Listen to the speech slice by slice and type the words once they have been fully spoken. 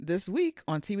This week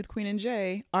on Tea with Queen and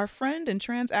Jay, our friend and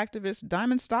trans activist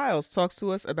Diamond Styles talks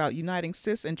to us about uniting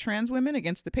cis and trans women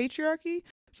against the patriarchy,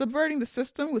 subverting the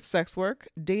system with sex work,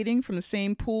 dating from the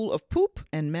same pool of poop,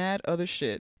 and mad other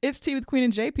shit. It's Tea with Queen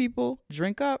and Jay, people.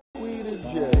 Drink up. Queen and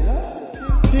Jay.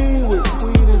 Tea with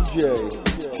Queen and Jay.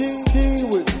 Tea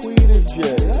with Queen and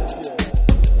Jay.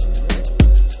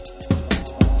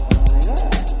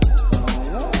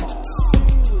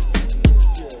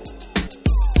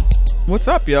 What's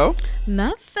up, yo?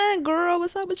 Nothing, girl.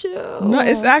 What's up with you? No,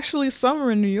 it's actually summer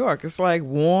in New York. It's like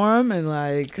warm and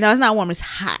like... No, it's not warm. It's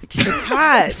hot. It's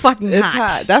hot. It's fucking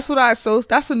hot. That's what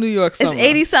that's a New York summer. It's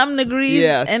 80-something degrees.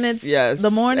 Yes, and it's yes.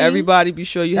 the morning. Everybody be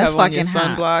sure you That's have on your fucking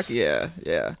hot. sunblock.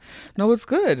 Yeah. No, it's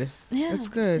good. Yeah, it's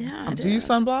good. yeah, Do you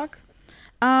sunblock?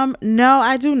 No,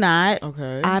 I do not.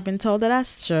 Okay. I've been told that I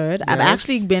should. Yes. I've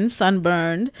actually been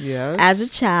sunburned. Yes. As a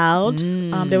child.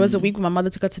 There was a week when my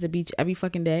mother took us to the beach every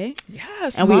fucking day.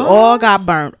 Yes. And we all got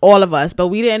burnt, all of us, but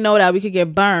we didn't know that we could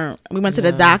get burnt. We went to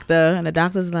the doctor, and the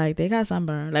doctor's like, they got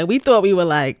sunburn. Like, we thought we were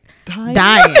like dying.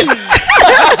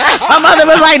 My mother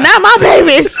was like, not my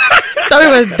babies. Thought we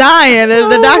was dying.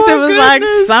 And the doctor was like,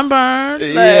 sunburn.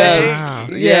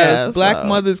 Yes. Black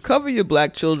mothers, cover your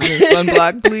black children in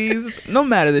sunblock, please. No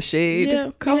matter the shade.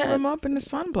 Yeah, cover them up in the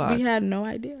sunblock. We had no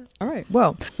idea. All right.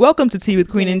 Well, welcome to Tea with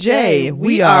Queen and Jay.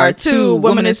 We are two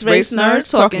womanist race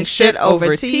nerds talking shit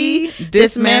over tea,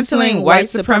 dismantling white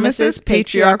supremacist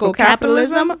patriarchal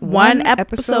capitalism, one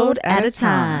episode at a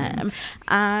time.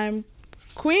 I'm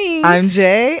Queen. I'm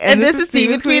Jay, and this is Tea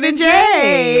with Queen and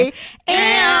Jay.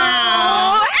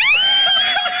 Ow.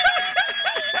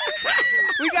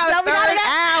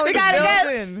 We got a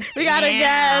guest. We got a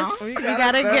guest. We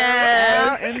got a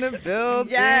guest in the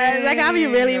building. Yes, that got me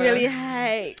really, really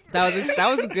hyped. That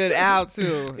was a good ow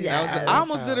too. Yes. I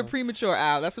almost did a premature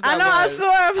ow. That's what that I know. was.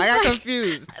 I saw. I got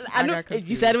confused. I know.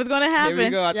 You said it was going to happen. There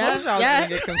we go. I told you I was going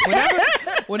to get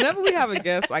confused. Whenever we have a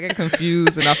guest, I get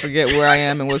confused and I forget where I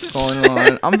am and what's going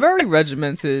on. I'm very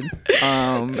regimented,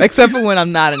 except for when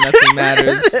I'm not and nothing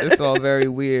matters. It's all very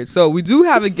weird. So we do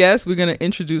have a guest. We're going to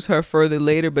introduce her further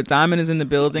later, but Diamond is in the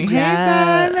building. Yes.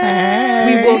 Hey,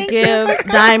 Diamond. We will give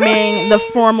Diamond the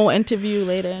formal interview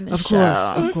later in the show.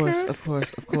 Of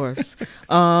course.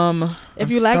 If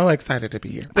you like, so excited to be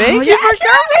here. Thank you for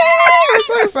coming. I'm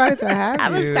so excited to have you.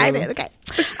 I'm excited. Okay.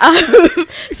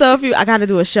 So I got to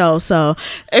do a show. So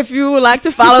if you would like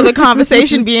to follow the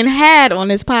conversation being had on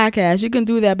this podcast, you can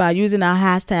do that by using our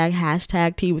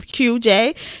hashtag Tea with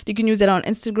QJ. You can use it on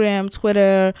Instagram,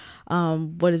 Twitter,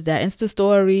 what is that? Insta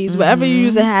stories, wherever you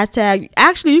use a hashtag.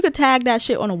 Actually, you could tag that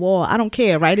shit on a wall. I don't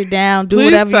care. Write it down. Do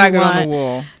whatever tag you want. it on the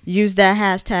wall. Use that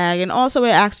hashtag. And also,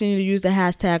 we're asking you to use the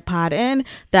hashtag PodIn.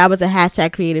 That was a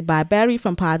hashtag created by Barry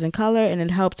from Pods in Color, and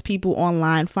it helps people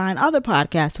online find other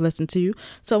podcasts to listen to.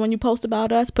 So when you post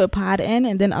about us, put PodIn,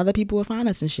 and then other people will find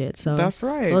us and shit. So that's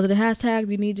right. Those are the hashtags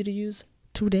we need you to use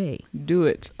today. Do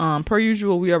it. Per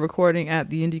usual, we are recording at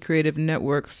the Indie Creative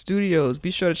Network Studios. Be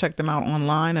sure to check them out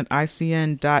online at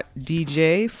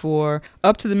icn.dj for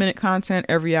up-to-the-minute content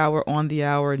every hour, on the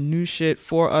hour, new shit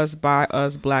for us, by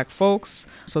us, black folks.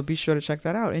 So be sure to check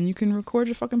that out. And you can record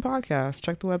your fucking podcast.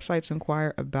 Check the website to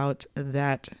inquire about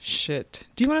that shit.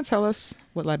 Do you want to tell us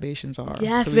what libations are?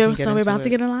 Yes, so we're about to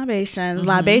get in libations.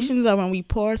 Libations are when we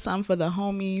pour some for the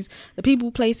homies, the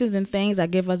people, places, and things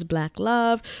that give us black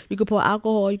love. You could pour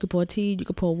alcohol, you could pour tea, you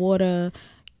could pour water.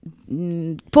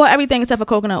 Pour everything except for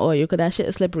coconut oil because that shit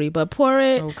is slippery, but pour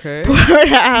it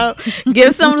out,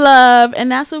 give some love,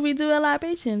 and that's what we do at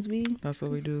libations. That's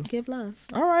what we do. Give love.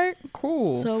 All right,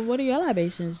 cool. So what are your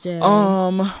libations, Jay?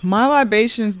 My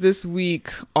libations this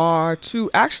week are to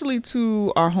our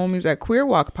homies at Queer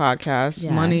Walk Podcast,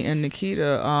 yes. Money and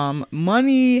Nikita.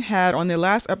 Money had on their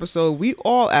last episode,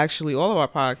 all of our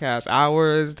podcasts,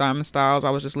 ours, Diamond Styles, I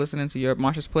was just listening to your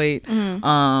Marsha's Plate,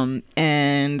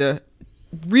 and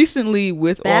recently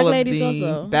with Bag all of ladies the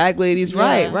also. Bag Ladies,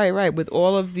 Yeah. right, with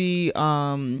all of the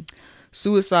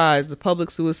suicides, the public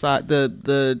suicide,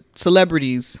 the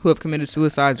celebrities who have committed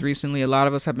suicides recently, a lot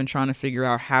of us have been trying to figure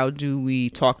out how do we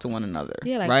talk to one another.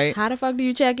 Yeah, like, right? how the fuck do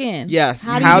you check in? Yes.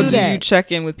 How do you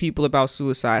check in with people about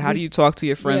suicide? How do you talk to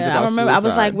your friends about suicide? I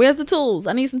was like, where's the tools?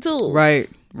 I need some tools. Right.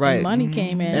 And money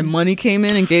came in. And money came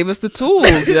in and gave us the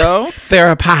tools, yo.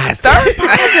 Therapizing.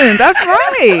 That's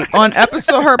right. On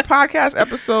her podcast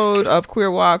episode of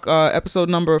Queer Walk, episode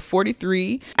number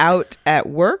 43, Out at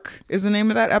Work is the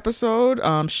name of that episode.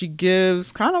 She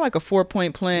gives kind of like a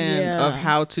 4-point plan of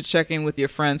how to check in with your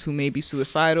friends who may be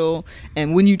suicidal.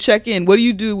 And when you check in, what do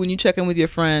you do when you check in with your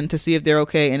friend to see if they're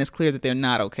okay and it's clear that they're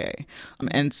not okay?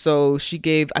 And so she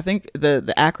gave, I think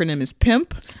the acronym is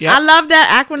PIMP. Yep. I love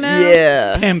that acronym.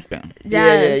 Yeah. Pimping.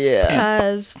 Yes, yeah.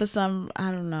 because for some,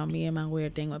 I don't know, me and my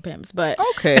weird thing with pimps, but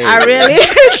Okay. I really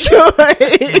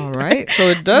enjoy. All right. So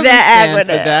it doesn't That stand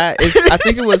for acronym. that. It's, I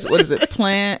think it was, what is it?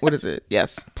 Plan. What is it?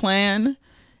 Yes. Plan,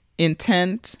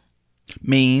 intent,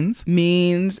 Means.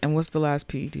 means, and what's the last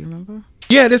P? Do you remember?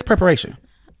 Yeah, it is preparation.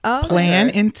 Oh,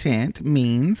 Plan, intent,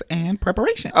 means, and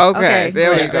preparation. Okay, there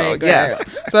we great, go. great, great. Yes.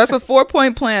 So that's a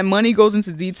 4-point plan. Money goes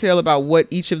into detail about what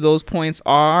each of those points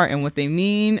are and what they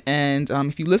mean. And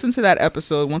if you listen to that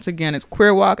episode, once again, it's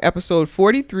Queer Walk episode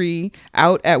 43,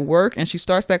 Out at Work. And she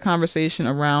starts that conversation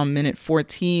around minute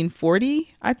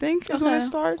 1440, I think is when it Okay,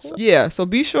 starts. cool. Yeah. So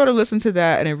be sure to listen to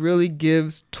that. And it really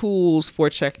gives tools for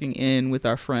checking in with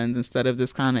our friends instead of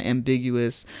this kind of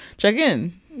ambiguous check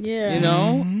in, Yeah. you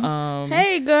know?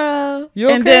 Hey, girl. You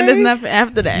And then okay? there's nothing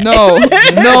after that. No,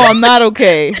 I'm not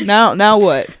okay. Now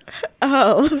what?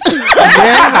 Oh.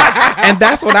 Yeah. And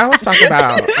that's what I was talking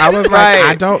about. I was Right. like,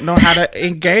 I don't know how to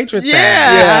engage with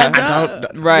Yeah, that. Yeah. I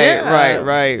don't. Right, Yeah.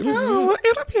 right. Oh,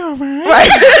 it'll be all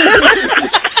right.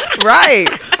 Right.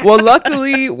 Well,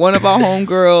 luckily, one of our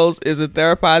homegirls is a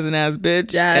therapizing ass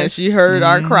bitch, and Yes. she heard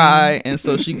our cry, and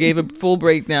so she gave a full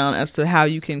breakdown as to how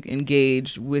you can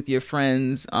engage with your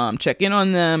friends, check in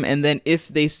on them, and then if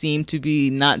they seem to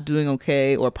be not doing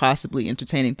okay or possibly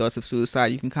entertaining thoughts of suicide,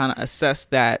 you can kind of assess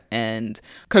that and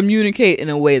communicate in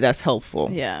a way that's helpful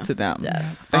Yeah. to them.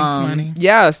 Yes. Thanks, Money.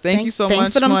 Yes, thank you so Thanks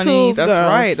much, for them Money. tools, That's girls.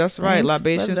 right. That's right. Thanks for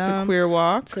Libations to them Queer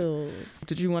Walk. Tools.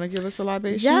 Did you want to give us a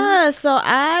libation? Yeah, so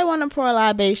I want to pour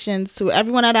libations to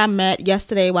everyone that I met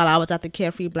yesterday while I was at the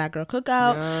Carefree Black Girl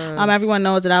Cookout. Yes. Everyone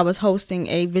knows that I was hosting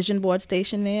a vision board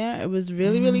station there. It was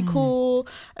really, really cool.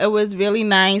 It was really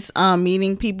nice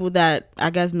meeting people that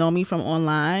I guess know me from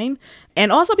online. And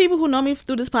also people who know me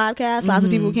through this podcast. Lots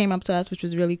of people came up to us, which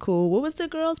was really cool. What was the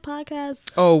girls'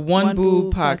 podcast? Oh, One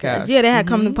Boob podcast. Yeah, they had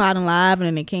come to Pod and Live, and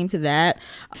then they came to that,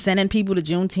 sending people to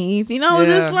Juneteenth. You know, it was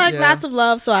just like lots of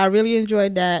love. So I really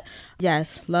enjoyed that.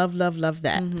 Yes, love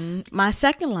that. My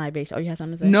second libation. Oh, you had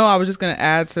something to say? No, I was just gonna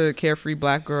add to Carefree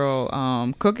Black Girl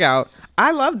Cookout. I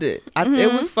loved it.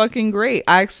 It was fucking great.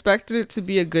 I expected it to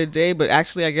be a good day, but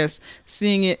actually, I guess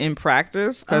seeing it in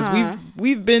practice, because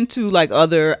we've been to like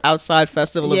other outside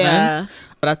festival Yeah. events.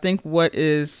 But I think what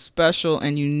is special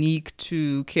and unique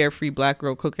to Carefree Black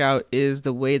Girl Cookout is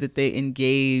the way that they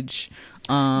engage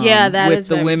that with is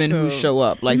the very women who true. show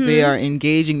up. Like they are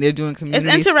engaging, they're doing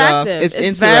community stuff. interactive. It's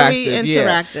It's interactive. very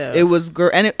yeah. interactive. It was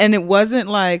and it wasn't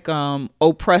like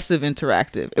oppressive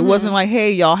interactive. It wasn't like,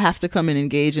 hey, y'all have to come and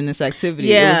engage in this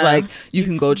activity. It was Yeah. like you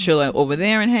can go chill over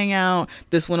there and hang out.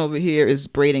 This one over here is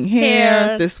braiding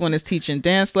hair. This one is teaching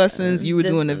dance lessons. You were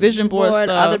doing the vision board stuff.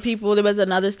 Other people, there was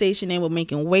another station they were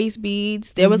making waist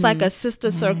beads. There was like a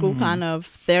sister circle kind of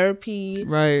therapy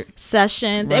Right.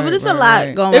 session. There was Right, just a right, lot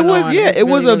right. going It was on. it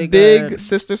was really, a big good.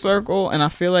 sister circle, and I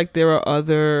feel like there are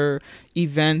other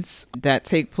events that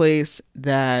take place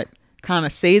that kind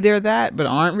of say they're that but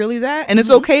aren't really that, and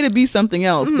it's okay to be something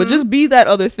else, but just be that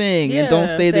other thing and don't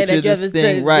say that you're this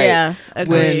thing, right? Yeah,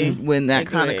 agree. when that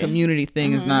kind of Agree. community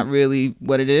thing is not really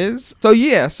what it is. So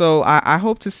yeah, so I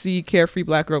hope to see Carefree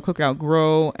Black Girl Cookout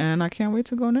grow, and I can't wait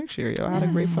to go next year. Yo, I had a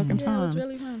great fucking Yeah, it time. was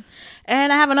really fun.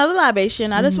 And I have another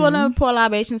libation. I just want to pour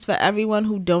libations for everyone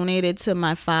who donated to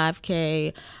my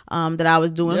 5K that I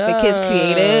was doing for Kids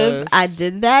Creative. Yes. I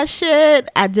did that shit.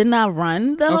 I did not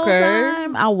run the whole Okay.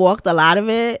 time. I walked a lot of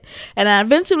it. And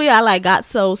eventually I like got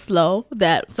so slow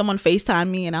that someone FaceTimed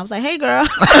me and I was like, hey girl.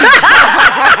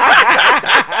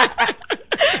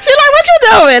 She's like, what you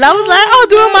doing? I was like, oh,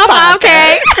 doing my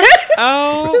 5K.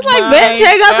 Oh, She's like, bitch,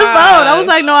 hang up the phone. I was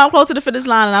like, no, I'm close to the finish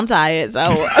line and I'm tired.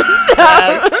 So,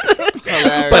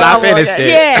 But I finished it.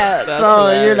 Yeah. That's So,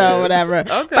 hilarious. whatever.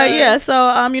 Okay. But yeah, so,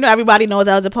 everybody knows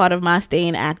that was a part of my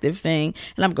staying active thing.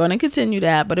 And I'm going to continue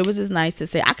that. But it was just nice to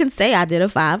say, I can say I did a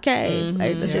 5K.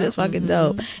 Like, that shit is fucking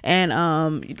dope.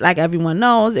 And like everyone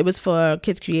knows, it was for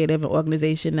Kids Creative, an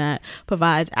organization that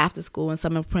provides after school and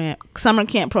summer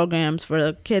camp programs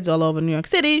for kids all over New York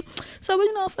City. So,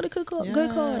 for the good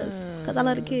cause. Because I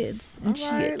love the kids. And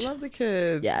All right, shit. love the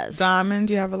kids. Yes. Diamond,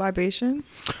 do you have a libation?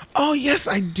 Oh yes,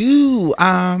 I do.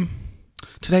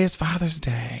 Today is Father's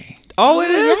Day. Oh, it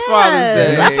is yes. Father's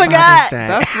Day. I forgot. Father's Day.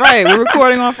 That's right. We're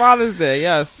recording on Father's Day.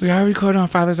 Yes. We are recording on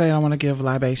Father's Day. I want to give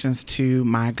libations to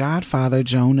my godfather,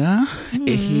 Jonah.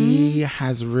 He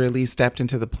has really stepped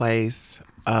into the place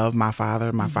of my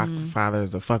father. My father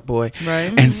is a fuckboy.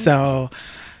 Right. And so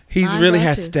he's Mine really are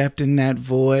has too. stepped in that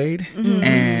void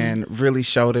and really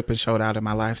showed up and showed out in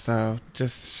my life. So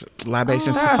just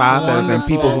libations to that's fathers and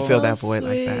people who wonderful. fill that void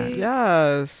like that. Sweet.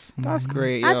 Yes. That's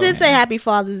great. I yo. did say Happy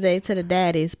Father's Day to the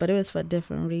daddies, but it was for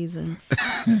different reasons.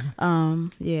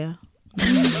 Yeah.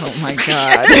 Oh my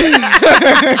God.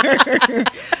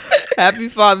 Happy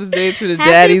Father's Day to the Happy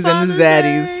daddies Father's and the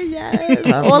zaddies. Day, yes.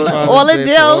 Happy all Father's the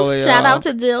Day to all of dilfs. Shout y'all. out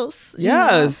to dilfs.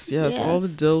 Yes, You know? yes, all the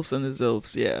dilfs and the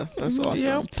zilfs. Yeah, that's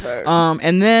awesome. Yep.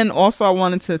 And then also I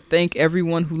wanted to thank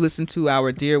everyone who listened to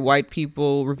our Dear White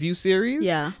People review series.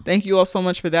 Yeah. Thank you all so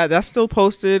much for that. That's still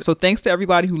posted. So thanks to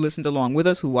everybody who listened along with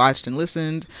us, who watched and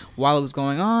listened while it was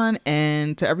going on,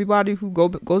 and to everybody who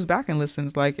goes back and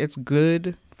listens. Like, it's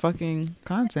good fucking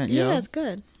content, yo. Yeah, it's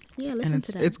good. Yeah, listen And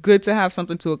to that. it's good to have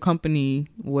something to accompany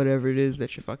whatever it is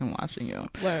that you're fucking watching, yo.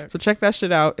 Word. So check that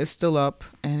shit out. It's still up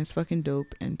and it's fucking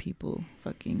dope and people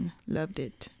fucking loved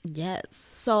it. Yes.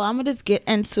 So I'm gonna just get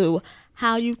into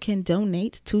how you can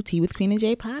donate to Tea with Queen and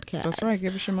J podcast. That's right.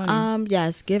 Give us your money.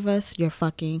 Yes, give us your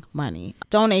fucking money.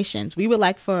 Donations. We would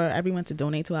like for everyone to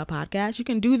donate to our podcast. You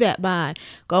can do that by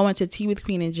going to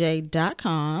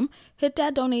teawithqueenandj.com, hit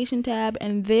that donation tab,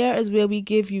 and there is where we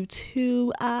give you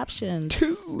two options.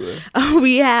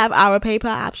 We have our PayPal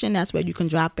option. That's where you can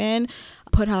drop in,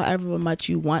 put however much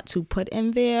you want to put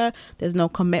in there. There's no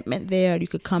commitment there. You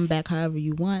could come back however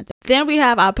you want. Then we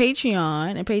have our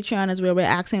Patreon, and Patreon is where we're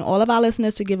asking all of our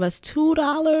listeners to give us $2.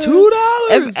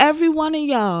 $2. If every one of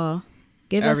y'all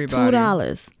give Everybody.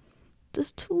 us $2.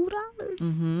 Just $2.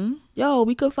 Mm-hmm. Yo,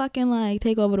 we could fucking like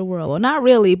take over the world. Well, not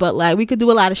really, but like we could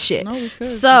do a lot of shit. No, we could.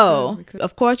 So, We could.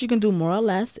 of course, you can do more or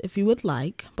less if you would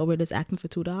like, but we're just asking for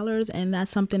 $2, and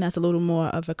that's something that's a little more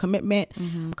of a commitment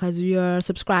because you're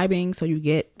subscribing, so you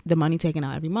get the money taken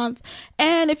out every month.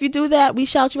 And if you do that, we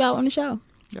shout you out on the show.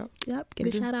 Yep. Get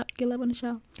a shout out, get love on the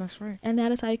show. That's right. And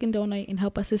that is how you can donate and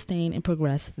help us sustain and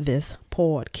progress this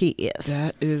podcast.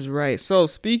 That is right. So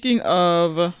speaking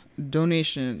of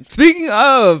donations, speaking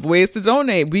of ways to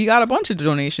donate, we got a bunch of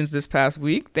donations this past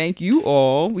week. Thank you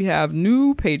all. We have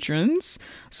new patrons.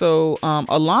 So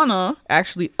Alana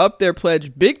actually upped their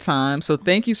pledge big time. So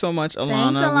thank you so much,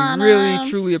 Alana. Thanks, Alana. We really,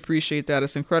 truly appreciate that.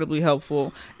 It's incredibly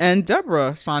helpful. And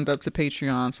Deborah signed up to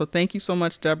Patreon. So thank you so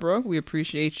much, Deborah. We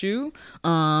appreciate you.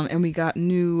 And we got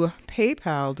new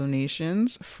PayPal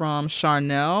donations from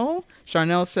Charnel.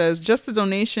 Charnel says, just a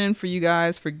donation for you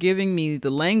guys for giving me the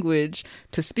language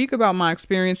to speak about my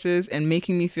experiences and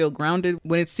making me feel grounded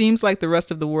when it seems like the rest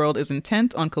of the world is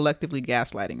intent on collectively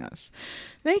gaslighting us.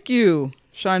 Thank you,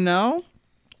 Charnel.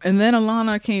 And then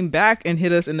Alana came back and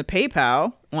hit us in the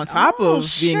PayPal on top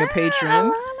of being a patron.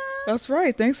 Alana. That's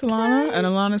right. Thanks, Alana. And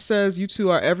Alana says, you two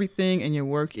are everything and your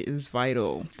work is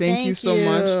vital. Thank you so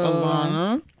much,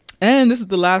 Alana. And this is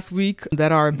the last week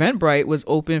that our Eventbrite was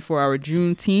open for our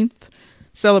Juneteenth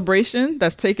celebration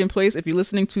that's taking place. If you're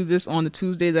listening to this on the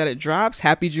Tuesday that it drops,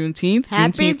 happy Juneteenth.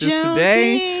 Happy Juneteenth is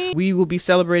today. Juneteenth. We will be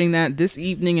celebrating that this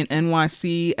evening in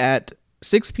NYC at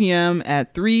 6 p.m.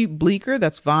 at 3 Bleecker.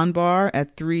 That's Von Bar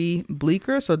at 3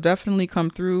 Bleecker. So definitely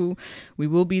come through. We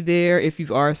will be there. If you've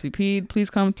RSVP'd, please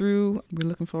come through. We're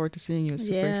looking forward to seeing you. It's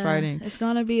super exciting. It's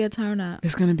going to be a turn up.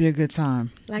 It's going to be a good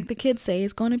time. Like the kids say,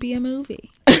 it's going to be a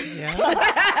movie.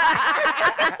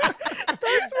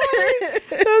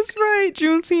 That's right.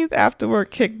 Juneteenth after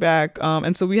work kickback.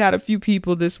 And so we had a few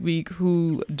people this week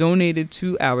who donated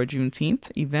to our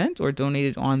Juneteenth event or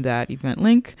donated on that event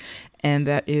link. And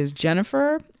that is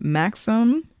Jennifer,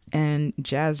 Maxim, and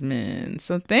Jasmine.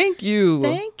 So thank you.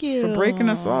 Thank you. For breaking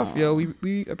us off, yo.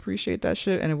 We appreciate that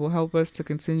shit. And it will help us to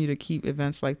continue to keep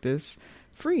events like this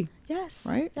free. Yes.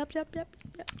 Right? Yep.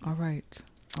 All right.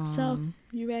 So,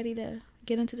 you ready to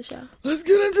get into the show? Let's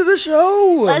get into the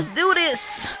show. Let's do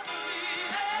this.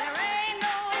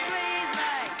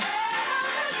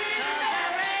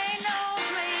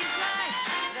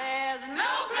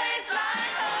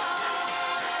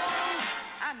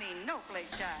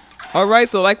 All right,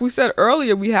 so like we said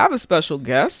earlier, we have a special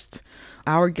guest.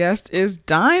 Our guest is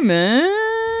Diamond.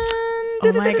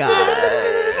 Oh my God.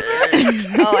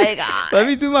 Let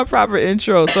me do my proper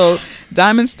intro. So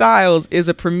Diamond Styles is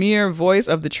a premier voice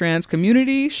of the trans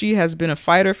community. She has been a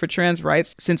fighter for trans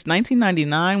rights since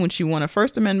 1999 when she won a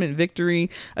First Amendment victory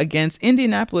against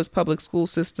Indianapolis public school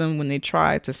system when they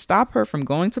tried to stop her from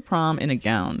going to prom in a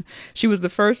gown. She was the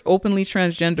first openly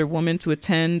transgender woman to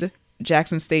attend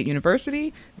Jackson State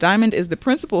University. Diamond is the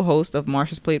principal host of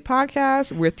Marsha's Plate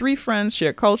podcast, where three friends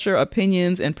share culture,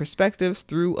 opinions, and perspectives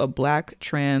through a Black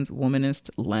trans womanist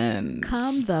lens.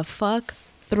 Come the fuck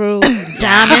through,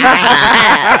 Diamond.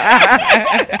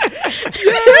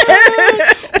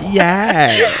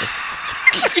 Yes.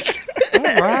 All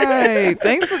right.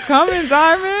 Thanks for coming,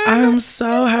 Diamond. I'm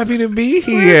so happy to be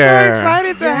here. We're so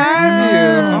excited to have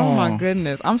you. Oh my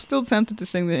goodness. I'm still tempted to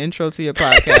sing the intro to your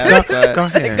podcast. but Go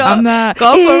ahead. I'm not.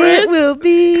 Go for it. Will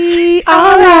be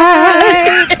all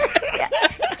right.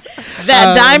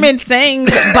 that Diamond sings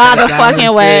by the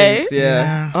fucking way.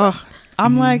 Yeah. Oh,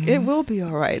 I'm like, it will be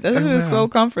all right. That is so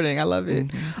comforting. I love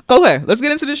it. Okay, let's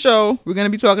get into the show. We're going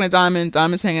to be talking to Diamond.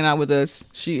 Diamond's hanging out with us.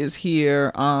 She is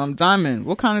here. Diamond,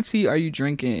 what kind of tea are you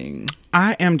drinking?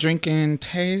 I am drinking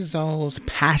Tezos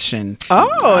Passion tea.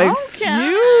 Oh,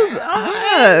 excuse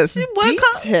us.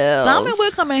 Details. Diamond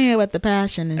will come in here with the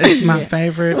passion and It's shit. my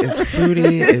favorite. It's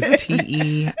fruity, it's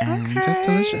tea, and just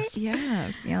delicious.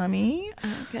 Yes, yummy.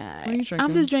 Okay. What are you drinking?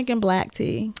 I'm just drinking black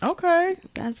tea. Okay.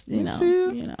 That's Let's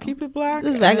you see. know, Keep it black.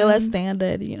 just regular and-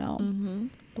 standard,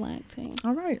 black tea.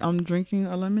 All right, I'm drinking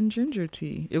a lemon ginger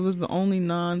tea. It was the only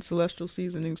non-celestial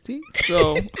seasonings tea,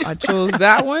 so I chose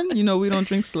that one. You know, we don't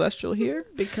drink celestial here.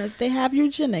 Because they have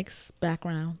eugenics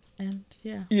background. And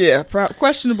yeah. Yeah,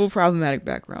 questionable, problematic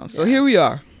background. So here we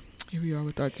are. Here we are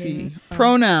with our tea.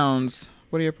 Pronouns.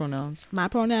 What are your pronouns? My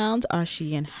pronouns are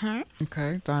she and her.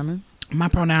 Okay, Diamond. My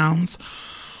pronouns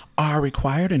are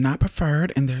required and not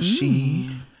preferred, and they're she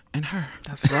and her.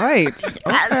 That's right.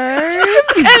 Okay.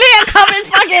 Just coming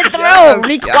fucking through. Yes.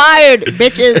 Required,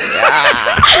 bitches.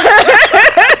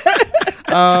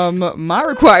 My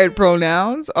required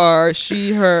pronouns are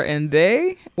she, her, and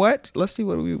they. What? Let's see.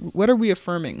 What are we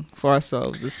affirming for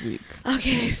ourselves this week?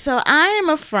 Okay, so I am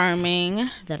affirming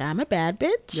that I'm a bad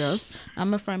bitch. Yes.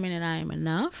 I'm affirming that I am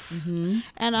enough.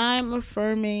 And I'm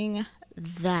affirming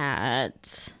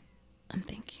that I'm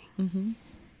thinking.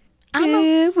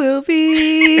 It will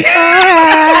be all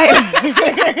right.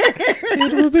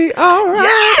 It will be all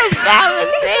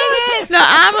right. No,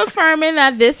 I'm affirming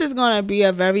that this is going to be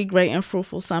a very great and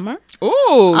fruitful summer.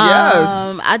 Oh,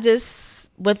 yes. I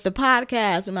just, with the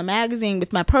podcast, with my magazine,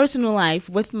 with my personal life,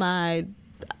 with my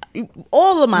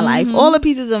all of my life, all the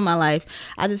pieces of my life,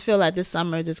 I just feel like this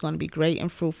summer is just going to be great and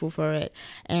fruitful for it,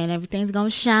 and everything's going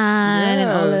to shine and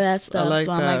all of that Yes, I stuff. like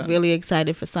so I'm that. like really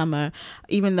excited for summer,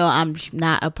 even though I'm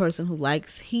not a person who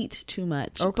likes heat too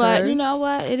much. Okay. But you know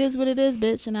what? It is what it is,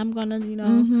 bitch, and I'm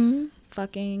gonna,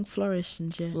 fucking flourish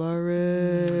and shit.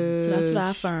 Flourish. So that's what I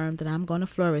affirmed, that I'm gonna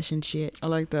flourish and shit. I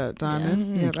like that.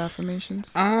 Diamond, you have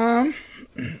affirmations?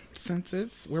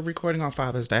 Since we're recording on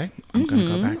Father's Day, I'm gonna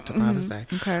go back to Father's Day.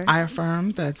 Okay. I affirm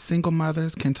that single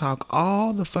mothers can talk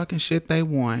all the fucking shit they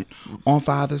want on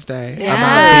Father's Day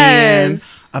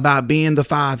Yes. about being the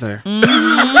father.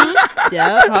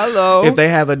 Yeah. Hello. If they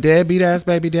have a deadbeat ass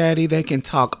baby daddy, they can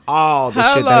talk all the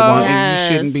shit they Hello. want, and Yes.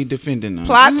 you shouldn't be defending them.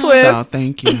 Plot So twist.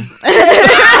 thank you.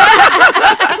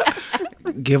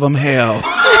 Give them hell.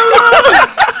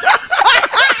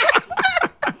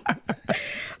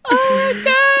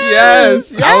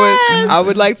 Yes. I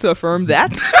would like to affirm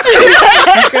that.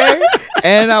 Okay.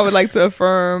 And I would like to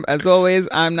affirm, as always,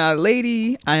 I'm not a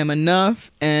lady. I am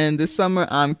enough. And this summer,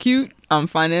 I'm cute. I'm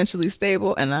financially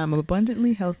stable, and I'm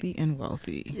abundantly healthy and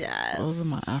wealthy. Yes. So those are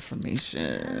my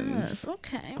affirmations. Yes.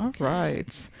 Okay. All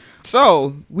right.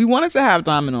 So we wanted to have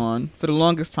Diamond on for the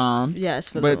longest time. Yes,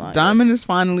 for the but longest. Diamond is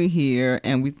finally here,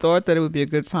 and we thought that it would be a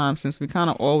good time since we kind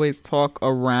of always talk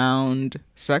around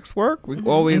sex work. We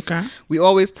always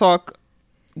talk.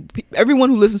 Everyone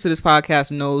who listens to this podcast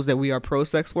knows that we are pro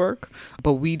sex work,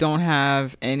 but we don't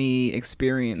have any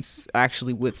experience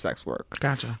actually with sex work.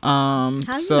 Gotcha. How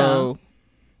you So.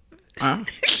 Huh?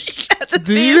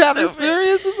 Do you have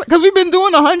experience with? Because we've been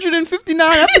doing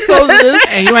 159 episodes of this.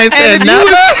 And you ain't And said if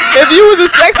nothing. you was a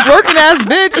sex working ass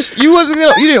bitch, you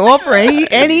didn't offer any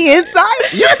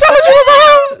insight. You didn't tell us you was a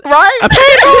hoe, right?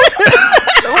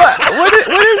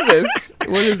 What is this?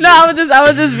 What is No, I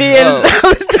was just being, Oh. I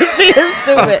was just being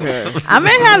stupid. Okay. I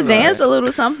may have danced a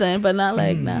little something, but not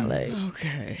like,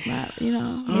 Okay. not,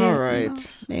 All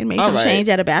right. Made All some right. change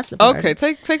at a bachelor party. Okay,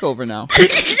 take over now.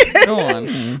 Go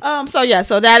on.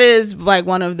 So that is like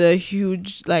one of the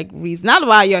huge reasons, not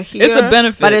why you're here. It's a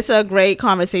benefit. but it's a great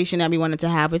conversation that we wanted to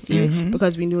have with you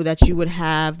because we knew that you would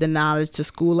have the knowledge to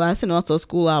school us and also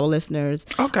school our listeners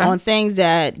on things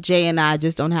that Jay and I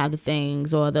just don't have the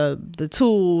things or the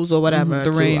tools or whatever.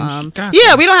 The range. Gotcha.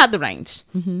 Yeah, we don't have the range.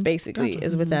 Basically,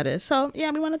 is what that is. So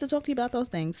yeah, we wanted to talk to you about those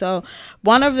things. So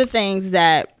one of the things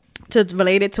that to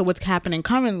relate it to what's happening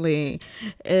currently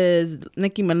is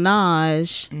Nicki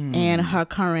Minaj and her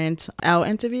current Elle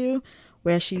interview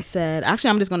where she said, actually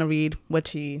I'm just going to read what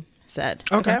she said.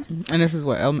 Okay. And this is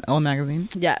what Elle magazine.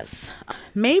 Yes.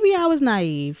 Maybe I was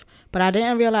naive, but I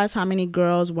didn't realize how many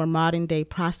girls were modern day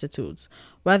prostitutes.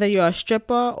 Whether you're a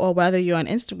stripper or whether you're an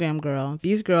Instagram girl,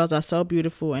 these girls are so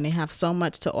beautiful and they have so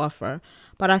much to offer.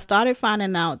 But I started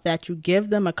finding out that you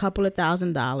give them a couple of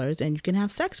 $1,000s and you can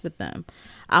have sex with them.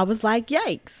 I was like,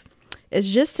 yikes. It's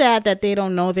just sad that they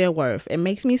don't know their worth. It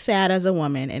makes me sad as a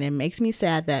woman, and it makes me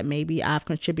sad that maybe I've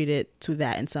contributed to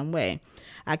that in some way.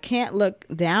 I can't look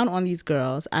down on these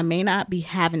girls. I may not be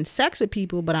having sex with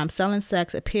people, but I'm selling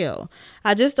sex appeal.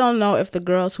 I just don't know if the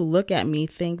girls who look at me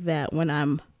think that when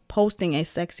I'm posting a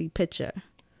sexy picture.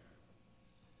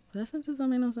 That sentence don't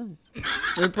make no sense.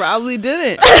 It probably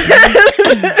didn't.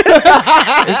 It's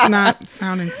not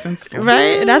sounding sensible.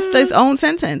 Right? That's its own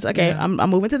sentence. Okay, Yeah. I'm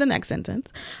moving to the next sentence.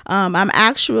 I'm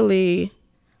actually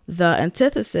the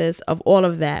antithesis of all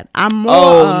of that. I'm more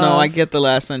No, of- I get the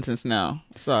last sentence now.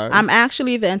 Sorry. I'm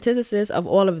actually the antithesis of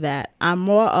all of that. I'm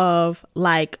more of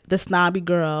like the snobby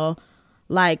girl,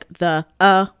 like the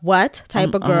what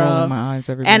type of I'm rolling girl. my eyes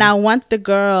every And day. I want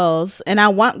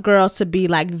girls to be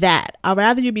like that. I'd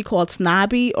rather you be called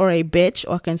snobby or a bitch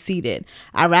or conceited.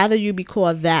 I'd rather you be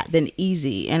called that than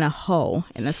easy and a hoe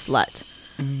and a slut.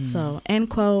 So, end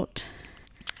quote.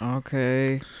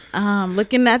 Okay.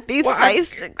 Looking at these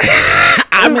faces.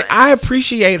 I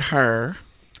appreciate her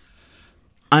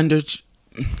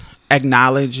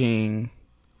acknowledging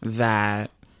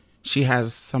that she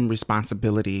has some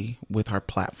responsibility with her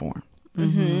platform.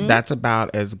 That's about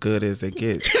as good as it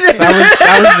gets.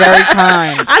 That was very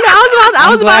kind.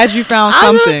 I'm glad you found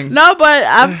something. No, but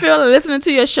I feel listening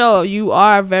to your show, you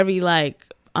are very like,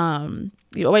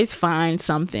 you always find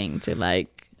something to like.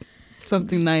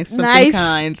 Something nice, something Nice.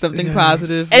 kind, something Yes.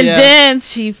 positive. And yeah. then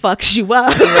she fucks you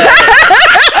up.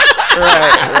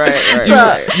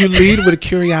 Right. You lead with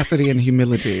curiosity and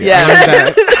humility.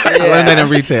 Yeah. I learned that in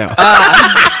retail.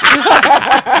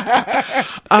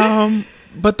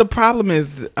 But the problem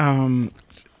is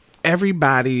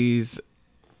everybody's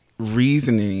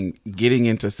reasoning getting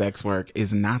into sex work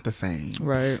is not the same.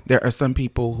 Right. There are some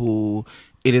people who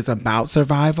it is about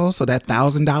survival, so that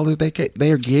 $1,000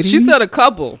 they're getting. She said a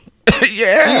couple.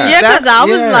 Yeah, because I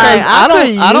was Yeah. like,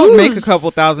 'Cause I don't make a use-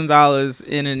 couple $1,000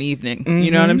 in an evening.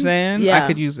 You know what I'm saying? Yeah. I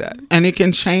could use that. and it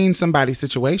can change somebody's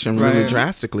situation really Right.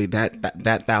 drastically. That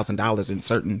 $1,000 in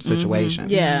certain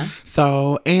situations. Yeah.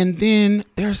 So, and then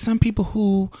there are some people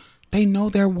who they know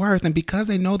their worth, and because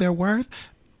they know their worth,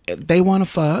 they want to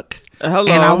fuck.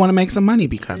 Hello. And I want to make some money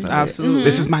because of Absolutely. it.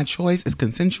 This is my choice. It's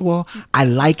consensual. I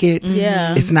like it.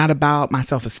 Yeah. It's not about my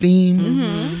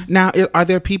self-esteem. Now, are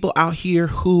there people out here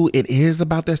who it is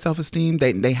about their self-esteem?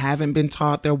 They haven't been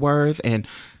taught their worth and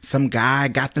some guy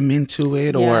got them into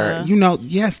it, Yeah. or,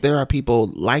 yes, there are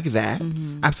people like that.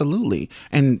 Absolutely.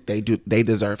 And they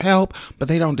deserve help, but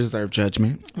they don't deserve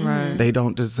judgment. Right. They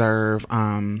don't deserve,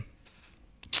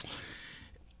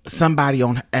 somebody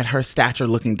at her stature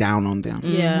looking down on them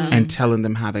Yeah. and telling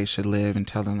them how they should live and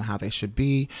telling them how they should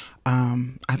be.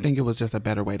 I think it was just a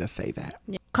better way to say that.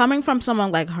 Coming from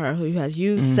someone like her who has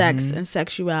used sex and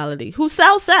sexuality, who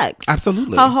sells sex.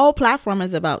 Absolutely. Her whole platform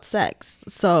is about sex.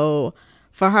 So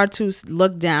for her to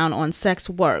look down on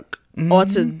sex work or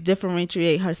to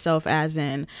differentiate herself as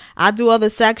in, I do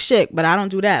other sex shit, but I don't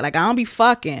do that. Like, I don't be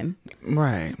fucking.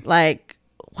 Right. Like,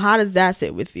 how does that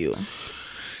sit with you?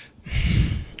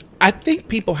 I think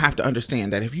people have to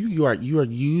understand that if you are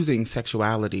using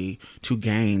sexuality to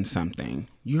gain something,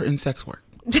 you're in sex work.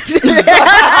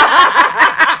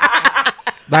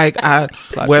 Like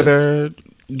whether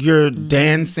you're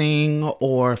dancing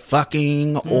or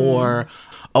fucking or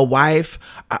a wife,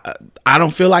 I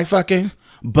don't feel like fucking,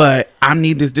 but I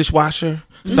need this dishwasher.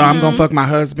 So I'm gonna fuck my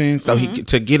husband so he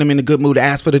to get him in a good mood to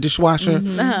ask for the dishwasher.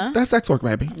 That's sex work,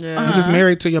 baby. You're just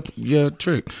married to your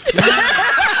trick.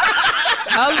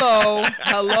 Hello.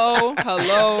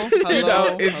 You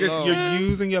know, it's just you're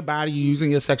using your body, you're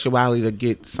using your sexuality to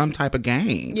get some type of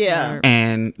gain. Yeah.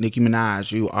 And Nicki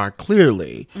Minaj, you are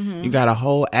clearly you got a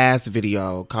whole ass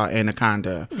video called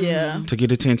Anaconda. Yeah. To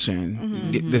get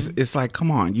attention. It's like, come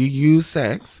on, you use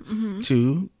sex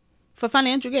For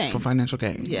financial gain. for financial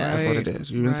gain. Yeah. That's what it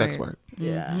is. You're in sex Right. work.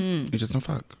 Yeah. You just don't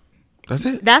fuck. That's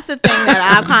it. That's the thing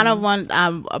that I kind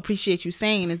of appreciate you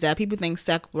saying is that people think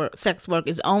sex work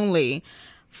is only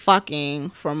fucking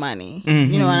for money.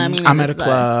 You know what I mean? I'm And at a it's like-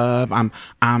 club.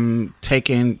 I'm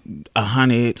taking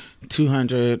 100,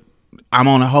 200. I'm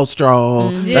on a whole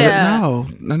stroll. Yeah.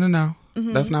 No.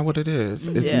 That's not what it is.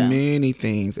 It's Yeah. many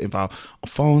things involved.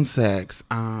 Phone sex.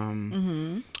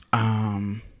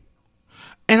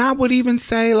 And I would even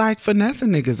say like finessing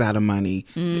niggas out of money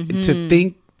to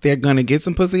think they're gonna get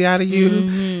some pussy out of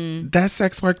you. That's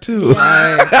sex work too.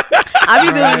 I be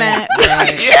doing that.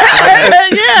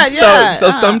 Yeah.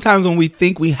 So sometimes when we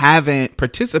think we haven't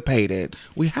participated,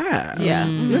 we have. Yeah.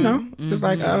 You know, it's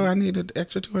like, oh, I need an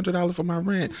extra $200 for my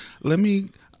rent. Let me.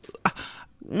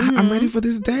 I'm ready for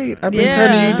this date. I've been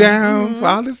turning you down for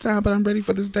all this time, but I'm ready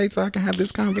for this date so I can have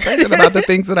this conversation about the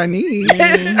things that I need.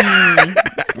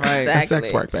 Right. That's sex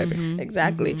Exactly. work, baby.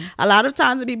 Exactly. A lot of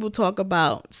times when people talk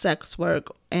about sex work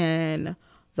and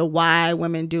the why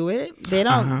women do it, they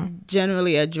don't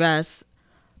generally address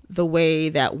the way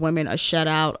that women are shut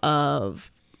out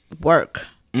of work.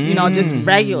 You know, just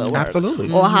regular work. Absolutely.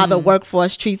 Or how the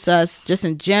workforce treats us just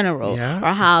in general. Yeah.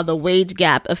 Or how the wage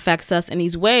gap affects us in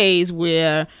these ways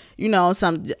where, you know,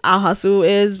 our hustle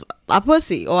is a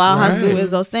pussy or our hustle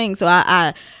is those things.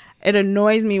 So it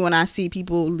annoys me when I see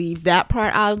people leave that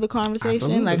part out of the conversation.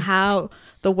 Absolutely. Like how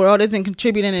the world isn't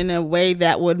contributing in a way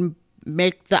that would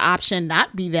make the option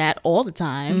not be that all the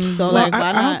time. So Well, like, why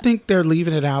I not? don't think they're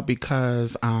leaving it out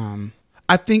because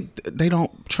I think they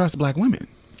don't trust Black women.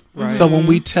 Right. So when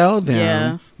we tell them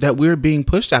Yeah. that we're being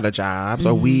pushed out of jobs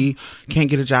or we can't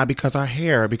get a job because our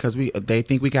hair, because they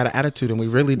think we got an attitude and we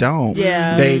really don't.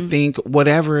 Yeah. They think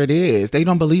whatever it is, they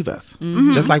don't believe us.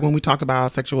 Just like when we talk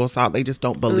about sexual assault, they just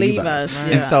don't believe us.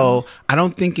 Right. And so I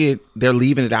don't think they're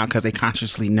leaving it out because they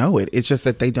consciously know it. It's just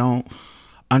that they don't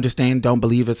understand, don't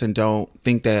believe us, and don't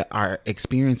think that our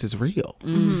experience is real.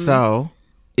 So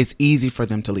it's easy for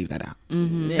them to leave that out.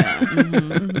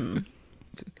 Yeah.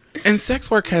 And sex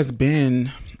work has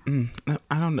been,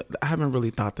 I haven't really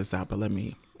thought this out, but let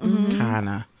me kind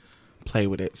of play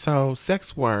with it. So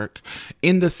sex work,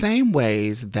 in the same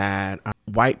ways that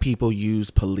white people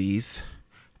use police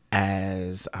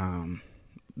as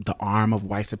the arm of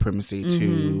white supremacy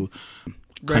to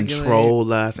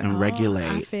control us and regulate.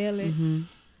 I feel it.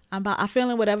 I'm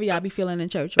feeling whatever y'all be feeling in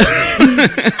church. Right?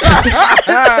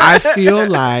 I feel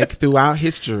like throughout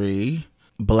history,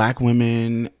 Black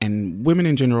women and women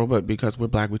in general, but because we're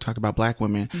Black, we talk about Black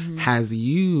women, has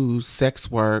used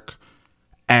sex work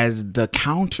as the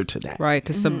counter to that. Right,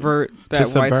 to subvert that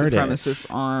white supremacist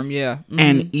arm. Yeah.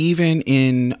 And even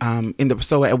in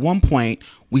so at one point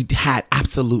we had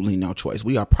absolutely no choice.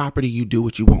 We are property. You do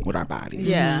what you want with our bodies.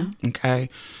 Yeah. Okay.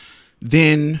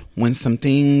 Then when some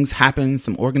things happened,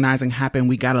 some organizing happened,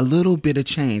 we got a little bit of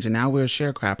change, and now we're a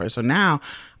sharecropper. So now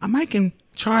I might can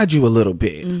charge you a little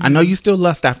bit. I know you still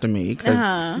lust after me because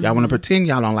y'all want to pretend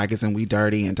y'all don't like us and we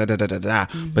dirty and da-da-da-da-da.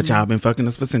 But y'all been fucking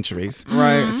us for centuries.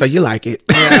 Right. So you like it.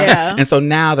 Yeah. And so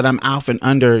now that I'm out and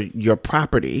under your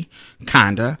property,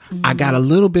 kinda, I got a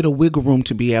little bit of wiggle room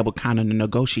to be able kind of to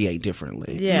negotiate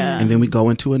differently. Yeah. And then we go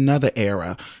into another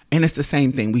era. And it's the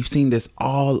same thing. We've seen this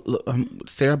all,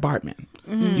 Sarah Bartman.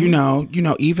 You know,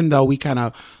 even though we kind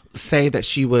of say that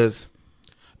she was,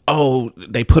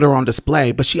 they put her on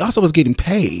display, but she also was getting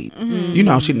paid. You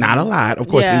know, she's not a lot. Of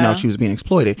course, we know she was being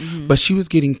exploited, but she was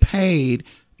getting paid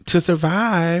to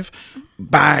survive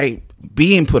by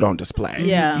being put on display.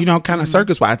 Yeah. You know, kind of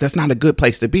circus wise, that's not a good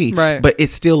place to be. Right. But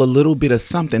it's still a little bit of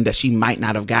something that she might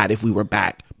not have got if we were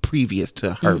back previous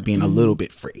to her being a little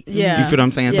bit free. Yeah. You feel what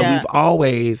I'm saying? So Yeah. we've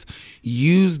always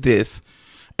used this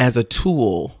as a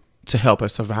tool to help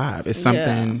us survive. It's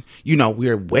something, you know,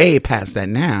 we're way past that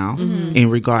now in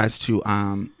regards to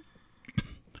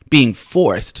being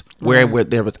forced where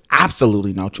there was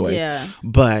absolutely no choice. Yeah.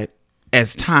 But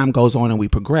as time goes on and we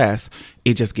progress,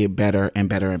 it just get better and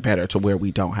better and better to where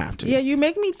we don't have to. Yeah, you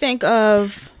make me think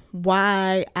of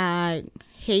why I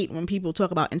hate when people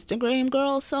talk about Instagram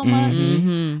girls so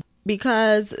much.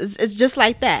 Because it's just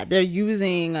like that. They're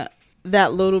using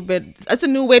that little bit. It's a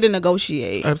new way to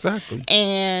negotiate. Exactly.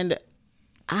 And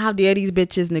how dare these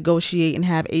bitches negotiate and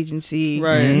have agency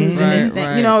Right, using right, this thing,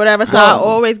 right. you know, whatever. So Well, I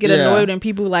always get yeah. annoyed when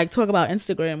people like talk about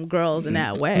Instagram girls in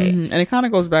that way. And it kind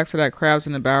of goes back to that crabs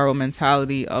in the barrel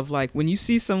mentality of like when you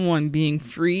see someone being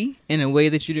free in a way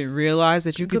that you didn't realize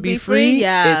that you could be free,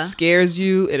 yeah. it scares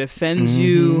you, it offends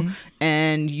you,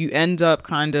 and you end up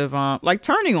kind of like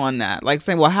turning on that, like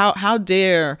saying, well, how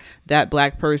dare that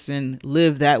black person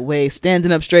live that way,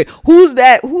 standing up straight? Who's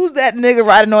that nigga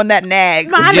riding on that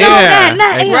nag? Riding Yeah, on that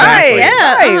nag. exactly. Right,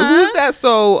 Yeah, right. uh-huh. Who's that?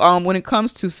 So when it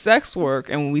comes to sex work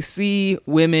and when we see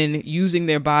women using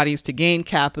their bodies to gain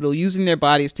capital, using their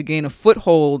bodies to gain a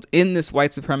foothold in this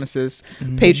white supremacist,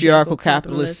 patriarchal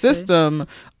capitalist system,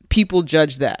 people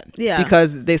judge that. Yeah.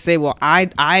 Because they say, well,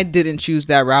 I didn't choose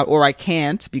that route, or I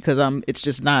can't because I'm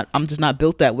just not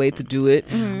built that way to do it.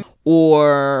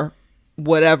 Or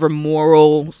whatever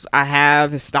morals I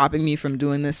have is stopping me from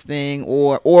doing this thing,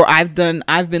 or I've been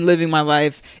living my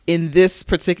life in this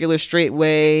particular straight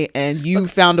way and you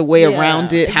found a way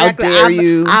around it. Exactly. How dare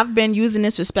you? I've been using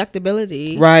this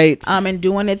respectability. Right. And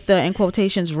doing it the, in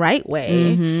quotations, right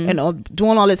way. And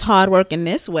doing all this hard work in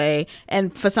this way.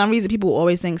 And for some reason, people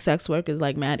always think sex work is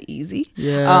like mad easy.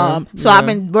 Yeah. So I've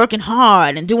been working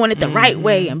hard and doing it the right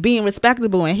way and being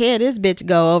respectable. And here this bitch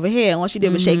go over here. And all she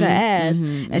did was shake her ass.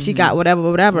 And she got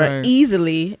whatever,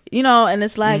 easily, you know, and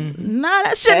it's like, nah,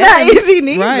 that shit And- not easy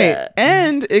neither. Right.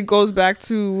 And it goes back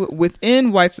to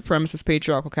within white supremacist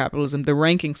patriarchal capitalism, the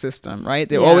ranking system, right?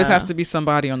 There always has to be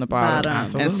somebody on the bottom.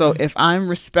 Bottom. And so if I'm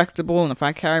respectable and if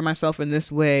I carry myself in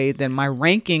this way, then my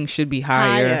ranking should be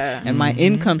higher. And my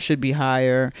income should be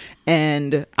higher,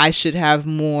 and I should have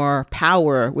more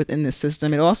power within this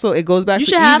system. It goes back You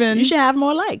to you should have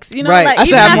more likes, you know, Right. like I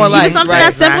should even have more even likes, something right.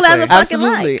 as simple as a fucking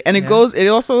absolutely. like. And it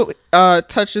also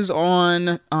touches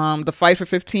on the fight for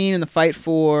 15 and the fight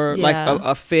for like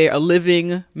a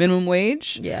living minimum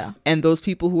wage. Yeah. And those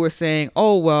people who are saying,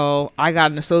 oh, well, I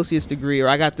got an associate's degree or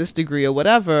I got this degree or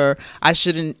whatever,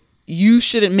 you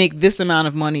shouldn't make this amount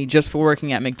of money just for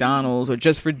working at McDonald's or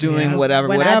just for doing whatever.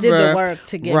 When I did the work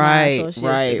to get my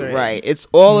associate's degree. Right. It's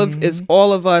all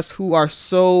of us who are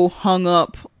so hung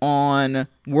up on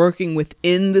working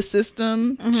within the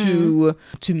system to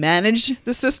manage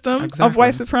the system of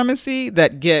white supremacy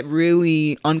that get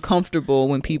really uncomfortable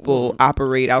when people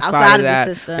operate outside of that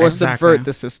the system. or subvert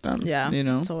the system. Yeah, you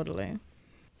know, totally.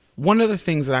 One of the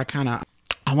things that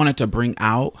I wanted to bring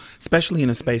out, especially in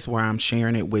a space where I'm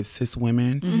sharing it with cis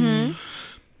women.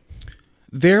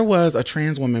 There was a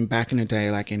trans woman back in the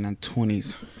day, like in the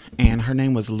 20s, and her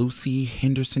name was Lucy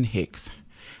Henderson Hicks.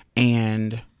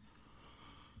 And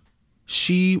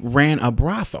she ran a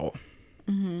brothel,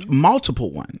 multiple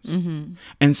ones.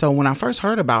 And so when I first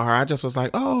heard about her, I just was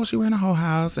like, oh, she ran a whole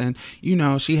house. And, you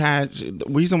know, the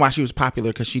reason why she was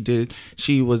popular because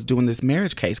she was doing this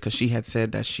marriage case because she had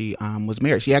said that she was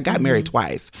married. She had got married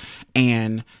twice,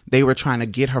 and they were trying to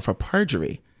get her for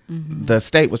perjury. The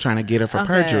state was trying to get her for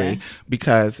perjury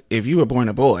because if you were born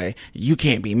a boy, you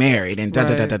can't be married and da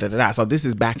da da da da da. So this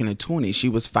is back in the 20s. She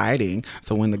was fighting.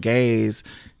 So when the gays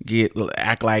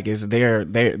act like it's their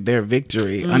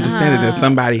victory, understanding that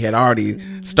somebody had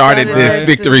already started this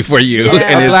victory for you,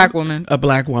 and a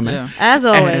black woman, as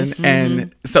always.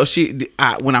 And so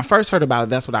when I first heard about it,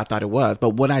 that's what I thought it was.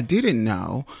 But what I didn't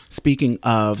know, speaking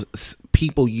of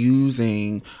people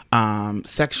using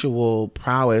sexual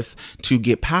prowess to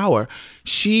get power,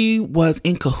 she was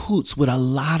in cahoots with a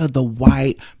lot of the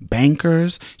white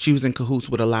bankers. She was in cahoots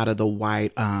with a lot of the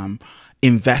white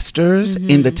investors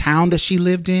in the town that she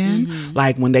lived in.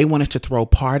 Like when they wanted to throw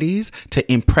parties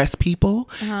to impress people,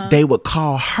 they would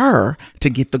call her to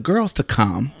get the girls to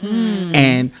come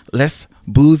and let's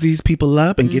booze these people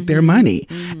up and get their money.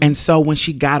 And so when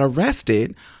she got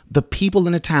arrested, the people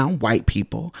in the town, white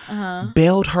people,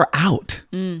 bailed her out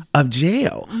of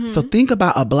jail. So think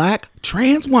about a black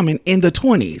trans woman in the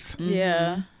 20s.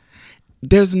 Yeah.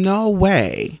 There's no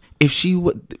way if she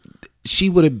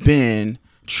would have been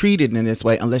treated in this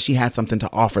way unless she had something to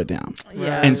offer them.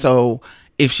 Yeah. And so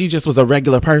if she just was a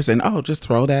regular person, just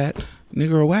throw that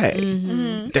nigger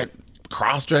away. That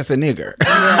cross-dressing nigger.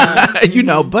 You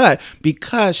know, but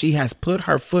because she has put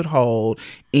her foothold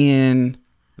in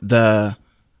the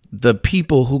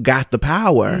people who got the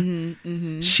power,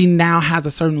 she now has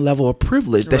a certain level of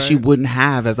privilege that she wouldn't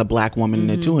have as a black woman in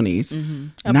the 20s.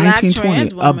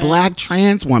 1920, a black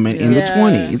trans woman in the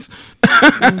 20s.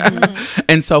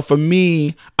 And so for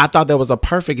me, I thought that was a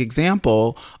perfect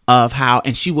example of how,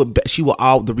 and she would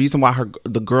the reason why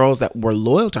the girls that were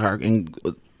loyal to her, and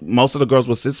most of the girls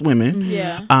were cis women,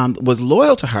 was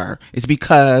loyal to her is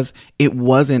because it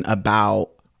wasn't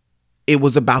about, it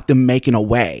was about them making a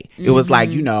way. It was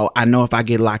like, you know, I know if I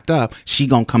get locked up, she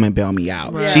gonna come and bail me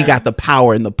out. Right. She got the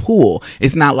power in the pool.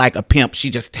 It's not like a pimp.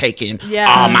 She just taking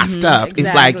all my stuff. Exactly.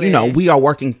 It's like, you know, we are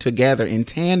working together in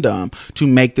tandem to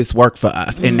make this work for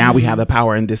us. And now we have the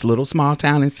power in this little small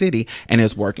town and city, and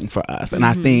it's working for us. And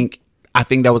I think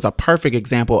that was a perfect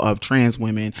example of trans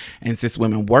women and cis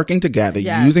women working together,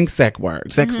 using sex work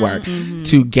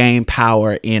to gain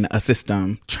power in a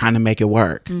system, trying to make it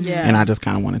work. And I just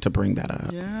kind of wanted to bring that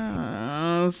up.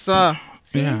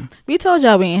 We told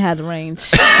y'all we ain't had the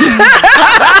range.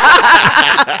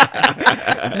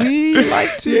 We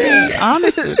like to be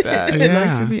honest with that. We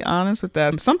like to be honest with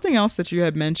that. Something else that you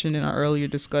had mentioned in our earlier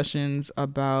discussions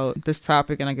about this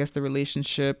topic, and I guess the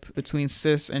relationship between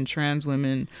cis and trans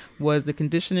women, was the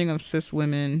conditioning of cis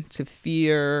women to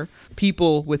fear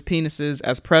people with penises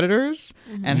as predators,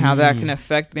 and how that can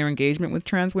affect their engagement with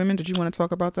trans women. Did you want to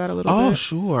talk about that a little bit? Oh,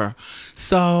 sure.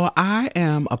 So I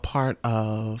am a part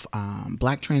of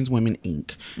Black Trans Women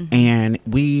Inc. And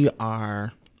we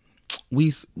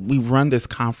run this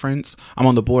conference. I'm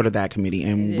on the board of that committee,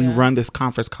 and we run this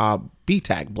conference called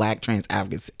BTAC, Black Trans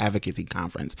Advocacy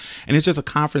Conference. And it's just a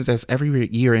conference that's every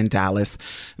year in Dallas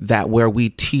where we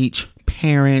teach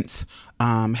parents,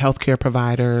 healthcare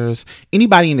providers,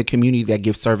 anybody in the community that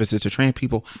gives services to trans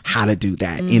people, how to do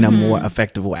that in a more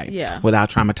effective way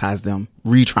without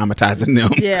re-traumatizing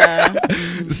them. Yeah.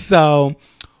 So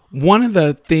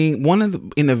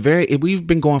we've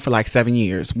been going for like 7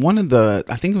 years.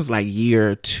 I think it was like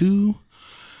year 2,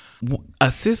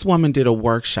 a cis woman did a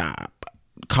workshop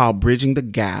called Bridging the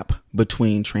Gap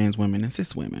Between Trans Women and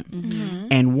Cis Women. Mm-hmm.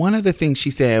 And one of the things she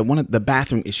said, the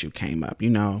bathroom issue came up. You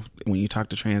know, when you talk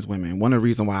to trans women, one of the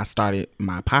reasons why I started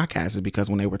my podcast is because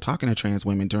when they were talking to trans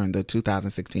women during the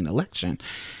 2016 election,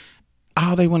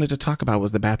 all they wanted to talk about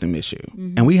was the bathroom issue.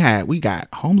 Mm-hmm. And we got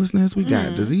homelessness, we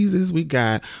got diseases, we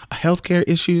got healthcare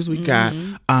issues, we got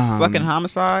fucking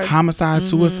homicide,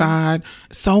 suicide,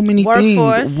 so many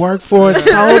things, workforce,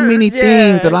 so many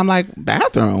things that I'm like,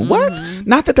 bathroom, what?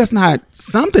 Not that that's not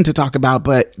something to talk about,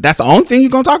 but that's the only thing you're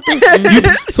gonna talk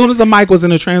to. As soon as the mic was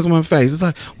in a trans woman's face, it's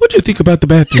like, what do you think about the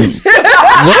bathroom?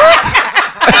 What?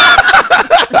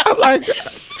 I'm like,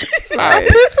 a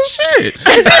piece of shit.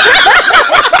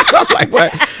 I'm like,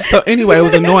 what? So anyway, it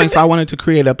was annoying. So I wanted to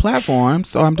create a platform.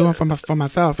 So I'm doing for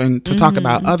myself and to talk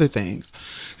about other things.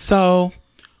 So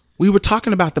we were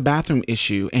talking about the bathroom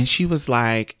issue, and she was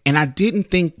like, and I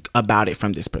didn't think about it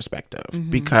from this perspective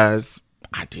because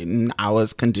I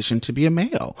was conditioned to be a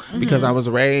male because I was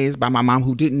raised by my mom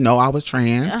who didn't know I was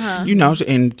trans, you know,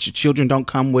 and children don't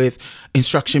come with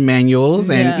instruction manuals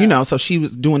and, you know, so she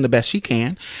was doing the best she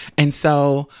can. And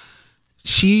so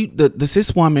the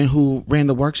cis woman who ran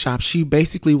the workshop, she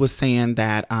basically was saying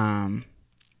that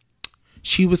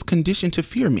she was conditioned to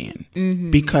fear men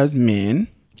because men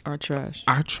are trash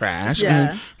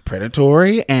and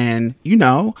predatory. And, you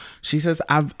know, she says,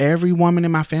 every woman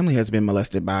in my family has been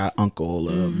molested by an uncle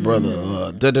or brother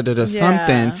or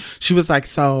something. She was like,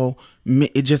 so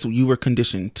you were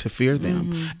conditioned to fear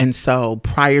them. And so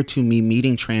prior to me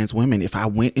meeting trans women, if I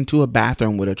went into a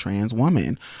bathroom with a trans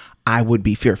woman, I would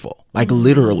be fearful. Like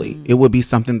literally, it would be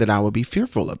something that I would be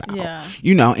fearful about. Yeah.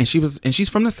 You know, and she's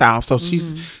from the South, so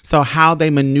so how they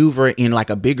maneuver in like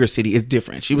a bigger city is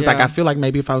different. She was like, I feel like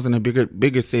maybe if I was in a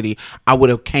bigger city, I would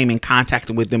have came in contact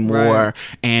with them more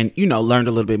and, you know, learned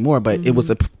a little bit more. But it was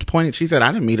a point. She said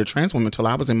I didn't meet a trans woman until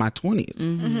I was in my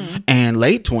 20s and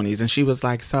late 20s, and she was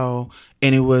like, so,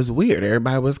 and it was weird.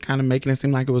 Everybody was kind of making it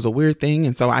seem like it was a weird thing,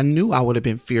 and so I knew I would have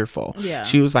been fearful. Yeah.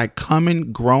 She was like,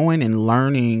 growing and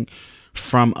learning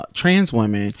from trans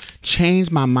women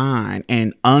changed my mind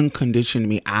and unconditioned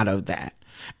me out of that.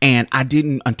 And I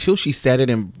didn't, until she said it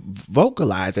and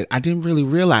vocalized it, I didn't really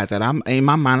realize that. In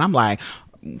my mind, I'm like,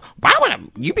 why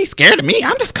would you be scared of me?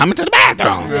 I'm just coming to the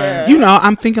bathroom. Yeah. You know,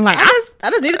 I'm thinking like, I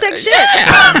just need to take shit.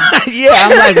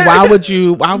 I'm like, why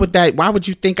would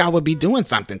you think I would be doing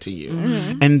something to you?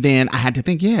 And then I had to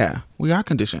think, we are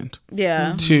conditioned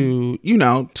to, you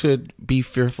know, to be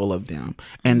fearful of them.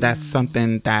 And that's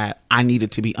something that I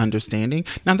needed to be understanding.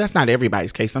 Now, that's not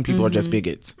everybody's case. Some people are just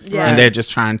bigots and they're just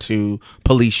trying to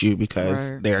police you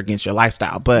because they're against your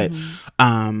lifestyle. But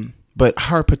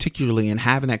her particularly, and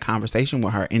having that conversation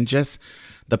with her, and just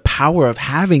the power of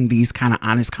having these kind of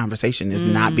honest conversations is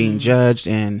not being judged,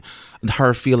 and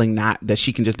her feeling that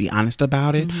she can just be honest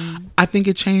about it. I think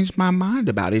it changed my mind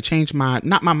about it. It changed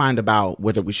not my mind about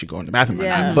whether we should go in the bathroom or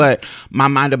not, but my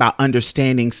mind about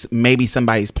understanding maybe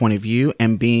somebody's point of view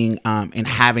and being and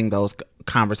having those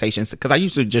conversations. Because I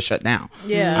used to just shut down.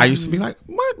 I used to be like,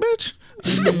 what, bitch?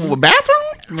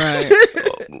 Bathroom? Right.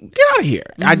 Get out of here.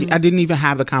 I didn't even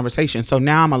have the conversation. So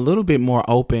now I'm a little bit more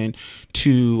open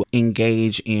to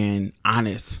engage in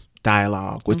honest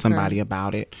dialogue with somebody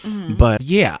about it. But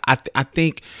I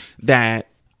think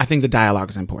the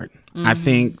dialogue is important. I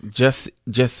think just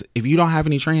if you don't have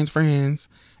any trans friends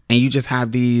and you just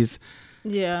have these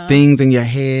things in your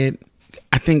head,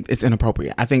 I think it's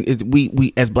inappropriate. I think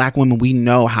we as Black women, we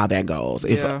know how that goes.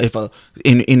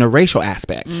 In a racial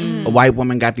aspect, a white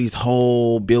woman got these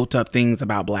whole built up things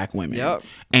about Black women,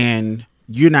 and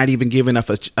you're not even giving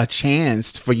us a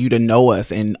chance for you to know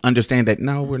us and understand that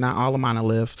no, we're not all a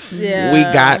monolith. We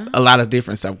got a lot of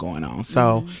different stuff going on.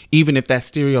 So even if that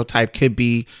stereotype could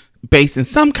be based in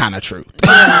some kind of truth,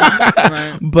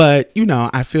 but you know,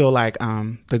 I feel like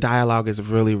the dialogue is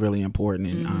really, really important,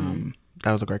 and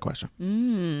that was a great question.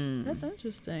 That's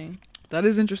interesting. That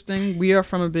is interesting. We are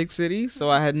from a big city,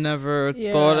 so I had never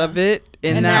thought of it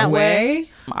in that way.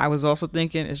 I was also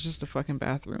thinking it's just a fucking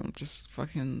bathroom. Just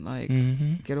fucking like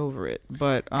get over it.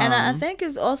 But and I think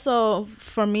it's also,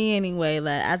 for me anyway,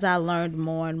 like as I learned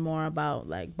more and more about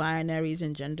like binaries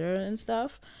and gender and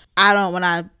stuff, when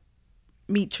I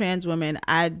meet trans women,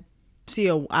 I'm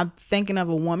thinking of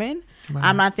a woman. Right.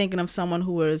 I'm not thinking of someone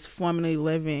who is formerly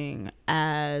living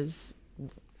as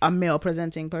a male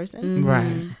presenting person.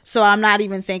 Right. So I'm not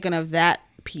even thinking of that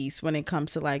piece when it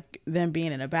comes to like them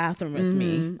being in a bathroom with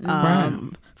me.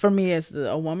 For me as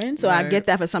a woman. So I get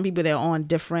that for some people they're on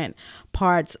different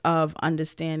parts of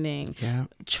understanding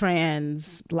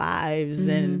trans lives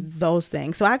and those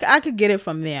things. So I could get it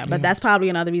from there. But that's probably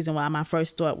another reason why my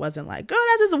first thought wasn't like, girl,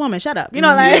 that's just a woman, shut up. You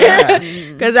know, like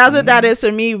because that's what that is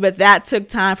for me. But that took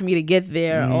time for me to get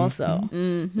there also.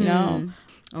 You know?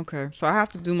 Okay. So I have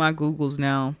to do my Googles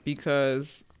now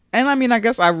because, and I mean, I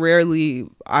guess I rarely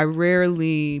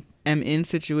am in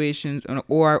situations,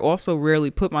 or I also rarely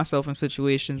put myself in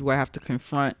situations where I have to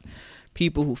confront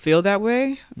people who feel that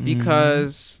way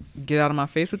because get out of my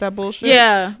face with that bullshit.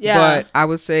 Yeah. But I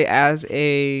would say as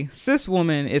a cis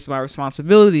woman, it's my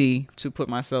responsibility to put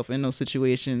myself in those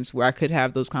situations where I could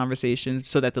have those conversations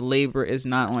so that the labor is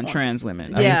not on trans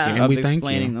women. Yeah. Of And we thank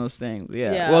explaining you. those things.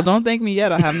 Yeah. Well, don't thank me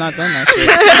yet. I have not done that shit.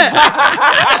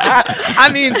 I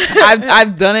mean,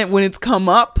 I've done it when it's come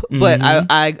up, but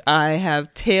I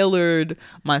have tailored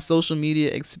my social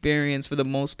media experience for the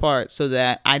most part so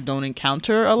that I don't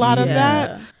encounter a lot of that.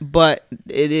 But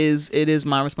it is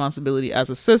my responsibility as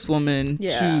a cis woman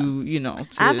to, you know,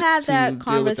 I've had to that deal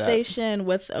with conversation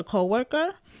with a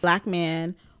coworker, black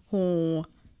man, who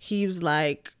he was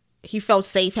like, he felt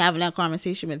safe having that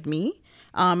conversation with me.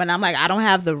 And I'm like, I don't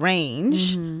have the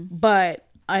range, but,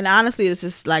 and honestly, this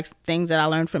is like things that I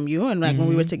learned from you. And like when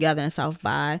we were together in South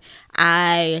by,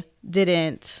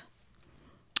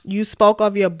 you spoke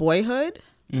of your boyhood.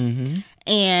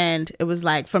 And it was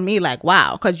like, for me, like,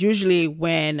 wow. Because usually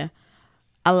when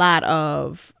a lot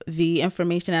of the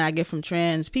information that I get from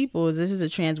trans people is, this is a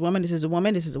trans woman, this is a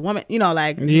woman, this is a woman, you know,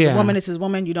 like, this is a woman, this is a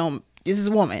woman, this is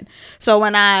a woman. So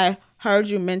when I heard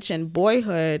you mention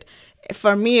boyhood,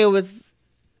 for me, it was,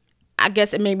 I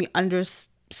guess it made me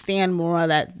understand more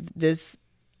that this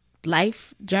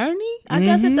life journey, I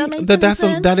guess, if that makes sense.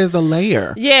 That is a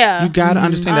layer. Yeah. You got to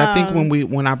understand that. I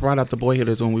think when I brought up the boyhood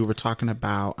is when we were talking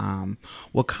about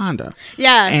Wakanda.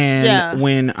 Yes. And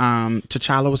when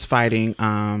T'Challa was fighting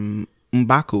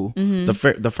M'Baku,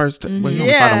 the first, well, he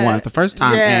only fought him once, the first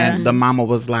time, and the mama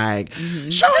was like,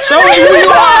 show me who you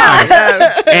are.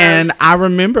 And I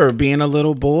remember being a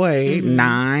little boy,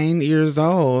 9 years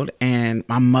old, and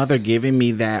my mother giving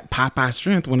me that Popeye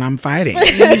strength when I'm fighting.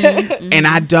 And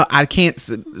I can't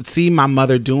see my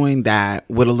mother doing that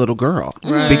with a little girl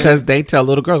because they tell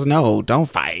little girls, no, don't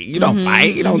fight. You don't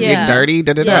fight. You don't get dirty.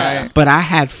 But I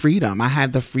had freedom. I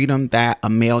had the freedom that a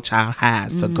male child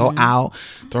has to go out,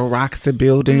 throw rocks to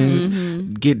buildings,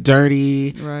 get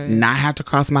dirty, not have to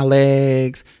cross my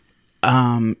legs.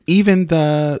 Even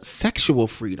the sexual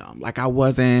freedom. Like I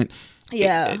wasn't.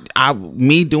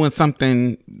 Me doing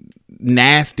something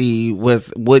nasty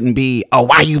wouldn't be, oh,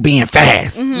 why you being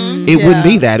fast? It wouldn't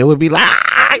be that. It would be like,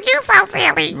 you so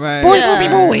silly. Right. Boys will be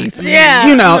boys.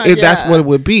 You know, that's what it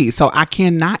would be. So I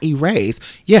cannot erase.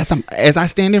 Yes, as I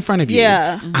stand in front of you,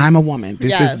 I'm a woman.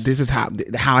 This is how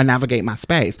I navigate my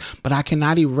space. But I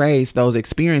cannot erase those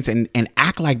experiences and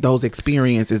act like those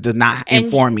experiences does not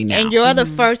inform me now. And you're the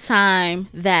first time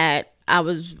that I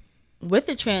was with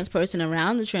a trans person,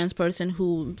 around the trans person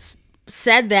who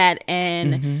said that,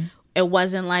 and it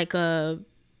wasn't like a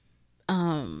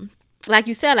like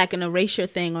you said, like an erasure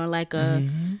thing, or like a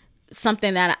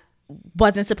something that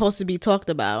wasn't supposed to be talked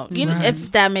about. You know,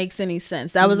 if that makes any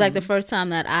sense. That was like the first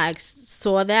time that I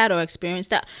saw that or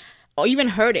experienced that, or even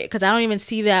heard it, because I don't even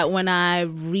see that when I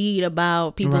read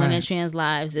about people in their trans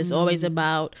lives. It's always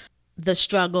about the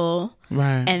struggle,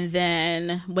 and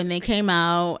then when they came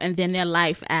out, and then their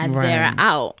life as they're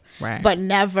out, but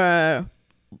never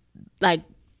like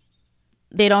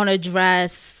they don't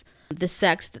address the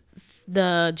sex,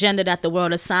 the gender that the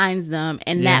world assigns them,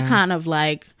 and that kind of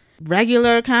like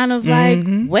regular kind of like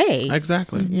way.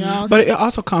 Exactly. You know? But it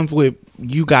also comes with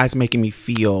you guys making me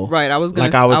feel I was gonna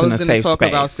talk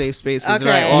about safe spaces,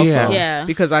 also,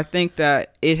 because I think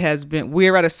that it has been,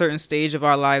 we're at a certain stage of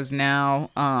our lives now,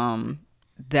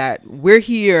 that we're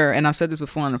here, and I've said this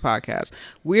before on the podcast,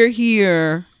 we're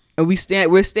here. And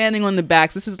we're standing on the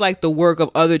backs. This is like the work of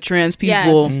other trans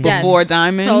people before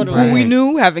Diamond, who we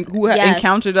knew, who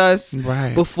encountered us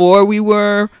before we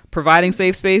were providing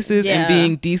safe spaces and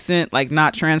being decent, like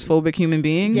not transphobic human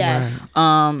beings.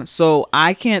 So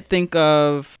I can't think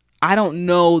of, I don't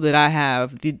know that I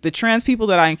have the trans people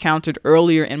that I encountered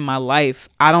earlier in my life.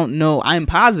 I don't know. I'm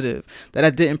positive that I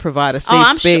didn't provide a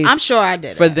safe space. I'm sure I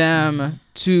did for them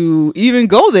to even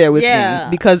go there with me,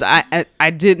 because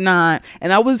I did not,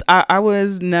 and I was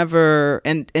never,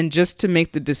 and just to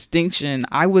make the distinction,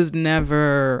 I was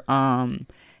never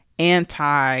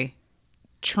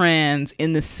anti-trans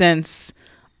in the sense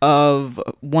of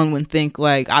one would think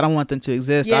like, I don't want them to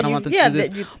exist. Yeah, I don't you- want them yeah, to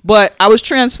exist. that you- But I was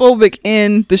transphobic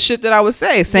in the shit that I would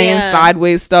say, saying Yeah.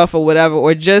 sideways stuff or whatever,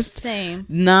 or just Same.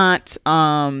 not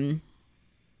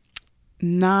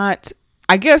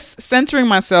I guess centering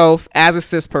myself as a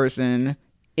cis person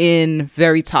in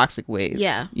very toxic ways.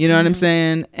 Yeah. You know what I'm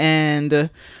saying? And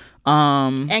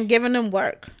And giving them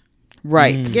work.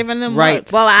 right. Giving them Right.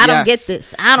 work. Well, I don't Yes. get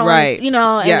this. I don't, Right. you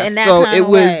know, Yes. in that so kind it of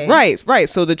was way. right.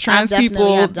 So the trans definitely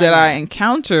people have done that I that.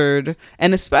 encountered,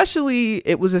 and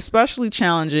it was especially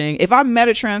challenging. If I met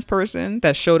a trans person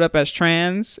that showed up as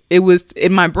trans, it was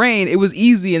in my brain, it was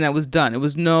easy and that was done. It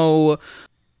was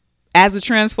as a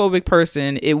transphobic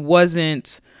person, it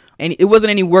wasn't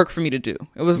any work for me to do.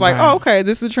 It was like, Right. oh, okay,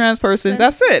 this is a trans person.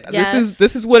 That's it. Yes.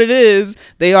 This is what it is.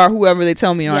 They are whoever they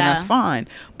tell me are, and Yeah. that's fine.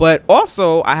 But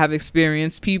also, I have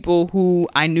experienced people who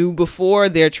I knew before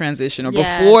their transition or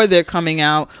Yes. before their coming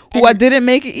out, who I didn't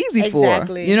make it easy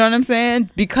Exactly. for. You know what I'm saying?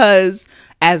 Because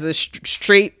as a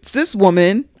straight cis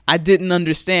woman, I didn't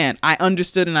understand. I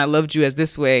understood and I loved you as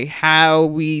this way. How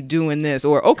we doing this?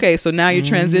 Or okay, so now you're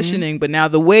transitioning, but now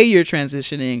the way you're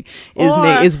transitioning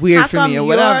is weird how for me or come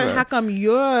whatever. How come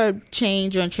your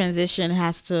change or transition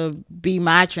has to be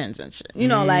my transition? You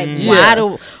know, like Yeah. why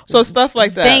do So stuff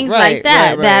like that, things right, like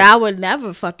that right, that right. I would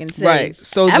never fucking say. Right.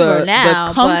 So ever the now,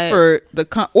 the comfort,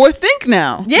 or think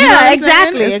now. Yeah, You know what I'm saying?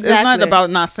 exactly, It's not exactly. about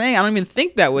not saying. I don't even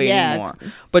think that way Yeah, anymore.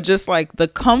 But just like the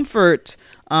comfort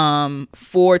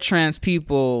for trans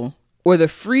people, or the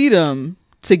freedom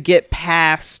to get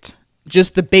past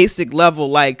just the basic level,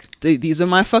 like these are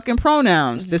my fucking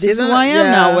pronouns. This is who I am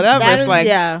yeah, now. Whatever. that It's is- like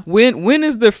yeah. when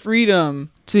is the freedom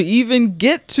to even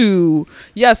get to,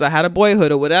 yes, I had a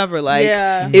boyhood or whatever. Like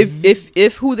Yeah.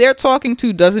 if who they're talking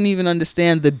to doesn't even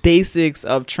understand the basics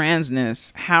of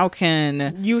transness, how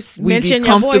can You we mention be your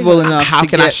comfortable boyhood. enough How to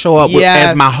can I get- show up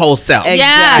as my whole self?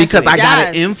 Exactly. Because I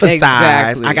gotta Yes. emphasize.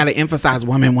 Exactly. I gotta emphasize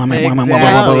woman,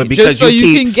 Exactly. because Just so you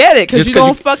keep- can get it, 'cause just you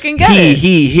don't fucking get it.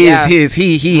 He, his, Yes. his,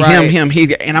 he, Right. him,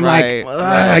 he, and I'm Right. like,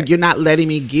 Right. you're not letting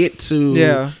me get to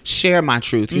Yeah. share my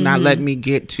truth. You're not letting me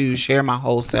get to share my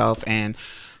whole self and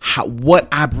what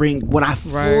I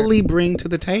fully bring to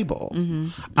the table.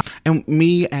 And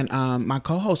me and my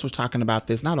co-host was talking about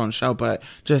this, not on the show, but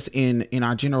just in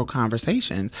our general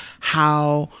conversations,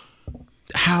 how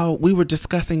we were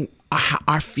discussing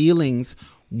our feelings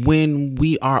when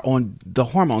we are on the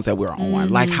hormones that we're on,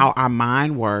 like how our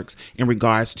mind works in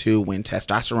regards to when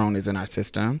testosterone is in our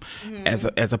system, as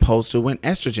opposed to when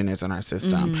estrogen is in our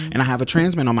system. And I have a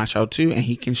trans man on my show too, and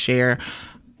he can share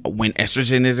when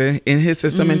estrogen is in his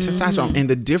system and testosterone, and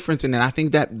the difference in it. I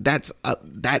think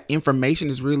that information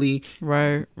is really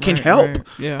can help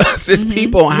cis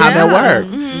people and how that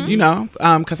works. You know,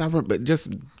 because I remember just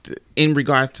in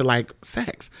regards to like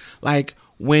sex, like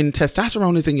when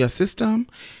testosterone is in your system,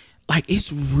 like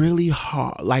it's really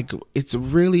hard. Like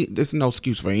there's no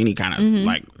excuse for any kind of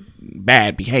like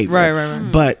bad behavior.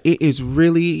 Right. But it is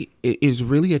really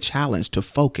a challenge to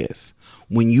focus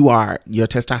when your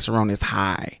testosterone is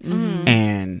high,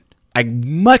 and like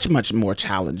much more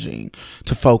challenging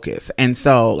to focus. And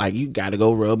so like you got to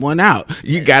go rub one out.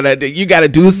 You got to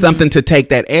do something to take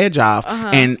that edge off.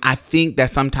 And I think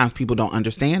that sometimes people don't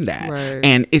understand that. Right.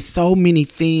 And it's so many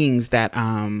things that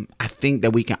I think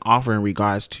that we can offer in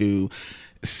regards to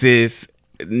cis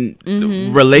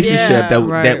relationship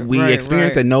that we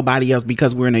experience that nobody else,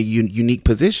 because we're in a unique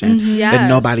position that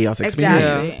nobody else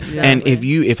experiences. Exactly. And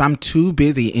if I'm too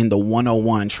busy in the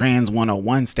 101 trans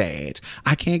 101 stage,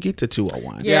 I can't get to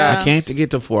 201. Yes. I can't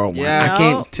get to 401. Yes. I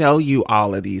can't tell you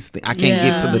all of these things. I can't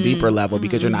get to the deeper level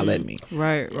because you're not letting me.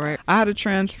 Right. I had a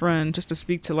trans friend, just to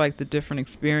speak to like the different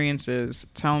experiences,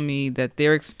 tell me that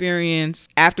their experience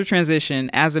after transition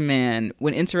as a man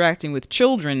when interacting with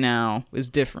children now is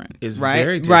different. Is right?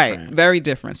 very different. Right. Very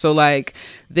different. So like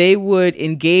they would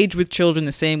engage with children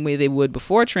the same way they would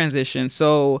before transition.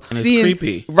 So And it's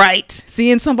creepy. Right.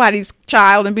 Seeing somebody's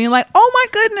child and being like, oh my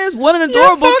goodness, what an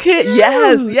adorable so kid. cute.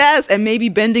 Yes. And maybe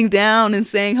bending down and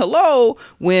saying hello,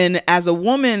 when as a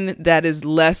woman that is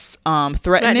less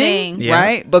threatening, Yeah,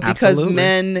 right? But because absolutely.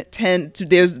 men tend to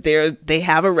they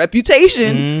have a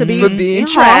reputation To be for being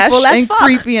trash harmful as and fuck.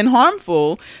 creepy and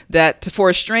harmful, that for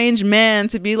a strange man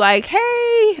to be like,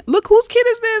 hey, look whose kid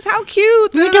is this? How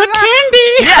cute. They got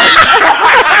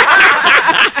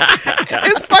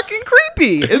It's fucking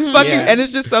creepy. It's fucking, Yeah. and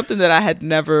it's just something that I had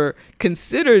never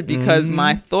considered, because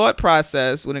my thought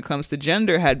process when it comes to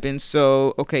gender had been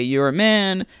so, okay, you're a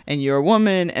man and you're a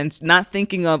woman, and not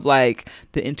thinking of like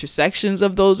the intersections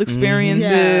of those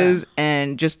experiences and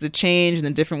and just the change and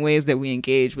the different ways that we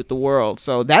engage with the world.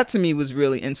 So that to me was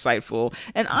really insightful.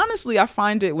 And honestly, I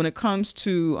find it when it comes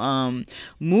to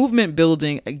movement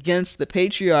building against the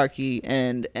patriarchy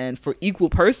and for equal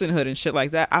personhood and shit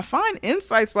like that, I find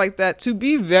insights like that to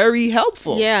be very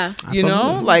helpful. Yeah. You know,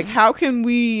 Absolutely. like how can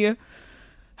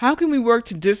we work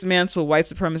to dismantle white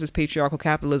supremacist patriarchal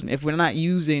capitalism if we're not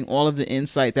using all of the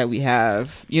insight that we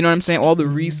have? You know what I'm saying? All the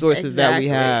resources that we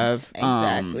have.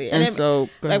 Exactly. And it- so,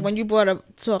 like when you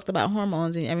talked about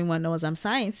hormones, and everyone knows I'm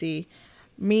sciencey,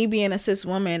 me being a cis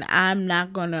woman,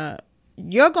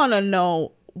 you're gonna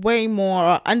know way more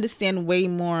or understand way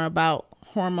more about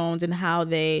hormones and how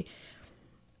they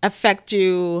affect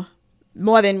you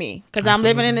more than me, because I'm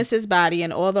living in a cis body,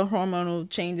 and all the hormonal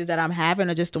changes that I'm having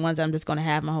are just the ones that I'm just going to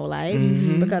have my whole life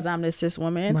because I'm this cis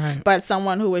woman. Right. But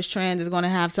someone who is trans is going to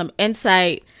have some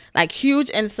insight, like huge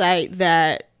insight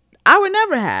that I would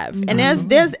never have. And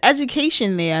there's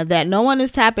education there that no one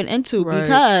is tapping into Right,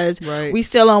 because right. we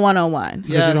still on 101.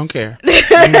 Because you don't care.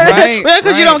 right,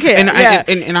 Because you don't care. And, yeah.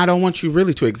 and I don't want you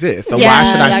really to exist. So Yeah,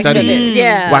 why should I like study that. you?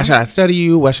 Yeah. Why should I study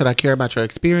you? Why should I care about your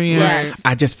experience? Yes.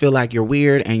 I just feel like you're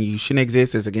weird and you shouldn't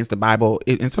exist. It's against the Bible.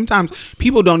 And sometimes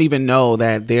people don't even know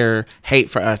that their hate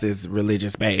for us is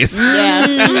religious based. Yeah.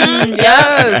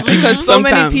 Yes, because so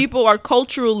many Sometimes- people are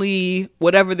culturally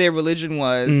whatever their religion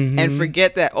was and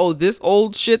forget that, oh, this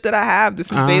old shit that I have,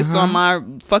 this is based on my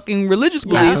fucking religious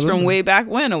beliefs Absolutely. from way back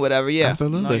when or whatever. Yeah,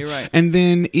 Absolutely. No, you're right. And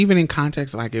then even in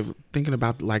context, like if thinking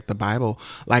about like the Bible,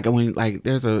 like when like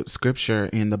there's a scripture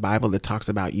in the Bible that talks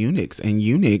about eunuchs, and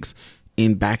eunuchs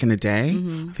in back in the day,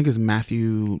 I think it's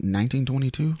Matthew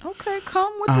 19:22. Okay,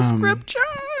 come with the scripture.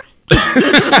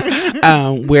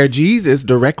 Where Jesus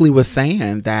directly was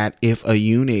saying that if a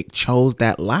eunuch chose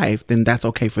that life, then that's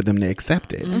okay for them to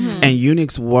accept it. And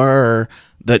eunuchs were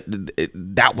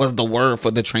that was the word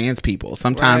for the trans people.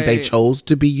 Sometimes they Right. chose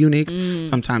to be eunuchs.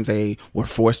 Sometimes they were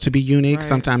forced to be eunuchs. Right.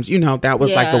 Sometimes, that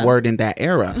was like the Yeah. word in that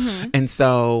era. And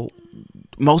so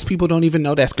most people don't even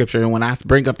know that scripture. And when I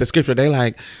bring up the scripture, they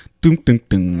like, dum, dum,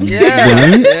 dum. Yeah,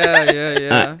 What?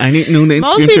 yeah. I didn't know that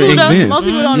Most scripture people don't- exists. most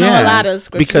people don't know a lot of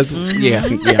scriptures. Because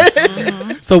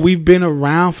yeah. So we've been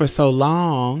around for so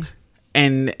long,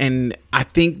 and I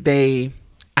think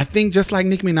just like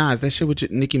Nicki Minaj, that shit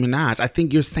with Nicki Minaj, I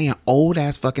think you're saying old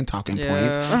ass fucking talking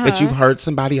points that you've heard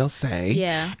somebody else say.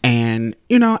 Yeah. And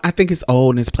I think it's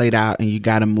old and it's played out, and you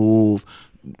got to move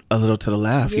a little to the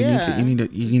left. Yeah. You need to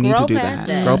Grow do past that.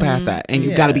 that. Grow past that. And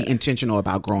you got to be Yeah. intentional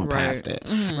about growing Right. past it.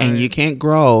 And you can't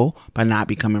grow by not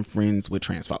becoming friends with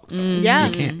trans folks. Yeah.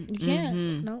 You can't. You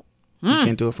can't. No. You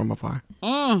can't do it from afar.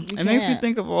 It makes me can't.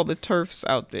 think of all the TERFs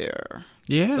out there.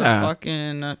 The Yeah.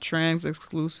 fucking trans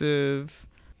exclusive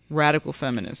radical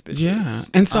feminist bitches. Yeah.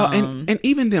 And so and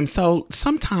even them. So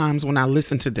sometimes when I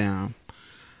listen to them,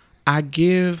 I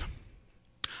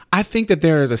think that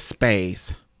there is a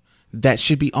space that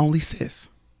should be only cis.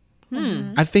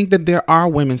 I think that there are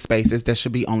women's spaces that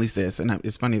should be only cis. And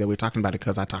it's funny that we're talking about it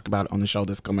because I talk about it on the show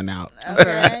that's coming out.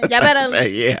 Okay. Y'all better. So,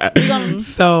 yeah. gonna-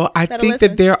 So I better think listen.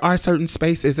 that there are certain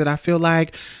spaces that I feel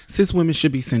like cis women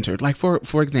should be centered. Like for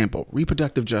example,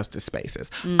 reproductive justice spaces.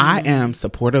 I am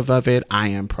supportive of it. I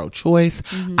am pro-choice.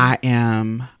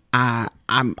 I'm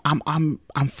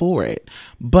for it.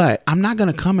 But I'm not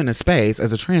gonna come in a space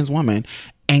as a trans woman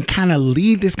and kind of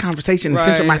lead this conversation and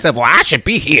center Right. myself. Well, I should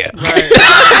be here.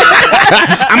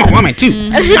 I'm a woman too.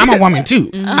 I'm a woman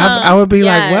too. I would be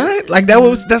like, Yeah. what? Like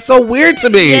that's so weird to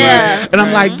me. Yeah. And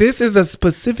I'm like, this is a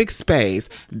specific space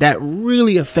that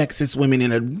really affects cis women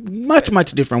in a much,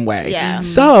 much different way. Yeah.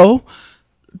 So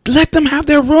let them have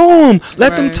their room.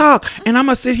 Let them Right. talk. And I'm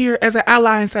going to sit here as an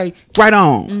ally and say, right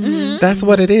on. That's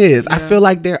what it is. I feel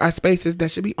like there are spaces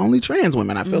that should be only trans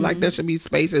women. I feel like there should be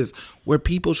spaces where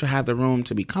people should have the room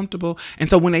to be comfortable. And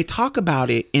so when they talk about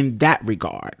it in that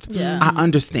regard, I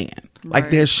understand. Like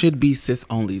Right. there should be cis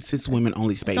women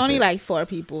only spaces. It's only like 4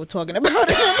 people talking about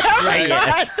it. Right,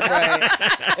 yes. Right.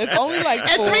 It's only like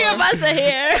And 4. 3 of us are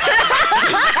here.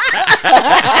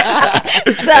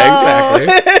 Exactly.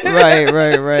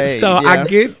 Right. So I yeah.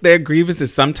 get their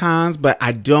grievances sometimes, but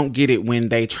I don't get it when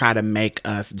they try to make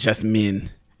us just men.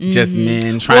 Just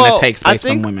men trying to take space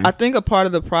from women. I think a part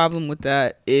of the problem with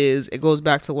that is it goes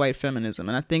back to white feminism.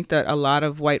 And I think that a lot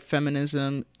of white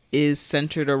feminism is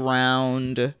centered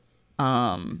around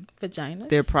Vagina.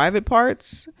 their private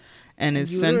parts and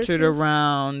is centered Uteruses.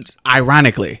 around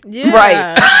Ironically.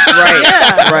 Yeah.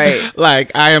 right.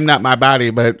 Like, I am not my body,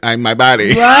 but I'm my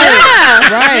body.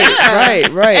 Right.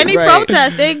 Any right.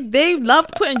 protest, they love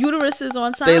putting uteruses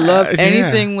on signs. They love Yeah.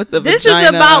 anything with the This vagina. is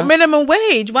about minimum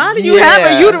wage. Why do you have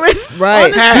a Yeah. uterus? Right.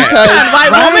 On the sign,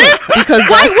 white woman? Because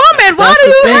White woman, why that's do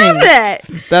you the have thing. that?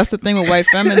 That's the thing with white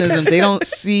feminism. They don't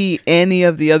see any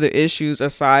of the other issues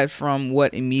aside from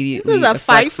what immediately This is a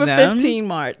fight affects for them. 15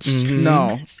 March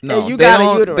No. And you they got a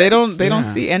don't. uterus. They don't Yeah.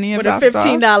 see any of with a that stuff.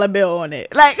 $15 bill on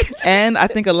it. Like, And I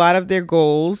think a lot of their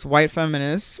goals, white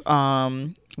feminists,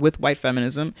 with white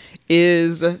feminism,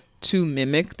 is to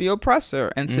mimic the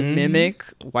oppressor and to mimic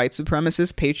white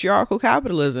supremacist patriarchal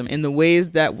capitalism in the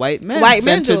ways that white men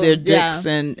center do, their yeah. dicks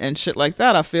and shit like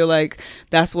that. I feel like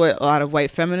that's what a lot of white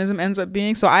feminism ends up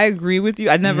being. So I agree with you.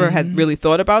 I never had really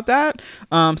thought about that.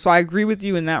 So I agree with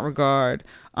you in that regard,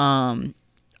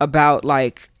 about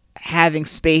like having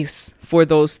space for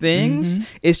those things.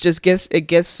 It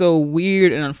gets so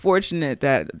weird and unfortunate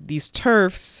that these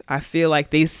TERFs, I feel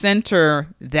like they center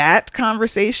that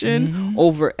conversation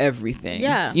over everything.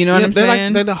 Yeah. You know what I'm they're saying?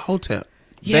 Like, they're the hotep.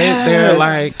 Yes. They're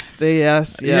like,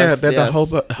 yes, yeah, they're the yes.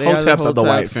 They are hoteps of the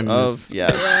white hoteps feminists.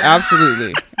 yes,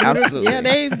 absolutely.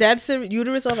 yeah, that's a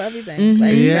uterus of everything.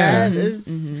 Like, Yeah. that is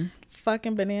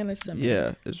fucking bananas to me.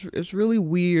 Yeah, it's really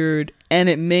weird, and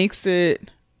it makes it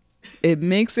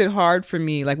hard for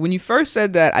me. Like when you first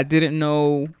said that, I didn't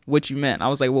know what you meant. I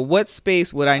was like, well, what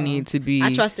space would I need to be?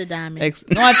 I trusted Diamond.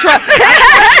 No, I trust.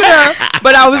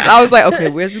 But I was like, okay,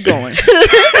 where's it going?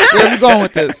 Where's it going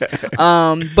with this?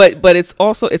 But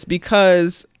it's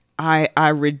because I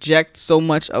reject so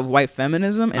much of white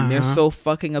feminism, and they're so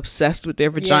fucking obsessed with their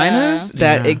vaginas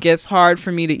that it gets hard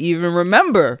for me to even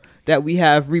remember that we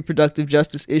have reproductive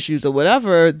justice issues or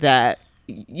whatever that,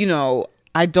 you know,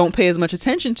 I don't pay as much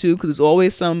attention to, because there's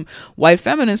always some white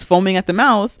feminist foaming at the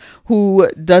mouth who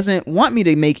doesn't want me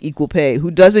to make equal pay,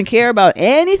 who doesn't care about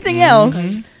anything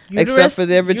else except for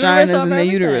their vaginas and their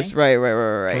uterus. Right.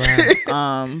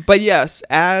 But yes,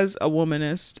 as a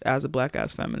womanist, as a black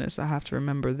ass feminist, I have to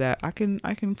remember that I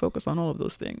can focus on all of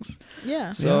those things.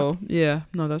 Yeah. So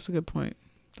no, that's a good point.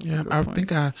 I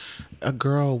think a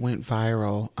girl went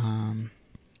viral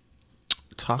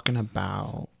talking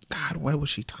about, God, what was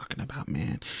she talking about,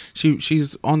 man?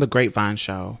 She's on the Grapevine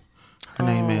show. Her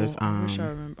name is I wish I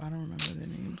remember. I don't remember their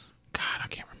names. God, I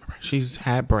can't remember. She's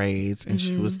had braids, and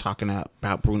she was talking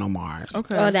about Bruno Mars.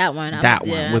 Okay. Oh, that one. That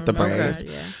one with the braids.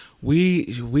 Yeah.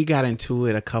 We got into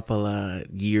it a couple of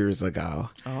years ago.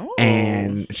 Oh.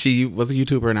 And she was a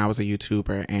YouTuber and I was a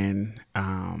YouTuber, and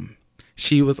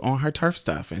she was on her TERF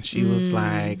stuff, and she was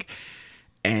like,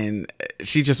 and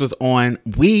she just was on,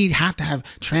 we have to have,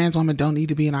 trans women don't need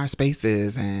to be in our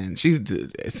spaces, and she's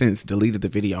since deleted the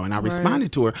video, and I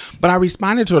responded to her, but I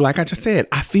responded to her like I just said,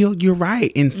 I feel you're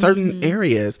right in certain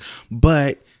areas,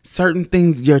 but certain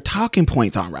things, your talking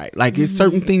points aren't right. Like it's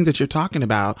certain things that you're talking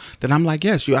about that I'm like,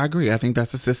 yes, I agree. I think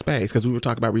that's a cis space, because we were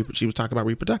talking about she was talking about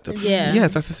reproductive. Yeah.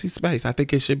 Yes, that's a cis space. I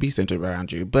think it should be centered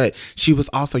around you. But she was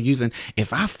also using,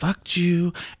 if I fucked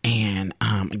you and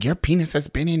your penis has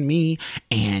been in me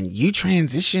and you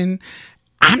transition,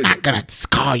 I'm not gonna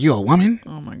call you a woman.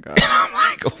 Oh my God. I'm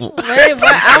like, what? Wait, what?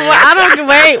 I don't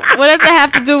wait. What does that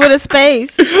have to do with a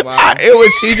space? It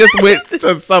was, she just went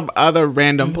to some other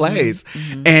random place,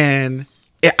 and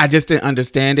I just didn't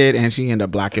understand it, and she ended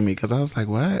up blocking me because I was like,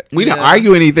 what? We didn't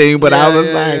argue anything, but I was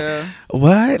like,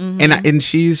 what? And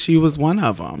she was one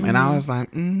of them, and I was like,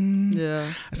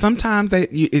 Yeah. sometimes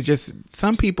it just,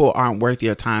 some people aren't worth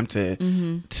your time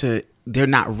to they're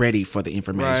not ready for the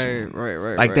information.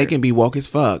 Right. Like they can be woke as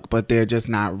fuck, but they're just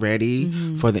not ready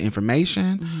for the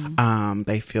information.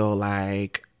 They feel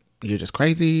like you're just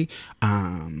crazy.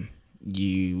 You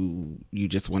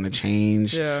just want to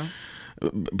change. Yeah.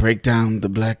 Break down the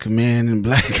black man and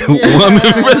black woman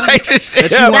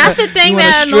relationship. That's the thing you wanna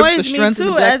that strip the annoys me strength of the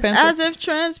too, Black Panther? as if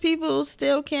trans people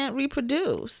still can't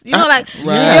reproduce. You know, like you're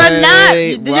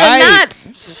Right. not.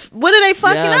 What are they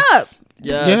fucking up?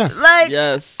 Yes. Like,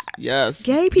 Yes.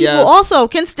 Gay people Yes. also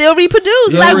can still reproduce.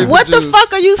 Still Like, what the reproduce.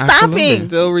 fuck are you Absolutely. stopping?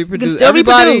 Still reproduce. still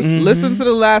Everybody, reproduce. listen to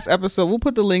the last episode. We'll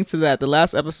put the link to that. The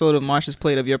last episode of Marsha's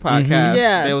Plate of your podcast.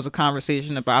 Yeah. There was a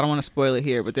conversation about, I don't want to spoil it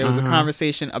here, but there was a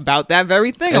conversation about that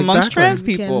very thing amongst Exactly. trans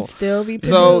Can people. still reproduce.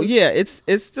 So yeah, it's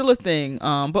still a thing.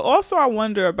 But also I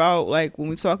wonder about, like, when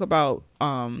we talk about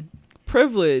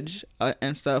privilege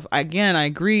and stuff. Again, I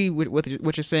agree with what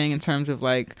you're saying in terms of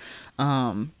like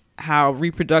how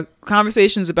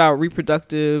conversations about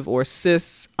reproductive or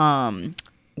cis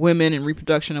women and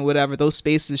reproduction or whatever, those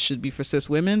spaces should be for cis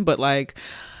women. But like,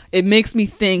 it makes me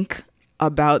think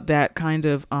about that kind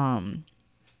of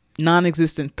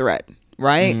non-existent threat.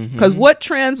 Right? Because what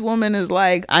trans woman is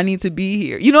like, I need to be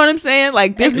here? You know what I'm saying?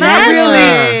 Like, there's not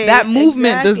really, that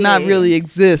movement does not really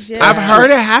exist. I've heard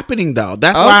it happening though.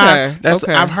 That's why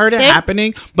I've heard it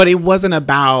happening, but it wasn't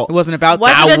about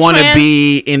I want to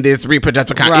be in this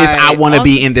reproductive it's I want to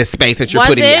be in this space that you're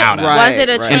putting me out of. Was it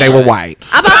a trans? And they were white.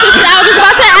 I was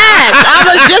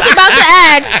just about to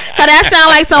ask. Cause that sound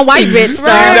like some white bitch stuff.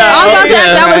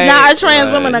 That was not a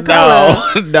trans woman of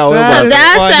color. No, it wasn't.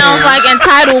 That sounds like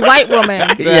entitled white woman.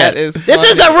 This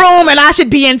is a room and I should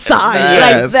be inside.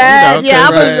 Yes. Like that.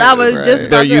 Okay, I was just.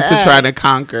 They're used to trying to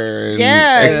conquer and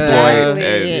exploit.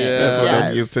 Exactly. And that's what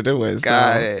they're used to doing.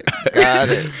 Got it.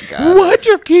 What?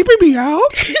 You're keeping me out?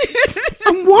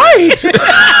 I'm white.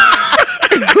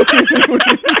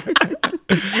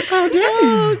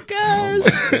 Oh gosh.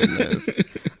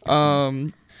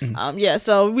 Yeah.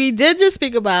 So we did just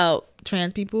speak about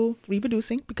trans people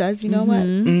reproducing because you know what,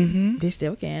 they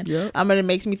still can. Yep. It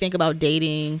makes me think about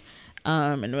dating,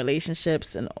 and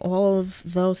relationships and all of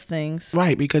those things.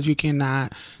 Right, because you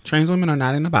cannot. Trans women are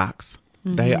not in a box.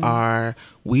 They are.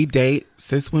 We date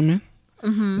cis women.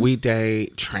 We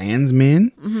date trans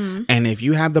men, and if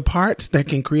you have the parts that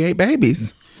can create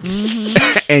babies,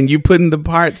 and you putting the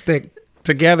parts that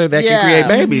together that can create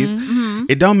babies,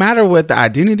 it don't matter what the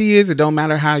identity is. It don't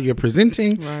matter how you're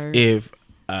presenting. Right. If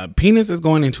a penis is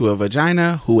going into a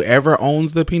vagina, whoever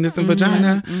owns the penis and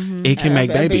vagina, it can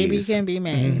make babies. Baby can be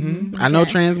made. I know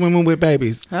trans women with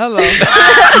babies. Hello.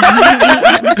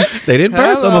 They didn't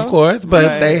birth them, of course,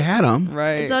 but they had them.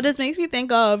 Right. So this makes me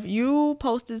think of, you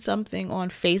posted something on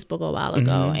Facebook a while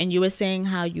ago, and you were saying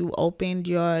how you opened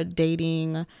your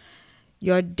dating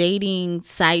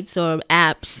sites or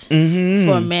apps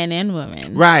for men and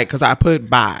women. Right, because I put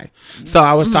bi. So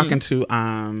I was talking to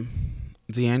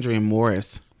DeAndre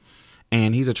Morris,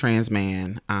 and he's a trans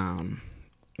man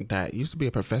that used to be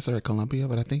a professor at Columbia,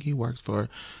 but I think he works for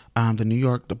the New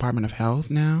York Department of Health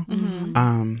now.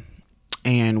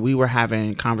 And we were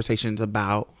having conversations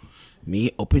about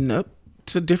me opening up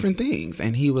to different things,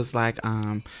 and he was like,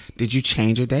 did you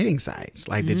change your dating sites?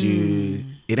 Like, did you?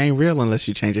 It ain't real unless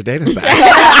you change your dating site.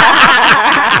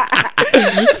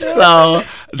 So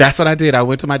that's what I did. I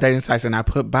went to my dating sites and I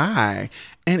put bi,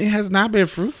 and it has not been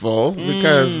fruitful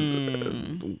because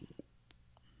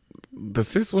the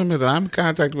cis women that I'm in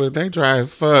contact with, they dry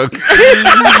as fuck.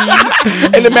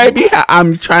 And it may be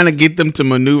I'm trying to get them to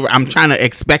maneuver. I'm trying to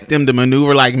expect them to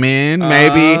maneuver like men,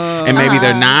 maybe, and maybe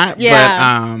they're not.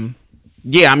 Yeah. But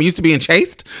yeah, I'm used to being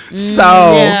chased. So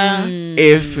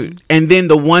and then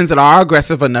the ones that are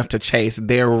aggressive enough to chase,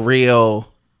 they're real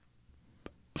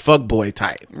fuckboy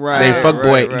type. Right. They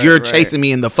fuckboy. Right, You're chasing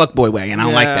me in the fuckboy way, and I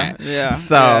don't like that. Yeah.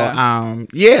 So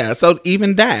so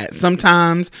even that,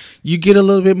 sometimes you get a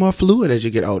little bit more fluid as you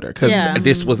get older, because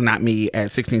this was not me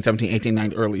at 16, 17, 18,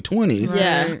 19, early 20s.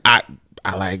 Yeah.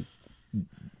 I like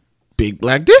big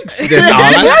black dicks. That's all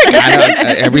I like.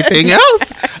 Everything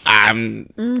else, I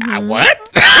what?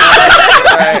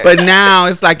 But now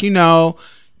it's like, you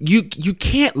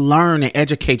can't learn and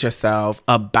educate yourself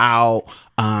about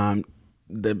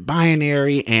the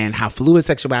binary and how fluid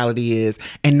sexuality is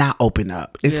and not open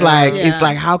up. It's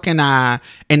like how can I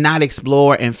and not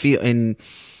explore and feel, and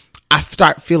I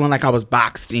start feeling like I was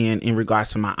boxed in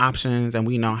regards to my options, and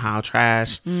we know how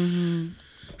trash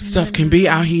stuff can be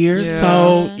out here. Yeah.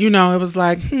 So, it was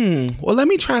like, well, let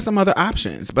me try some other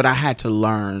options. But I had to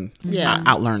learn,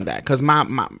 outlearn that,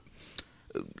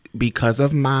 because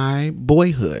of my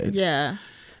boyhood. Yeah.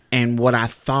 And what I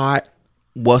thought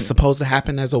was supposed to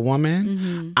happen as a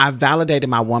woman, I validated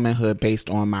my womanhood based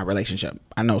on my relationship.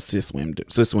 I know cis women do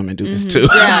this too.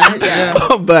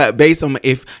 Yeah. But based on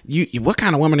what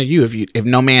kind of woman are you if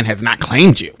no man has not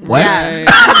claimed you? What? Right.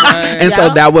 And so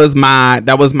that was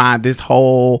my this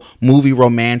whole movie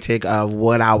romantic of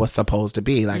what I was supposed to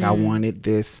be. Like I wanted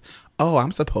this. Oh,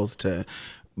 I'm supposed to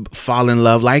fall in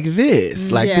love like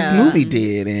this, like this movie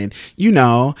did, and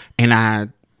and I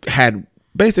had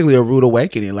basically a rude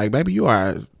awakening. Like, baby, you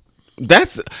are.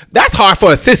 That's hard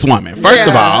for a cis woman, first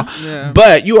of all. Yeah.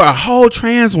 But you are a whole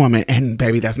trans woman, and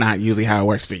baby, that's not usually how it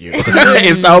works for you.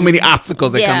 And so many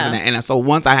obstacles that comes in that. And so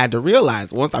once I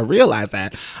realized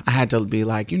that, I had to be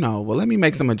like, well, let me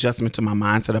make some adjustment to my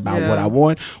mindset about what I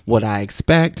want, what I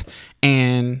expect,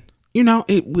 and I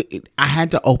had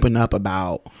to open up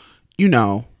about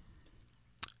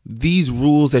these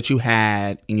rules that you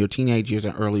had in your teenage years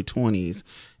and early 20s.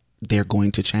 They're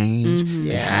going to change.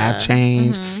 They have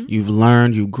changed. You've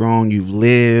learned, you've grown, you've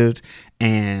lived,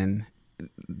 and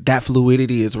that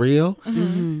fluidity is real.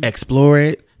 Explore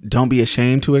it. don't be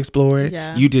ashamed to explore it.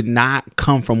 Yeah. You did not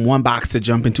come from one box to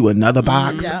jump into another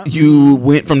box. Yeah. You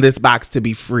went from this box to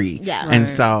be free. Yeah. And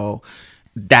Right. so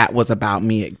that was about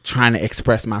me trying to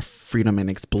express my freedom and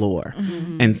explore.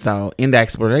 And so in that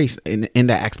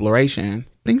exploration,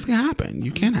 things can happen.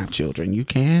 You can have children. You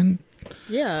can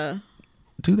Yeah.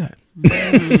 do that.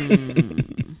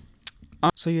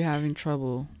 So you're having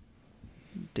trouble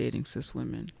dating cis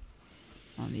women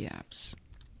on the apps?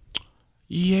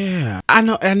 Yeah, I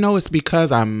know it's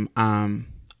because I'm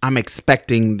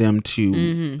expecting them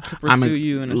to pursue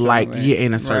you in a certain way. Yeah,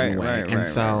 in a certain Right, way. right, And right,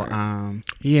 so right.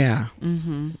 yeah.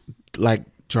 Like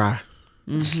dry.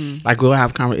 Like we'll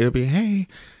have conversation. It'll be, hey,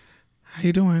 how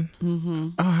you doing?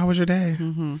 Oh, how was your day?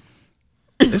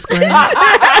 It's great. And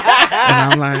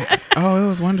I'm like, oh, it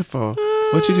was wonderful.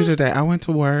 What you do today? I went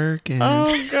to work and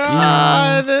Oh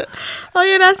God. Oh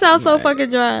yeah, that sounds so fucking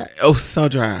dry. oh, so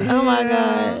dry. Oh my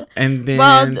God. And then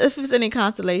Well, if it's any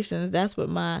constellations, that's what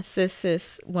my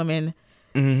cis women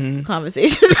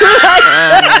conversations are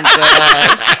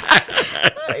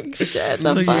like. Shut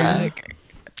the So, fuck. yeah.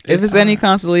 If it's any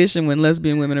consolation, when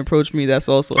lesbian women approach me, that's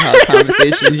also how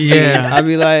conversations be. Yeah. I'll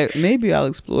be like, maybe I'll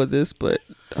explore this, but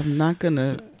I'm not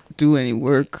gonna do any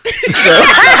work. and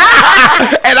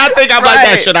I think I'm like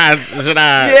that. Should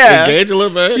I Yeah. engage a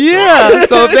little bit? Yeah.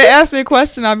 So if they ask me a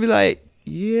question, I'll be like,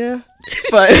 yeah.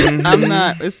 But I'm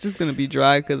not. It's just gonna be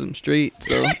dry because I'm straight.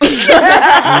 So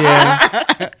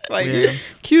Yeah. like, Yeah. you're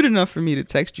cute enough for me to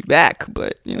text you back,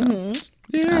 but you know.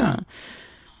 Yeah.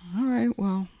 All right.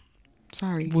 Well,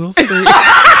 sorry. We'll see.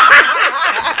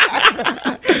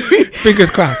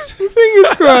 Fingers crossed.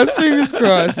 Fingers crossed. Fingers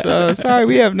crossed. Sorry,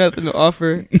 we have nothing to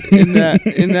offer in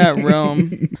that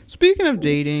realm. Speaking of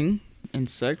dating and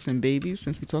sex and babies,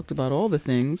 since we talked about all the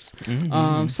things,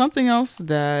 something else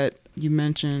that you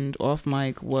mentioned off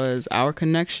mic was our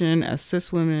connection as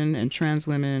cis women and trans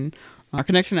women. Our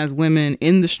connection as women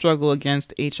in the struggle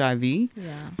against HIV. Yeah.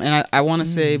 And I want to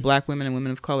say Black women and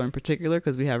women of color in particular,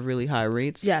 because we have really high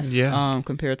rates Yes. Yes.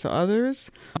 compared to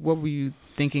others. What were you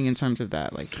thinking in terms of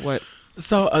that? Like what?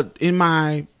 So in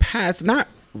my past, not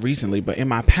recently, but in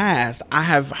my past, I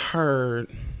have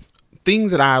heard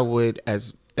things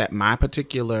that my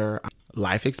particular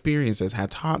life experiences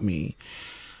had taught me.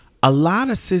 A lot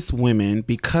of cis women,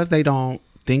 because they don't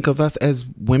think of us as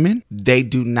women, they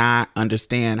do not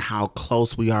understand how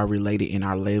close we are related in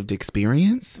our lived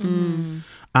experience.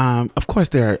 Of course,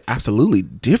 there are absolutely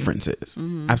differences,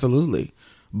 absolutely,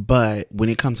 but when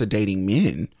it comes to dating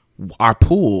men, our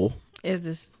pool Is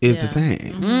the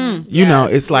same. You know,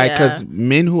 it's like, because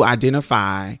men who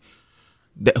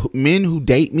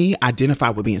date me identify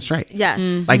with being straight.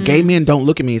 Yes. Like gay men don't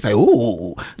look at me and say,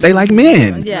 "Ooh, they like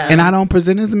men," Yeah. and I don't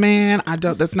present as a man. I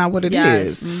don't. That's not what it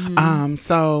Yes. is.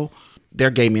 So they're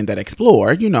gay men that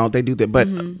explore. You know, they do that, but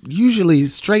usually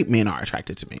straight men are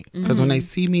attracted to me because when they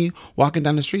see me walking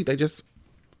down the street, they just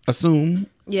assume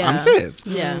I'm cis.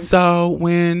 Yeah. So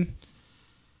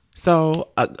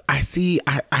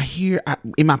I hear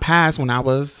in my past when I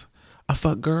was a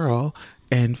fuck girl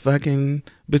and fucking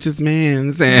bitches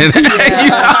mans and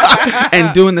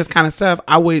and doing this kind of stuff,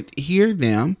 I would hear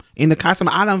them in the costume.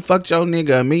 I done fucked your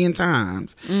nigga a million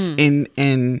times, and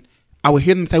I would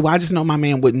hear them say, "Well, I just know my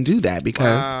man wouldn't do that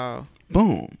because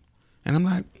boom," and I'm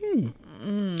like,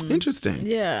 interesting.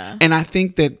 Yeah. And I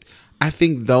think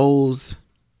those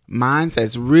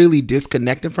mindsets really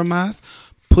disconnected from us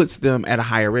puts them at a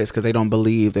higher risk because they don't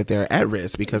believe that they're at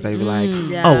risk because they be like,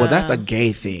 oh, well, that's a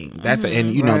gay thing. That's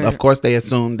and you know, Right. of course, they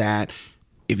assume that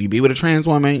if you be with a trans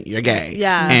woman, you're gay.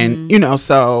 Yeah. And you know,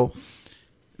 so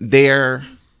they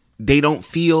don't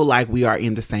feel like we are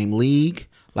in the same league.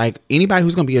 Like anybody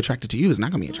who's gonna be attracted to you is not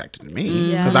gonna be attracted to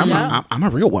me Yeah. because Yeah. I'm a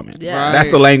real woman. Yeah.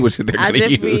 That's the language that they're As gonna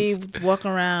if use. we walk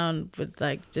around with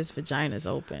like just vaginas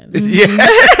open. Yeah.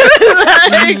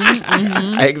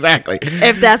 Exactly.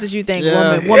 If that's what you think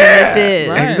Yeah. womaness is.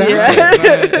 Right. Exactly.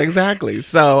 Right. Exactly.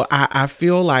 So I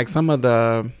feel like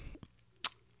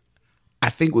I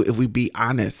think if we be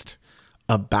honest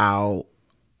about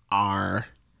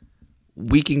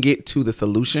we can get to the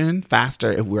solution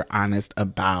faster if we're honest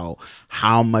about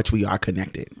how much we are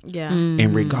connected. Yeah.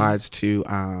 In regards to,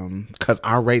 because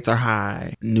our rates are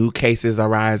high, new cases are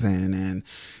rising, and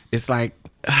it's like,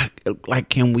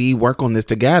 can we work on this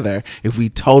together? If we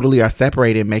totally are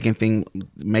separated, making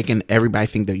everybody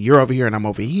think that you're over here and I'm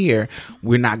over here,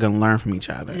 we're not going to learn from each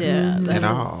other. Yeah. At That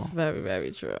all. is very,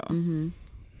 very true.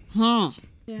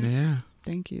 Yeah.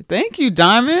 Thank you,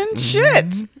 Diamond.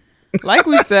 Shit. Like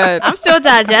we said, I'm still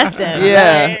digesting.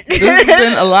 yeah, Like, this has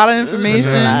been a lot of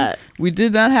information. lot. We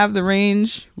did not have the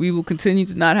range. We will continue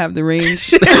to not have the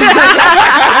range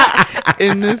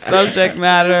in this subject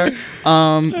matter.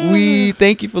 We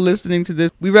thank you for listening to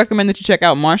this. We recommend that you check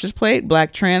out Marsha's Plate,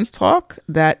 Black Trans Talk.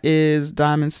 That is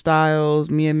Diamond Styles,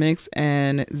 Mia Mix,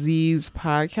 and Z's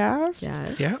podcast.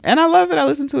 Yes. Yeah. And I love it. I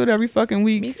listen to it every fucking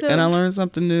week. Me too. And I learn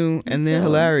something new. And they're too.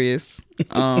 hilarious.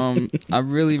 I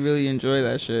really, really enjoy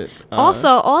that shit.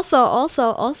 Also,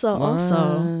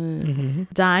 What?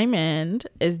 Diamond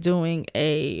is doing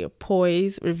a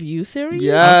Poise review series.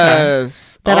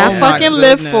 Yes. That Oh I my fucking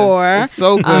live goodness. for. It's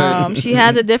so good. She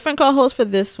has a different co-host for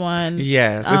this one.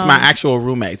 Yes, it's my actual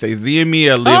roommate. So Z and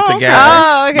Mia live okay. together.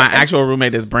 Oh, okay. My actual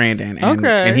roommate is Brandon. And,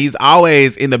 Okay. and he's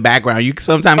always in the background. You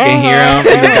sometimes can hear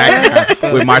him in the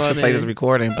background with Marsha funny. Plate is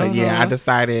recording. But yeah, I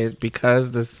decided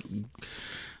because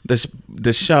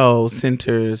the show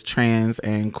centers trans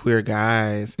and queer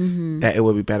guys that it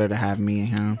would be better to have me and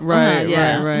him. Right,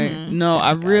 yeah. right. Mhm. No,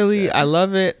 I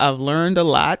love it. I've learned a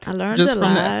lot. I learned just a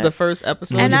from lot. the first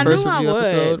episode, And the I first knew I review would.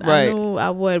 episode. I Right. knew I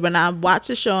would. When I watched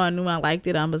the show, I knew I liked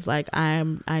it. I was like, I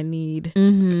need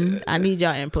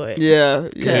y'all input. Yeah, We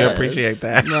yeah. appreciate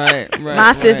that. Right, right.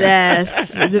 My sis right.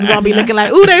 ass just gonna be looking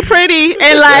like, ooh, they pretty,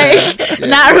 and like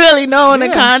not really knowing the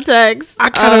context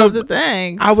of the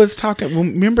things. I was talking.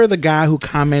 Remember the guy who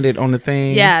commented on the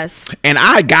thing? Yes. And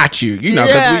I got you. You know,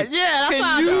 'cause Yeah. we- Yeah. That's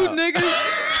Can you niggas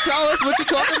tell us what you're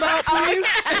talking about, please?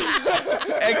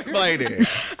 explain it.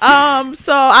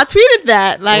 So I tweeted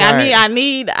that like Right. I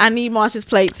need Marsha's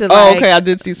Plate to Oh, like okay. I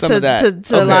did see some to of that.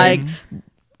 to Okay. like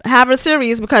have a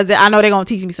series because I know they're gonna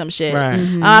teach me some shit. Right.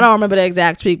 I don't remember the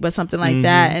exact tweet, but something like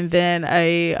that. And then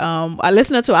a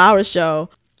listener to our show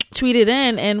tweeted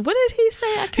in, and what did he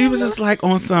say? I can't He was just remember.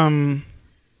 like on some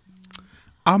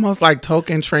almost like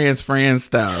token trans friend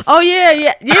stuff. Oh yeah.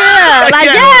 Like Yeah,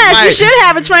 yes, you like- should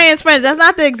have a trans friend. That's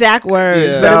not the exact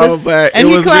words, Yeah. but No, it was. but And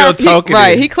it he was real clarified, token.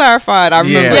 right? He clarified. I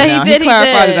remember. Yeah. it Yeah, he now. did, he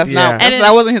clarified did. that that's Yeah. not. And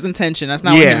that wasn't his intention. That's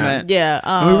not what he Yeah. meant. Yeah.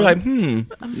 And we were like,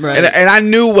 Right. And I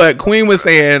knew what Queen was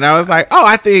saying. And I was like, oh,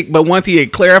 I think. But once he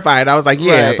had clarified, I was like,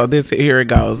 yeah. Right. So here it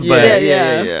goes. Yeah, But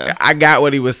yeah. I got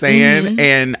what he was saying,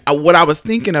 and what I was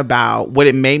thinking about, what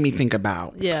it made me think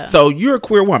about. Yeah. So you're a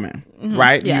queer woman,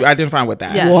 right? Yes. You identify with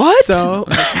that. Yes. What? So,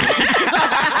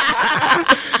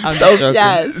 I'm so, joking.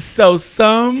 Yes. so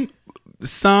some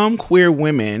queer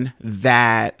women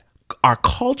that are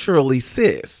culturally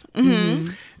cis,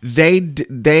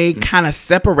 they kind of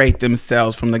separate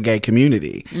themselves from the gay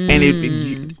community,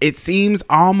 and it seems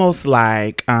almost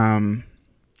like I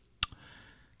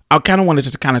kind of wanted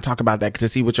to kind of talk about that to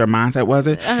see what your mindset was.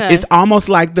 Okay. It's almost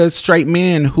like the straight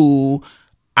men who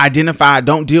identify with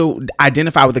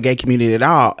the gay community at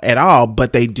all,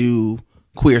 but they do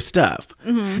queer stuff.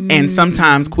 And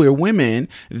sometimes queer women,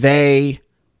 they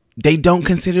don't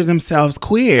consider themselves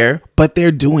queer, but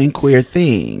they're doing queer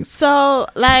things. So,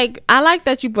 like, I like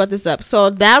that you brought this up. So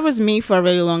that was me for a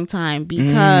really long time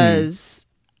because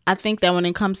I think that when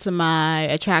it comes to my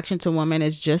attraction to women,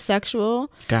 it's just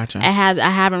sexual. Gotcha. I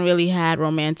haven't really had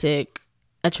romantic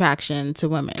attraction to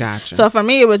women. Gotcha. So for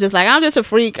me, it was just like, I'm just a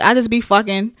freak. I just be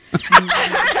fucking.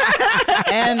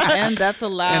 and that's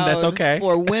allowed And that's okay.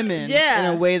 for women Yeah. in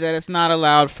a way that it's not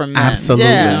allowed for men. Absolutely.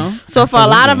 Yeah. So for a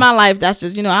lot Absolutely. of my life, that's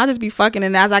just, I'll just be fucking.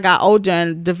 And as I got older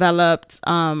and developed,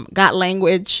 got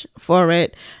language for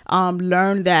it,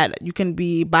 learned that you can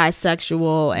be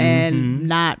bisexual and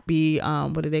not be,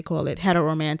 what do they call it?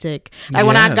 Heteroromantic. Like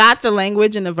when I Yes. got the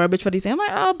language and the verbiage for these things, I'm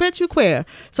like, oh, bitch, you queer.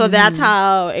 So that's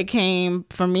how it came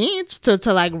for me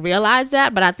to like realize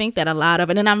that. But I think that a lot of,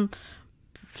 and then I'm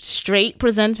straight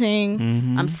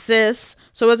presenting, I'm cis.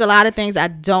 So there's a lot of things I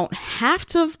don't have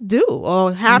to do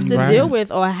or have to Right. deal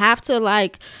with or have to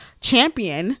like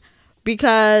champion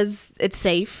because it's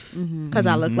safe because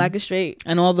I look like a straight.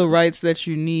 And all the rights that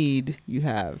you need, you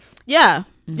have. Yeah.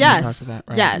 Yes. Because of that,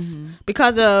 right. Yes.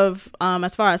 Because of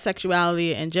as far as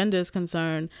sexuality and gender is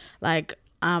concerned, like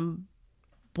I'm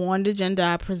born to gender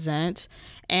I present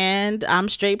and I'm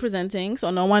straight presenting, so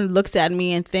no one looks at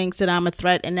me and thinks that I'm a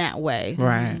threat in that way.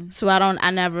 Right. So I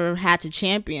never had to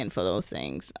champion for those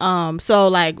things. So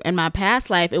like in my past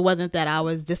life, it wasn't that I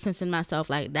was distancing myself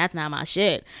like that's not my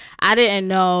shit. I didn't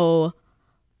know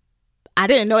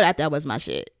that was my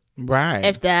shit. Right.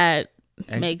 If that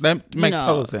And makes that makes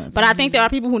total sense. But I think there are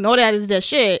people who know that is their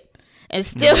shit and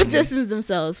still distance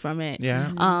themselves from it.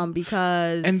 Yeah.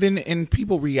 Because And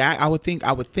people react. I would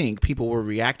think people will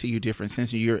react to you different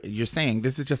since you're saying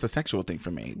this is just a sexual thing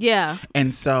for me. yeah.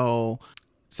 And so,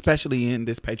 especially in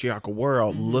this patriarchal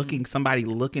world, somebody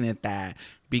looking at that,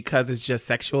 because it's just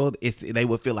sexual, they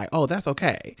would feel like, oh, that's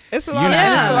okay. It's a lot.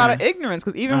 It's a lot of ignorance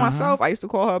because even myself, I used to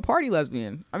call her a party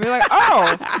lesbian. I mean, like,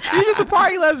 oh, you're just a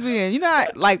party lesbian. You're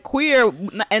not like queer,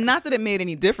 and not that it made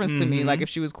any difference to me. Like if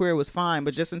she was queer, it was fine.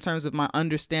 But just in terms of my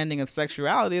understanding of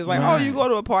sexuality, it's like, oh, you go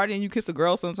to a party and you kiss a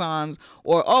girl sometimes,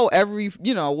 or oh, every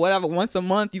whatever once a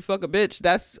month you fuck a bitch.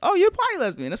 That's you're a party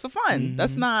lesbian. That's for fun.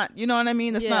 That's not, you know what I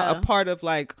mean. That's not a part of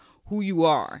like who you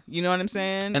are, you know what I'm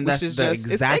saying? And that's the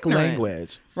exact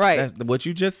language, right? That's what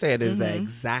you just said is the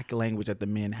exact language that the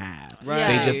men have. Right.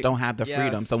 They just don't have the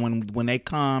freedom. So when they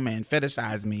come and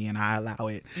fetishize me and I allow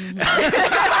it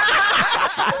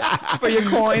for your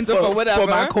coins or for whatever, for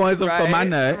my coins or for my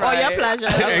nut, or your pleasure,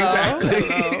 exactly.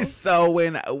 Hello. So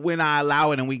when I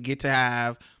allow it and we get to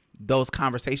have those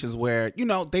conversations where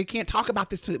they can't talk about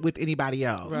this with anybody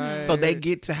else, so they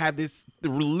get to have this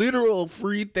literal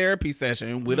free therapy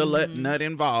session with a nut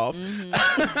involved.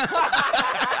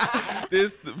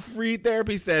 This free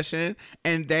therapy session,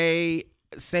 and they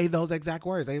say those exact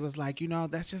words. They was like,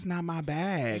 that's just not my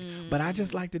bag, but I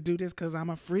just like to do this because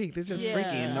I'm a freak. This is freaky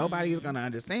and nobody's gonna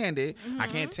understand it. I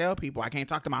can't tell people. I can't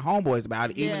talk to my homeboys about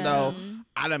it, even though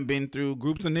I done been through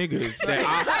groups of niggas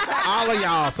that all of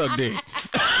y'all suck dick.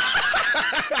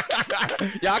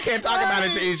 Y'all can't talk about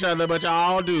it to each other, but y'all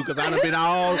all do, because I done been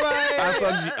all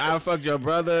I fucked your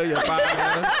brother, your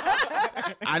father.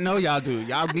 I know y'all do.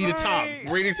 Y'all need to talk.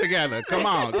 Read it together. Come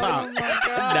on, talk.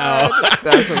 No,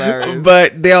 that's hilarious.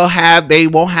 But they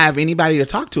won't have anybody to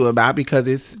talk to about, because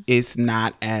it's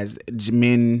not as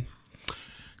men.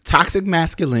 Toxic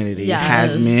masculinity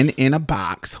has men in a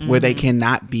box where they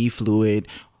cannot be fluid.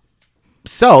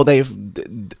 So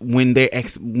when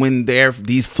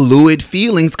these fluid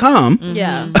feelings come,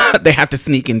 they have to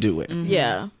sneak and do it.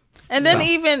 Yeah. And then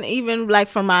even like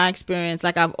from my experience,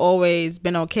 like I've always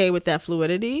been okay with that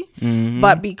fluidity,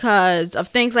 but because of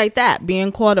things like that,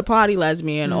 being called a party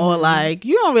lesbian or like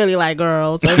you don't really like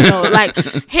girls, or like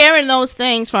hearing those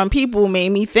things from people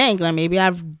made me think like maybe I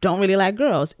don't really like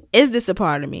girls. Is this a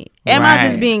part of me? Am I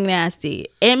just being nasty?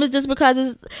 Am it just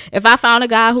because if I found a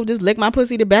guy who just licked my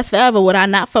pussy the best forever, would I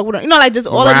not fuck with him? Like just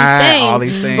all of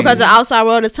these things because the outside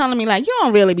world is telling me like you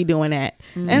don't really be doing that,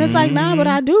 and it's like nah, but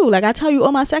I do. Like I tell you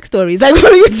all my sex stories. Like what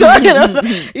are you talking about?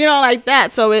 Like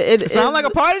that. So it sounds like a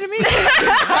party to me.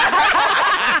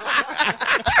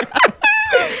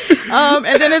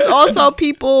 And then it's also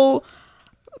people.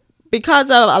 Because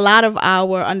of a lot of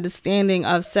our understanding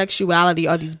of sexuality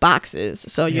are these boxes.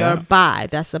 So you're bi,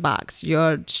 that's a box.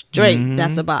 You're straight,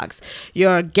 that's a box.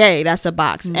 You're gay, that's a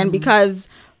box. And because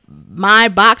my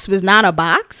box was not a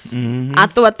box, I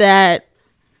thought that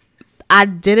I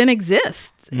didn't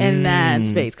exist in that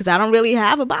space because I don't really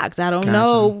have a box. I don't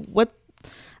know what.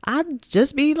 I'd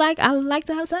just be like, I like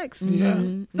to have sex. Yeah.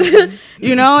 And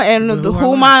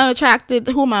who am I attracted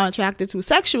to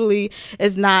sexually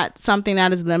is not something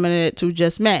that is limited to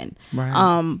just men.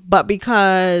 Right. But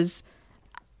because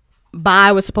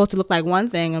bi was supposed to look like one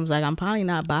thing, I was like, I'm probably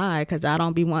not bi because I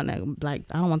don't want them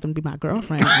to be my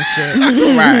girlfriends and shit.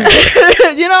 Right.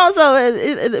 So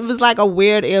it was like a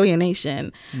weird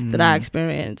alienation that I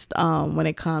experienced when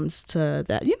it comes to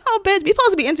that. Bitch, we supposed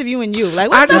to be interviewing you.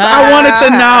 Like, I wanted to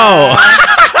know.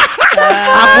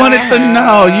 I wanted to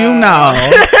know.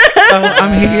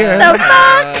 I'm here.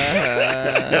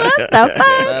 What the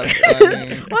fuck?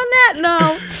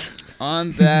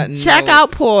 On that note, check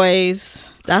out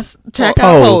Poise. Check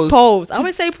out Pose. I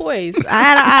would say Poise. I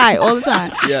had an eye all the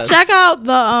time. Yes. Check out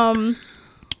the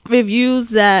reviews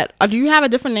that. Do you have a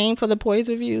different name for the Poise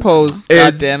reviews? Pose.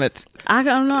 God damn it. I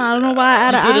don't know. I don't know why I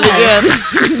had an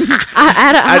eye. I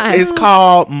had an eye. It's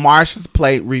called Marsha's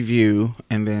Plate Review,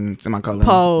 and then semicolon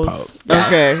Pose. Yes.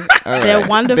 Okay. All right. They're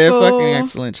wonderful. They're fucking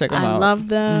excellent. Check them out. I love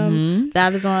them.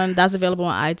 That's available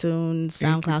on iTunes,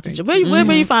 SoundCloud, Stitcher. Where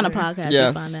you find a podcast,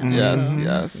 yes. you find that.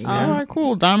 Yes. All right,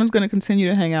 cool. Diamond's going to continue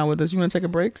to hang out with us. You want to take a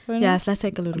break? Right yes, let's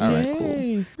take a little break. All right,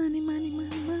 cool.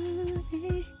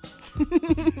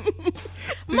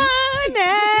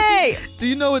 Money. Do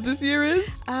you know what this year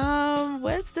is?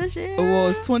 What's this year? Well,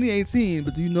 it's 2018,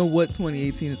 but do you know what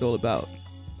 2018 is all about?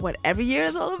 What every year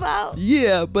is all about?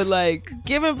 Yeah, but like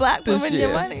giving black women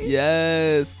your money.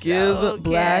 Yes, give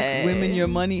black women your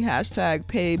money. #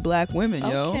 pay black women,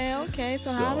 yo. Okay.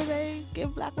 So how do they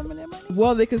give black women their money?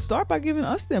 Well, they can start by giving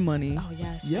us their money. Oh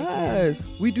yes. Yes,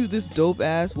 we do this dope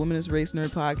ass Womanist Race Nerd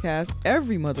podcast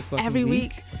every motherfucking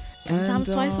week. Sometimes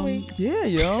twice a week. Yeah,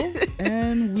 yo.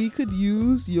 And we could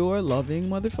use your loving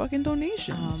motherfucking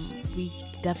donations. We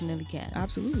definitely can.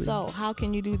 Absolutely. So how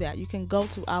can you do that? You can go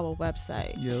to our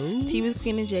website,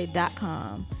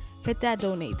 teawithqueenandj.com. Hit that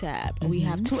donate tab, and we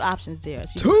have 2 options there.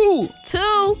 So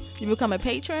Two. You become a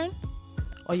patron,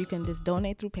 or you can just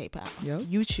donate through PayPal. Yep.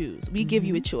 You choose. We give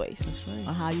you a choice. That's right.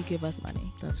 On how you give us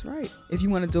money. That's right. If you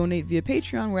want to donate via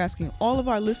Patreon, we're asking all of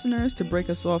our listeners to break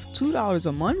us off $2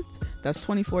 a month. That's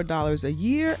 $24 a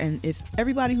year. And if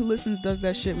everybody who listens does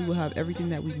that shit, we will have everything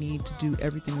that we need to do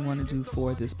everything we want to do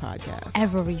for this podcast.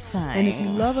 Everything. And if you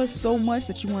love us so much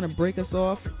that you want to break us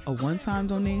off a one-time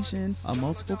donation, a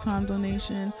multiple-time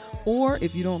donation, or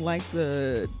if you don't like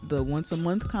the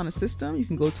once-a-month kind of system, you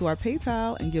can go to our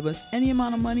PayPal and give us any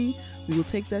amount of money. We will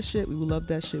take that shit. We will love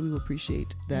that shit. We will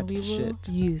appreciate that we shit.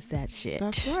 Will use that shit.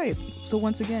 That's right. So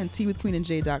once again,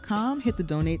 teawithqueenandj.com. Hit the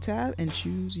donate tab and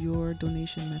choose your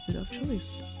donation method of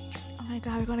choice. Oh my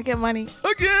God, we're gonna get money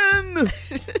Again!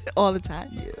 all the time.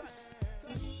 Yes.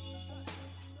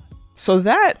 So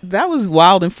that was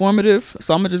wild informative.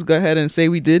 So I'm gonna just go ahead and say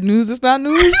we did news. It's not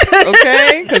news,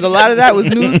 okay? Because a lot of that was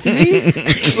news to me.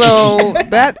 So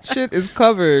that shit is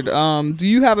covered. Do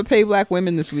you have a Pay Black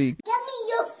Women this week?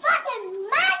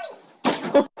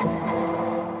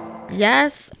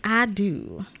 Yes, I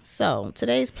do. So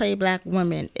today's Play Black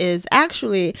Woman is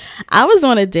actually, I was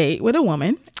on a date with a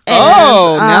woman.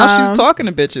 And, now she's talking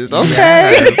to bitches. Okay.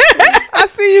 Yes. I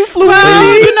see you, Flu.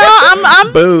 Well, you know,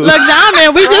 I'm Boo. look,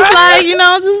 Diamond. We just like, you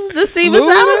know, just see what's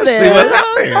out there. See what's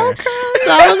out there. Okay.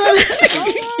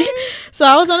 So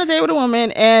I was on a date with a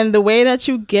woman, and the way that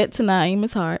you get to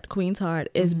Naima's heart, Queen's heart,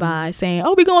 is by saying,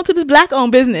 "Oh, we going to this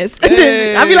black-owned business." And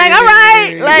then I'll be like, "All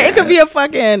right," like it could be a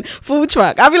fucking food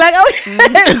truck. I'll be like, "Oh,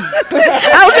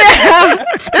 okay,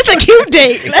 that's a cute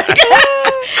date."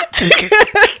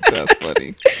 That's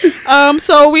funny.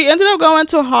 So we ended up going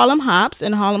to Harlem Hops,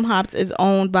 and Harlem Hops is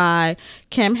owned by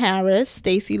Kim Harris,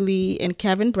 Stacey Lee, and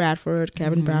Kevin Bradford.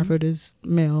 Kevin Bradford is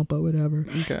male, but whatever.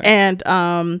 Okay. And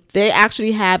they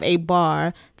actually have a bar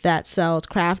that sells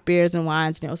craft beers and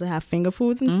wines, and they also have finger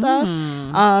foods and stuff.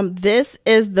 This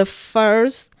is the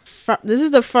first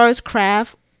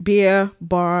craft beer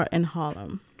bar in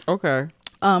Harlem. Okay.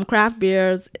 Craft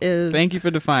beers is. Thank you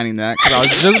for defining that, because I was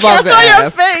just about to I saw your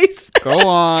ask. face. Go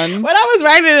on. When I was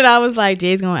writing it, I was like,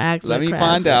 Jay's gonna ask. Let what me craft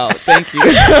find beer. out. Thank you.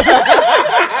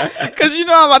 Because you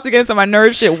know I'm about to get into my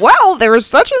nerd shit. Well, there is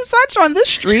such and such on this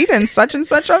street and such on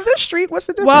this street. What's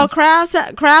the difference? Well,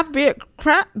 craft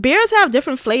beers have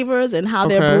different flavors and how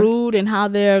they're brewed and how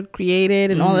they're created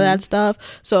and all of that stuff.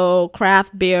 So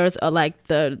craft beers are like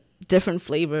the different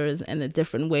flavors and the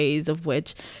different ways of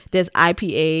which there's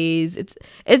IPAs.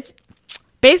 It's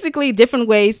basically different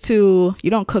ways to, you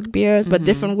don't cook beers, but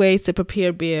different ways to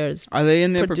prepare beers. Are they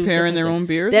in there produce preparing their different own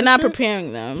beers? They're and not shit?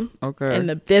 preparing them. Okay. And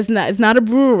it's not a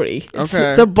brewery. Okay.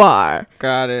 It's a bar.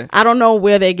 Got it. I don't know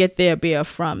where they get their beer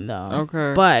from though.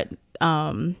 Okay. But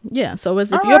yeah. So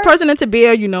if you're a person into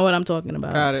beer, you know what I'm talking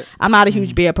about. Got it. I'm not a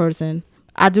huge beer person.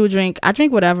 I drink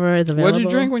whatever is available. What'd you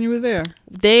drink when you were there?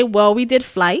 We did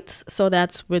flights, so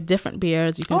that's with different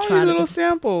beers. You can try little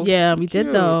samples. Yeah, we did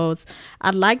Cute. those.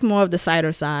 I like more of the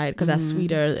cider side because that's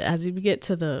sweeter. As you get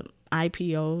to the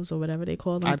IPOs or whatever they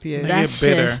call them, IPA. that They get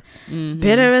bitter. shit,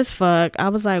 bitter as fuck. I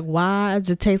was like, why does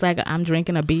it taste like I'm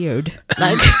drinking a beard?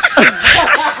 Like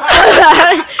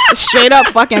straight up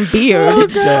fucking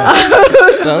beard.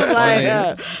 That's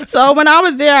funny. So when I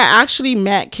was there, I actually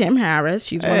met Kim Harris.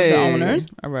 She's one of the owners.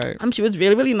 All right. She was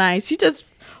really, really nice. She just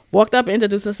walked up and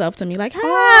introduced herself to me like,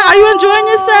 "Hi, are you enjoying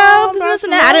yourself?" This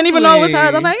and that. I didn't even know it was her.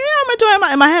 I was like, "Yeah, I'm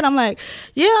enjoying in my head, I'm like,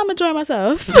 yeah, I'm enjoying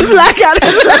myself." Like, y'all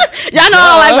know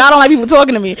I don't like people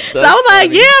talking to me. So I was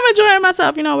like, "Yeah, I'm enjoying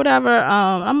myself," whatever.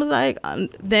 I was like,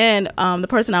 then the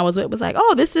person I was with was like,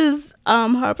 "Oh, this is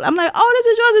her." I'm like, "Oh, this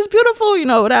is yours. It's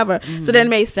beautiful," whatever. So then it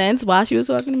made sense while she was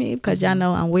talking to me because y'all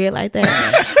know I'm weird like that.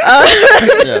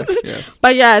 Yes.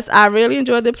 But yes, I really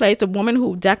enjoyed the place. The woman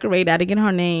who decorated, I didn't get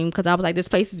her name because I was like, this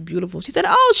place is beautiful. She said,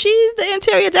 "Oh, she's the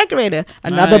interior decorator."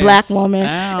 Another Nice. black woman.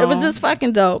 Ow. It was just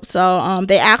fucking dope. So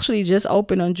they actually just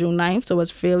opened on June 9th, so it's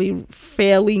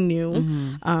fairly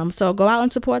new. So go out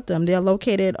and support them. They're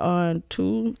located on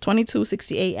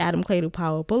 2268 Adam Clayton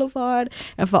Powell Boulevard.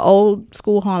 And for old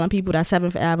school Harlem people, that's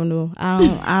 7th Avenue.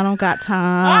 I don't got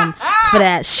time for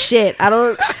that shit.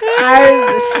 7th,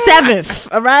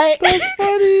 all right? That's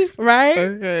funny. Right?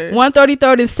 Okay.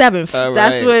 133rd and 7th. All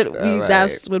That's right. what All right.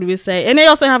 that's what we say. And they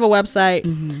also have a website,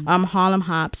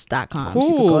 harlemhops.com. So you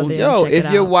can go Cool. there Yo, and check if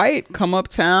it you're out. white, come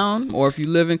uptown, or if you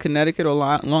live in Connecticut or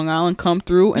Long Island, come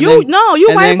through. And You then,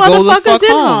 and white then go the motherfuckers fuck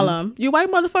in home. Harlem. You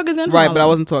white motherfuckers in Harlem. Right, but I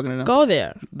wasn't talking to them. Go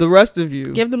there. The rest of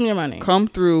you, Give them your money. come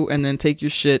through and then take your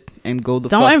shit and go the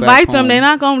Don't fuck invite back them. home. They're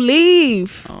not gonna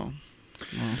leave. Oh,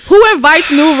 Who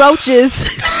invites new roaches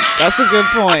that's a good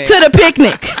point. to the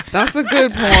picnic? That's a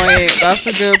good point. That's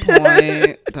a good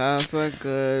point. That's a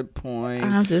good point.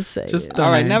 I'm just saying.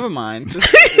 All right, never mind.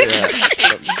 Just,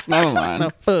 never mind.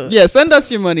 No, fuck. Yeah, send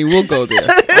us your money. We'll go there.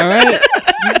 All right?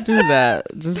 Just do that.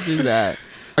 Just do that.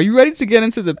 Are you ready to get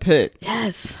into the pit?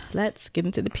 Yes, let's get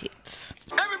into the pits.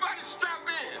 Everybody strap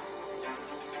in.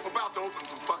 We're about to open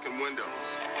some fucking windows.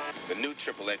 The new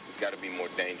Triple X has got to be more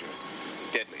dangerous,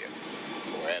 deadlier,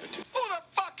 more attitude. Who the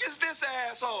fuck is this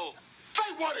asshole?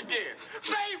 Say what again?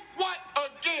 Say what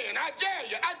again? I dare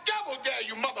you. I double dare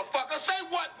you, motherfucker. Say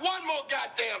what one more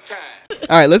goddamn time.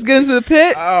 All right, let's get into the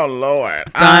pit. Oh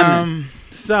Lord. Diamond.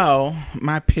 So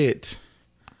my pit.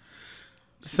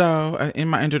 So in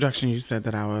my introduction, you said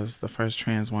that I was the first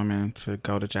trans woman to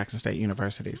go to Jackson State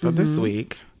University. So this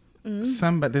week, this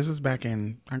was back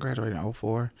in, I graduated in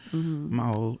 2004. I'm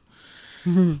old.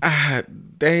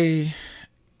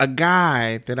 A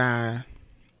guy that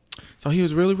so he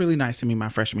was really, really nice to me my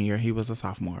freshman year. He was a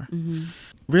sophomore.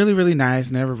 Really, really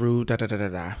nice, never rude,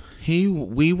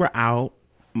 We were out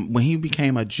when he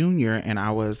became a junior and I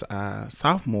was a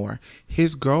sophomore.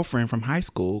 His girlfriend from high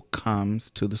school comes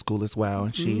to the school as well,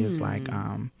 and she is like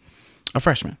a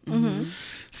freshman.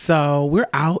 So we're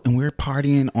out and we're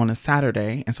partying on a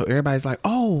Saturday, and so everybody's like,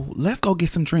 "Oh, let's go get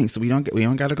some drinks. We don't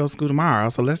got to go to school tomorrow,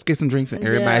 so let's get some drinks." And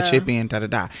everybody chip in.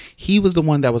 He was the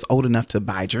one that was old enough to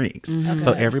buy drinks,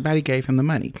 so everybody gave him the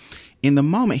money. In the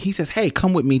moment, he says, "Hey,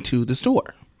 come with me to the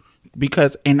store."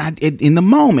 Because in the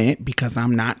moment, because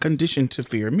I'm not conditioned to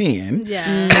fear men,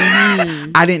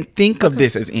 I didn't think of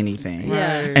this as anything.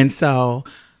 And so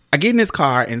I get in this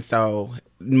car, and so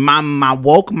my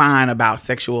woke mind about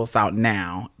sexual assault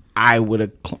now, I would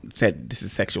have said this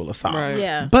is sexual assault. Right.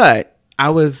 Yeah. But I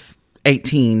was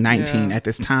 18, 19 at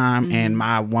this time, and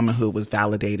my womanhood was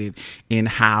validated in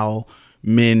how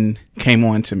men came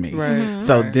on to me. Right.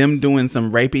 So them doing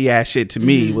some rapey ass shit to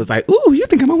me was like, ooh, you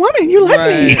think I'm a woman? You like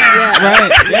me.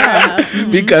 Right. Yeah.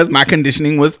 Because my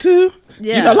conditioning was to,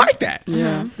 like that.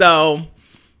 Yeah. So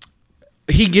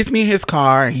he gets me in his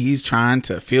car and he's trying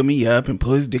to fill me up and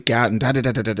pull his dick out and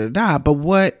da. But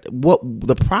what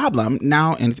the problem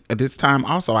now, and at this time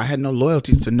also, I had no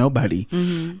loyalties to nobody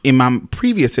in my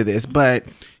previous to this, but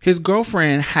his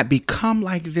girlfriend had become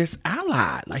like this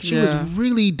ally. Like she was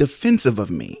really defensive of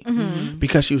me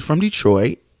because she was from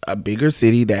Detroit, a bigger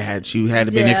city that had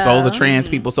been exposed to trans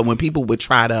people. So when people would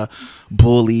try to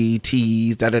bully,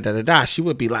 tease, she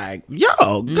would be like,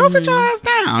 "Yo, go sit your ass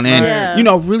down,"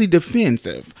 and really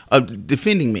defensive of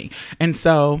defending me. And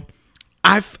so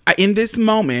I in this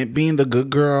moment, being the good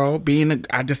girl,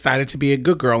 I decided to be a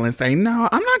good girl and say, "No,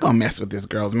 I'm not gonna mess with this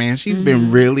girl's man. She's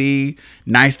been really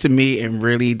nice to me and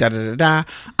really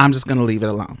I'm just gonna leave it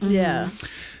alone." Yeah.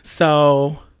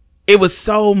 So it was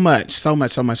so much.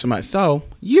 So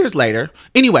years later,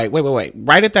 anyway, wait.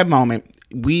 Right at that moment,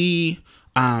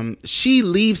 she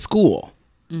leaves school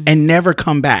and never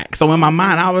come back. So in my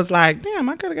mind, I was like, damn,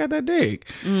 I could have got that dick.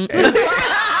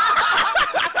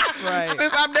 Right.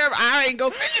 Since I ain't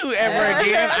gonna see you ever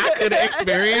again. I could have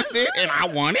experienced it, and I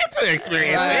wanted to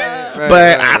experience it,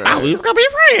 but I thought we was gonna be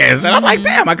friends. And I'm like,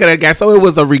 damn, I could have got. So it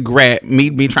was a regret.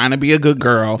 Me trying to be a good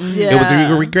girl. It was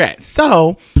a regret.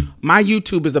 So my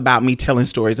YouTube is about me telling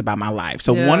stories about my life.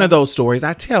 So one of those stories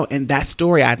I tell, and that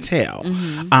story I tell,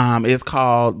 is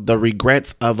called "The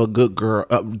Regrets of a Good Girl,"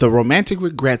 the romantic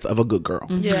regrets of a good girl.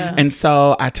 Yeah. And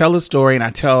so I tell a story and I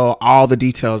tell all the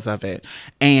details of it,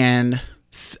 and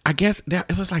I guess that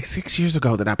it was like 6 years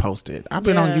ago that I posted. I've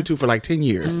been on YouTube for like 10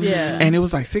 years. Yeah. And it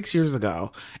was like 6 years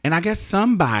ago. And I guess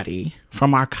somebody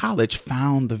from our college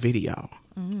found the video.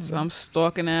 Some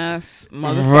stalking ass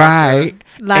motherfucker. Right.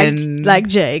 Like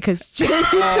Jay, because Jay You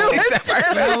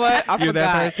know what? I You're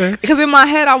that forgot. person? Because in my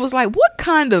head, I was like, what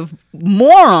kind of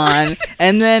moron?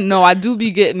 And then, no, I do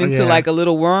be getting into like a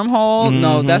little wormhole.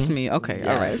 No, that's me. Okay.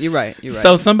 All right. You're right.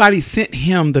 So somebody sent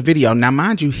him the video. Now,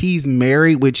 mind you, he's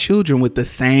married with children with the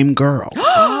same girl.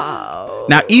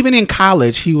 Now, even in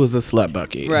college, he was a slut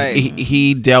bucket. Right.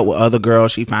 He dealt with other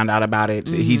girls. She found out about it.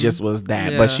 He just was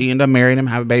that. Yeah. But she ended up marrying him,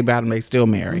 have a baby out, and they still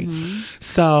married.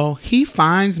 So he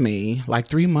finds me like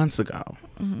 3 months ago.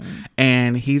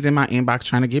 And he's in my inbox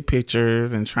trying to get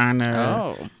pictures and trying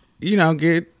to,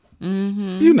 get,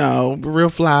 real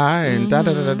fly and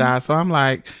So I'm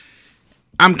like,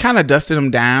 I'm kind of dusting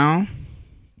him down.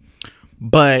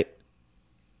 But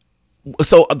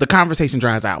so the conversation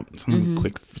dries out. So I'm gonna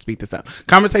quick speed this up.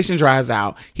 Conversation dries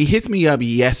out. He hits me up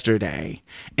yesterday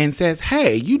and says,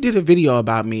 "Hey, you did a video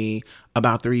about me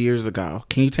about 3 years ago.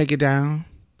 Can you take it down?"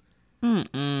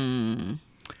 And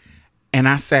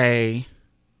I say,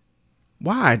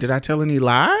 "Why? Did I tell any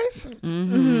lies?"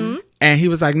 And he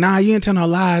was like, "Nah, you didn't tell no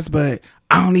lies, but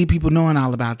I don't need people knowing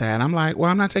all about that. And I'm like,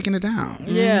 well, I'm not taking it down.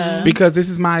 Yeah. Because this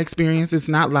is my experience. It's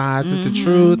not lies. It's the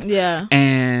truth. Yeah.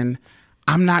 And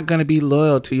I'm not going to be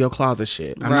loyal to your closet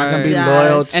shit. I'm not going to be Yes.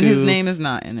 loyal to... And his name is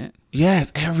not in it.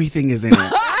 Yes, everything is in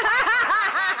it.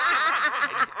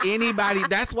 Anybody,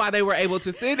 that's why they were able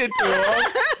to send it to him,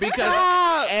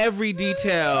 because every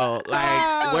detail,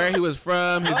 like where he was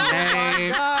from, his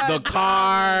name, the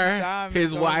car,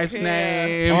 his wife's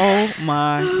name. Oh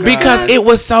my God. Because it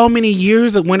was so many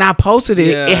years of when I posted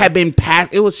it, Yeah. it had been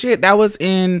past. It was shit. That was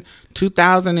in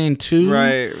 2002.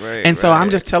 Right. And so I'm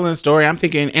just telling a story. I'm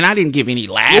thinking, and I didn't give any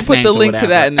last We'll put names the or link to whatever.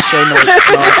 that in the show notes.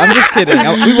 So I'm just kidding.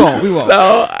 We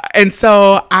won't.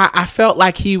 So I felt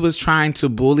like he was trying to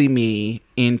bully me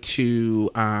into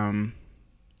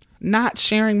not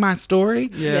sharing my story.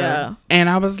 Yeah. And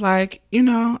I was like,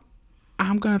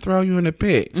 I'm gonna throw you in the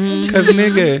pit, because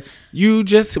nigga, you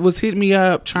just was hitting me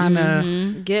up trying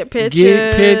to Get pictures.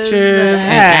 and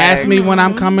ask me when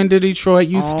I'm coming to Detroit.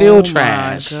 You still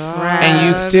trash, and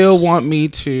you still want me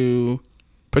to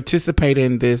participate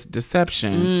in this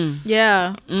deception.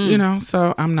 Yeah.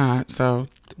 So I'm not. So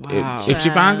Wow. if she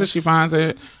finds it, she finds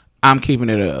it. I'm keeping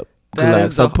it up. That Like,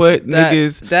 is so a- put that-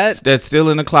 niggas that- that's still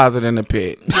in the closet in the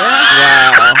pit.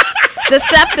 Wow.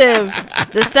 Deceptive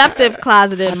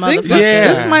closeted I think motherfucker.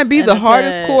 this might be In the the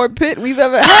hardest pit. core pit we've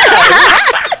ever had.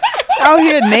 Out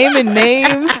here naming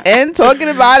names and talking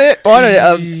about it on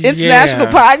an international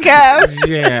podcast.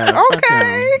 Yeah. fuck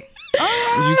Okay. him.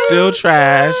 You still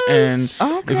trash, and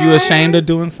if you ashamed of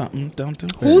doing something, don't do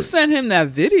it. Who sent him that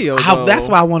video? That's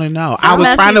what I want to know. Some I was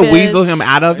messy trying to bitch. weasel him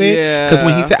out of it, because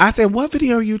when Yeah. I said, "What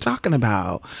video are you talking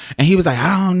about?" And he was like,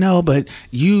 "I don't know, but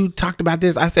you talked about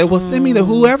this." I said, "Well, send me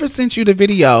whoever sent you the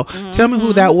video. Tell me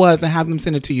who that was, and have them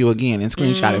send it to you again and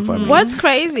screenshot it for me." What's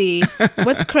crazy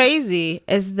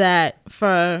is that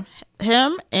for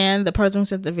him and the person who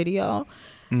sent the video,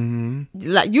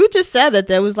 like you just said that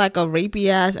there was like a rapey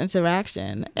ass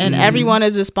interaction, and everyone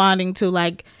is responding to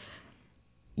like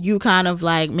you kind of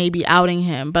like maybe outing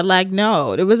him, but like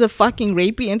no, it was a fucking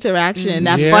rapey interaction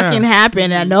that Yeah. fucking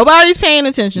happened that nobody's paying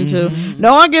attention to.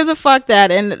 No one gives a fuck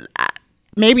that, and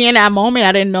maybe in that moment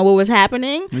I didn't know what was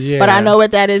happening, Yeah. but I know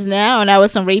what that is now, and that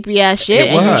was some rapey ass shit, It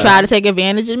and was. you try to take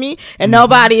advantage of me, and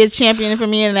nobody is championing for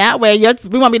me in that way.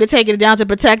 We want me to take it down to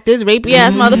protect this rapey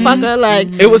ass motherfucker. Like,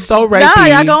 It was so rapey. nah,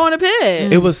 y'all go in the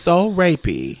pit. It was so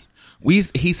rapey.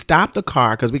 He stopped the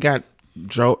car because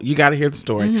drove. You got to hear the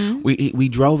story. We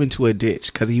drove into a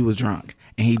ditch because he was drunk,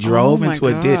 and he drove my into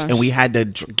a ditch, gosh. and we had to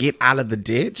get out of the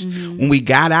ditch. When we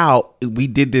got out, we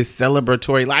did this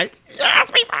celebratory like, yes,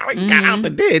 we finally got out the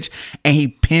ditch, and he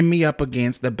pinned me up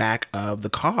against the back of the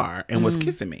car and was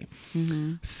kissing me.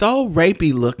 So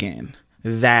rapey looking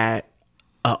that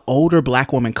an older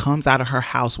black woman comes out of her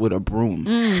house with a broom.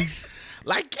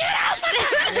 Like, get out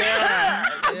of here.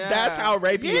 That's how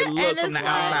rapey it looked from the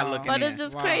outside looking But in. it's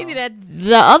just crazy that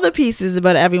the other pieces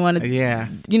about everyone, Yeah.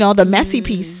 the messy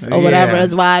piece or whatever Yeah.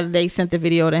 is why they sent the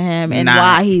video to him, and Nah.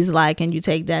 why he's like, can you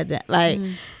take that down? Like,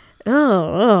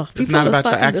 It's not about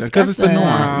your accent, 'cause it's the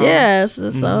norm. Yes,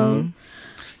 so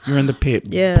You're in the pit,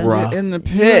 yeah, bruh. In the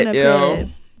you in pit, the yo. pit.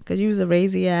 Cause you was a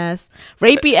rapey ass,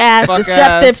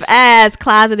 deceptive Fuck ass,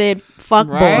 closeted fuck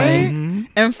Right? boy.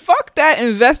 And fuck that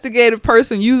investigative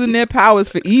person using their powers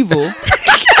for evil.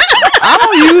 I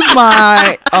don't use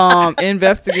my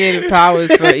investigative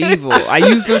powers for evil. I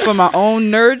use them for my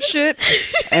own nerd shit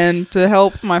and to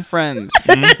help my friends.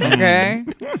 Okay?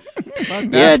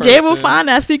 Fuck that Yeah, Jay will person. find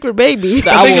that secret baby.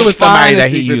 I think it will was somebody find a that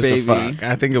he secret used to baby. fuck.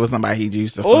 I think it was somebody he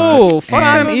used to fuck. Oh, fuck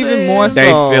and them even more so. They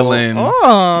feeling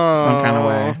oh, some kind of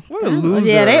way. What a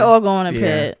loser. Yeah, they all go in a Yeah.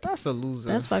 pit. That's a loser.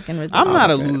 That's fucking ridiculous. I'm not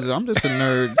a loser. I'm just a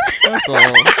nerd. That's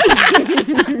all.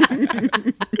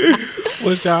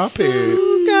 What's y'all pit?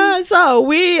 Oh, God. So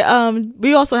we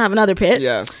also have another pit.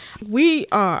 Yes. We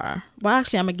are. Well,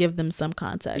 actually, I'm gonna give them some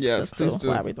context Yes, as please to do.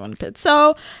 why we're doing the pit.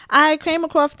 So I came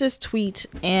across this tweet,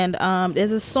 and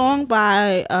there's a song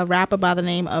by a rapper by the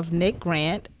name of Nick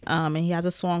Grant, and he has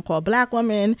a song called "Black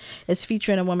Woman." It's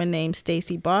featuring a woman named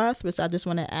Stacey Barth, which I just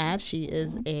want to add. She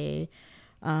is a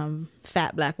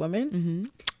fat black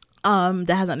woman. That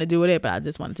has nothing to do with it, but I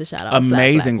just wanted to shout out.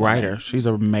 Amazing black women. writer. She's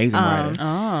an amazing writer.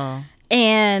 Oh.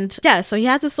 And yeah, so he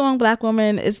has a song "Black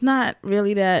Woman." It's not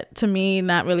really that, to me,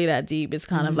 not really that deep. It's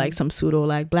kind of like some pseudo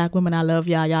like "Black women, I love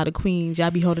y'all, y'all the queens, y'all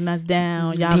be holding us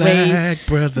down, y'all raised, Black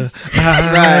brother,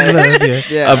 I love you.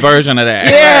 Yeah. A version of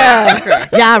that.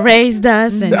 yeah, y'all raised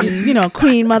us, and you know,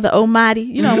 Queen Mother Almighty,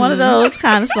 you know, one of those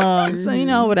kind of songs. So, you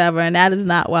know, whatever. And that is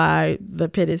not why the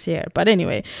pit is here. But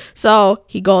anyway, so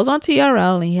he goes on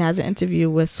TRL and he has an interview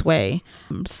with Sway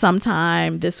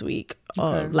sometime this week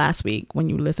last week when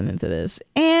you listening to this.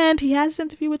 And he has this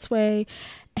interview with Sway.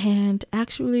 And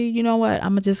actually, you know what?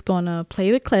 I'm just gonna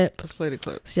play the clip. Let's play the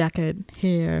clip so y'all could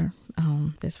hear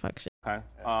this fuck shit. Okay.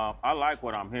 I like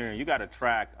what I'm hearing. You got a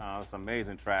track, it's an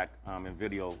amazing track in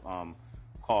video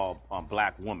called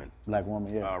Black Woman. Black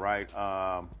Woman, yeah. All right.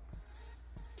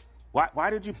 Why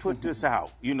did you put this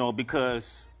out? You know,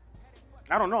 because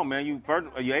I don't know, man. You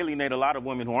alienate a lot of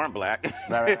women who aren't black.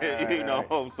 Right, you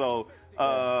know, so.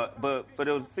 But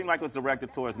it seemed like it was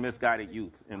directed towards misguided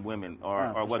youth and women,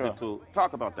 or was it to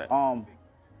talk about that?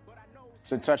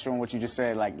 To touch on what you just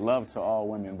said, like love to all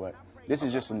women, but this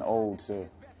is just an ode to,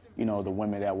 you know, the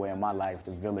women that were in my life,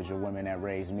 the village of women that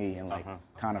raised me and like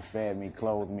kind of fed me,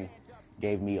 clothed me,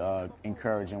 gave me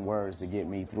encouraging words to get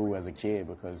me through as a kid,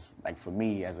 because like for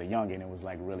me as a youngin, it was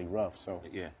like really rough. So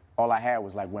yeah. All I had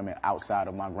was like women outside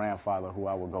of my grandfather, who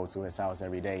I would go to his house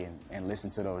every day and listen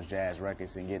to those jazz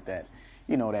records and get that,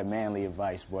 you know, that manly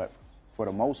advice. But for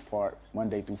the most part,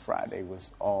 Monday through Friday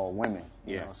was all women.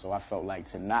 You know? So I felt like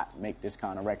to not make this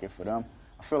kind of record for them,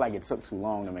 I feel like it took too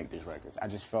long to make this record. I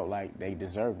just felt like they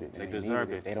deserved it. They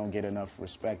deserved it. They don't get enough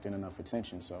respect and enough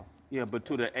attention. So yeah, but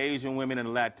to the Asian women and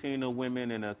the Latino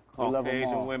women and the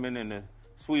Caucasian women and the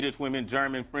Swedish women,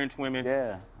 German, French women.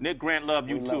 Yeah. Nick Grant loved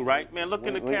you too, right? Man, look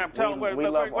in the camera. Tell them where. We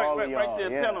love all of y'all. Right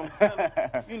there. Yeah. Tell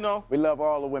them. You know. We love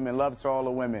all the women. Love to all the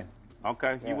women.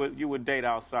 Okay. Yeah. You would date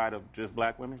outside of just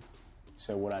black women?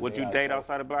 So would you date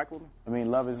outside of black women? I mean,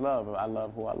 love is love. I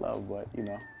love who I love, but you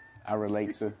know, I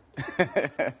relate to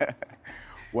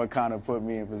what kind of put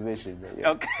me in position. But, yeah.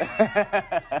 Okay.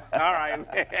 All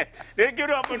right, man. Then get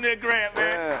up on Nick Grant,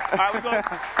 man. Yeah. All right, we're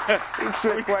gonna. It's a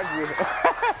trick question.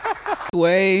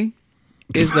 Sway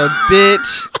is a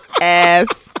bitch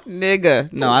ass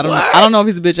nigga. No, I don't know if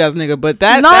he's a bitch ass nigga, but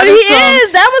that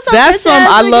that was some that's some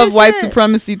I love shit. white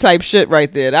supremacy type shit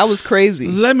right there. That was crazy.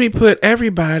 Let me put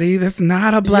everybody that's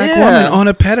not a black woman on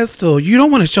a pedestal. You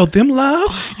don't want to show them love.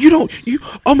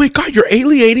 Oh my God, you're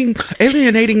alienating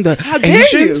the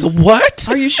Asians. You? What?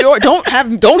 Are you sure? Don't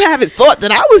have it thought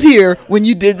that I was here when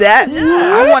you did that.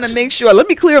 I want to make sure. Let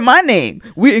me clear my name.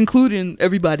 We're including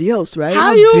everybody else, right?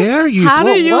 How dare you? How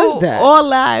what do you? Was that? All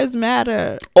lives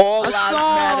matter. All a lives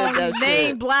song matter. That named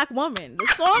shit. Black Woman. The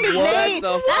song is named.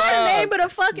 That's the name of the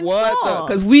fucking song.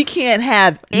 Because we can't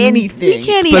have anything. We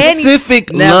can't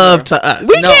specific love to us.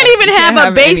 We can't even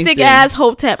have a basic ass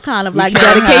Hotep kind of like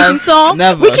dedication song.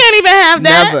 Never. We can't even have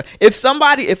that. Never.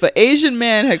 If an Asian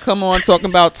man had come on talking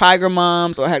about Tiger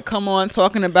Moms or had come on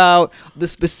talking about the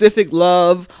specific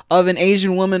love of an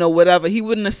Asian woman or whatever, he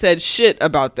wouldn't have said shit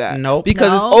about that. Nope.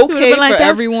 Because it's okay for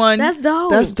everyone. That's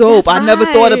dope. That's dope. That's I never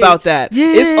thought about that.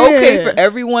 Yeah. It's okay for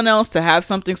everyone else to have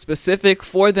something specific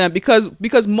for them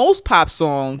because most pop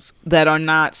songs that are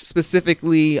not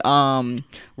specifically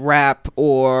rap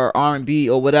or R&B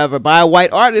or whatever by a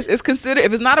white artist is considered,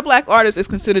 if it's not a black artist, it's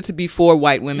considered to be for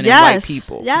white women and white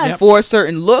people. Yes. For a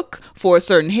certain look, for a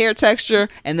certain hair texture,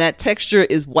 and that texture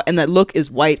is and that look is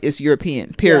white, is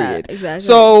European. Period. Yeah, exactly.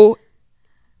 So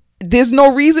there's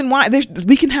no reason why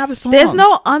we can have a song. There's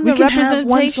no We can have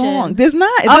one underrepresentation. song. There's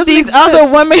not. It Of doesn't these exist.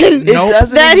 other women It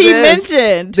doesn't that he exist.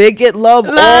 mentioned. They get love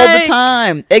all the Like-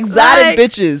 time. Exotic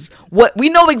bitches. What we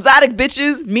know, exotic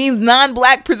bitches means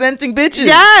non-black presenting bitches.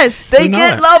 Yes. They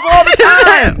get love all the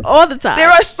time. All the time. There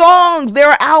are songs, there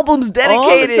are albums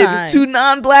dedicated time. to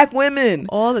non-black women.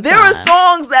 All the There are time.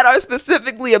 songs that are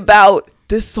specifically about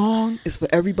this song is for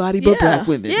everybody but black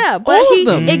women. Yeah, but all of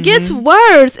them. it gets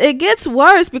worse. It gets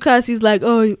worse because he's like,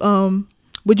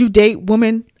 would you date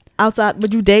women outside?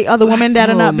 Would you date other women that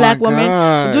are not black women?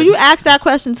 God. Do you ask that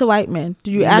question to white men?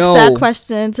 Do you ask No. that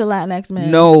question to Latinx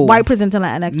men? No. White presenting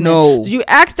Latinx men? No. Do you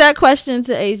ask that question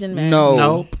to Asian men? No.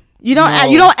 Nope. You don't. No.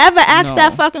 You don't ever ask No.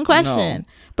 that fucking question. No.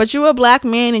 But you're a black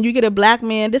man and you get a black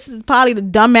man. This is probably the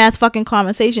dumbass fucking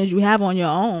conversations you have on your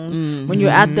own when you're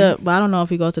at the. Well, I don't know if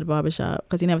he goes to the barbershop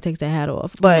because he never takes that hat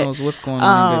off. But Who knows what's going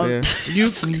on over there?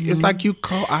 It's like you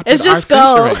co-opted it's just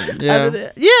our go. censoring.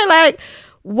 Yeah. Like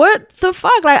what the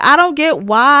fuck? Like I don't get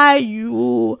why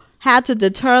you had to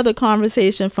deter the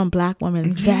conversation from black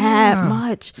women that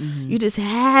much. You just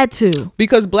had to.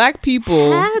 Because black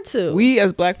people, Had to. we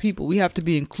as black people, we have to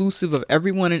be inclusive of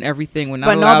everyone and everything. We're not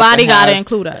But allowed nobody to gotta have-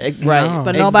 include us. Right. No.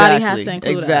 But nobody has to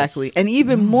include us. Exactly. And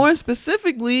even more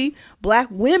specifically, black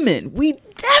women. We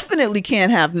definitely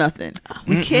can't have nothing.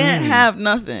 We can't have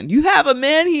nothing. You have a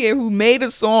man here who made a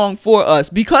song for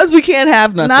us because we can't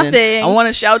have nothing. Nothing. I want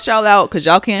to shout y'all out because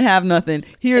y'all can't have nothing.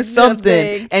 Here's something.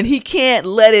 Nothing. And he can't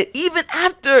let it, even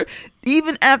after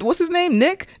even after, what's his name?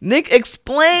 Nick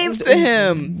explains to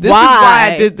him, this Why? is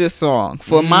why I did this song,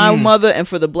 for my mother and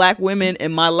for the black women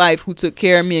in my life who took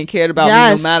care of me and cared about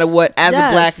me no matter what, as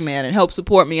a black man, and helped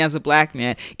support me as a black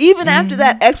man. Even after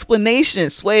that explanation,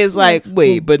 Sway is like,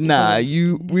 wait, but nah,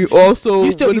 we also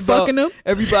You still be what about fucking them?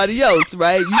 everybody else,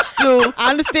 right? You still I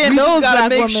understand you those just gotta black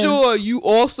make women. sure you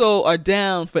also are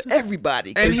down for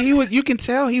everybody. And you can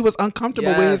tell he was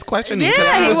uncomfortable with his questioning. Yeah,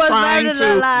 'cause he was trying ready to.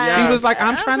 to, like- He was like,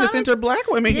 I'm trying to center black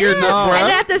women here, no, bro.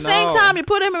 And at the same time, you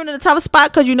put him in a tough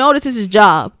spot because you know this is his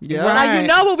job. Yeah. Like, you Right.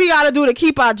 know what we got to do to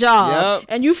keep our job. Yep.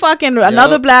 And you fucking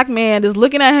another black man is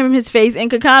looking at him in his face and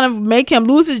could kind of make him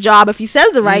lose his job if he says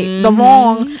the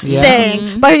wrong Yeah.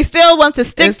 thing. But he still wants to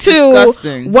stick It's to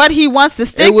disgusting. what he wants to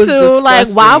stick to. was Like, why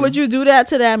disgusting. would you do that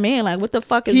to that man? Like, what the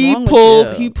fuck is He wrong pulled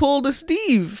with you? he pulled a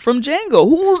Steve from Django.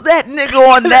 Who's that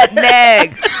nigga on that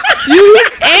nag?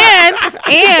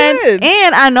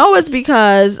 And I know it's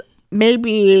because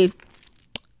maybe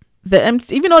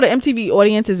even though the MTV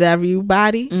audience is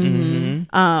everybody,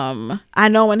 I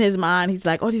know in his mind he's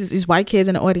like, oh, these white kids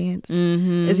in the audience,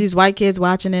 is these white kids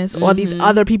watching this, or these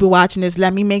other people watching this?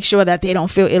 Let me make sure that they don't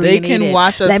feel They alienated. can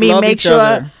watch us Let me love make each sure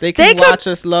other. They can watch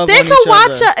us love They on could each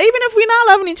watch other. us, even if we're not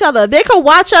loving each other. They could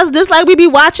watch us just like we be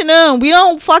watching them. We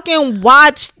don't fucking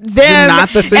watch them.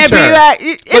 not the and be center.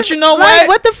 like, But you know like, what?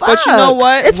 What the fuck? But you know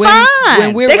what? It's When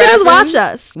fine. we're They could just rapping- watch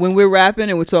us. When we're rapping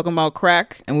and we're talking about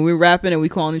crack, and when we're rapping and we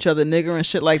calling each other nigger and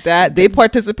shit like that, they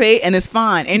participate and it's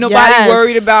fine. Ain't nobody Yes.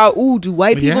 worried about, ooh, do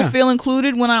white people Yeah. feel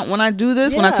included when I do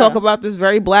this? When I Yeah. talk about this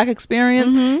very black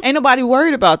experience, ain't nobody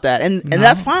worried about that, and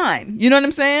that's fine. You know what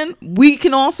I'm saying? We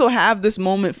can also have this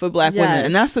moment for black women, Yes.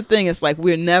 and that's the thing. It's like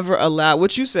we're never allowed.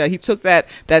 What you said, he took that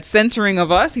centering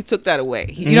of us. He took that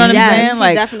away. You know what Yes, I'm saying? he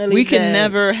Like definitely we can did.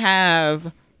 never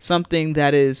have something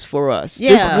that is for us.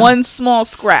 Yeah. This one small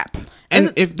scrap.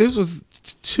 And if this was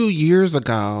 2 years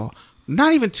ago,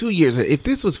 not even 2 years, if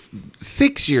this was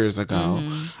 6 years ago,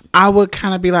 I would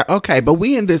kind of be like, okay, but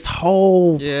we in this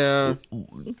whole, Yeah.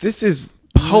 this is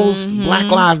post Black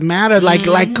Lives Matter. Like,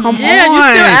 come Yeah, on. you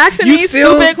still asking these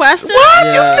stupid questions? What?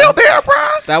 Yeah. You still there, bro?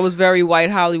 That was very white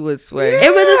Hollywood sway.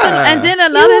 It was just and then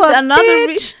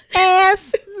another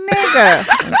ass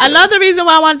nigga. another reason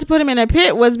why I wanted to put him in a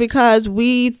pit was because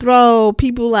we throw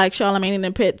people like Charlamagne in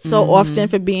the pit so often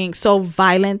for being so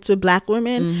violent with black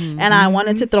women, and I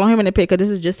wanted to throw him in the pit because this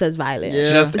is just as violent.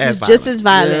 Yeah. Just This as is violent. just as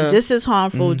violent, Yeah. just as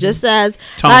harmful, just as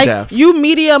Tone like deaf. you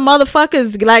media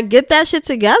motherfuckers, like get that shit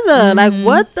together. Like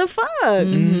what the fuck?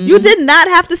 You did not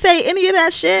have to say any of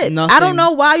that shit. I Nothing. don't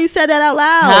know why you said that out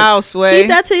loud. How, Sway? Keep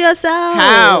that to yourself.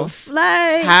 How?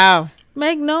 Like How?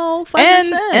 make no fucking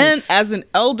sense. And as an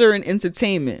elder in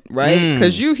entertainment, right?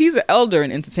 Because he's an elder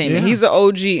in entertainment. Yeah. He's an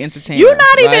OG entertainer. you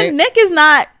not even right? Nick is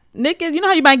not. Nick is, you know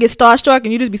how you might get starstruck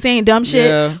and you just be saying dumb shit.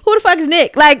 Yeah. Who the fuck is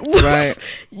Nick? Like, Right.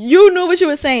 you knew what you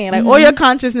were saying. Like, all your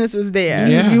consciousness was there.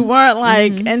 Yeah. You weren't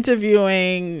like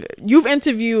interviewing. You've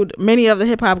interviewed many of the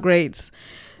hip hop greats.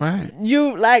 Right.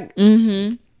 You like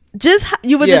just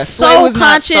you were Yeah, just Sway so was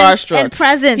not conscious starstruck. and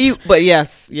present. But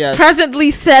yes.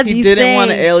 Presently said He these didn't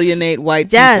want to things. alienate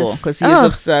white Yes. people because he is Ugh.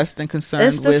 obsessed and concerned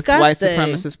It's with white disgusting.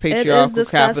 supremacist It is patriarchal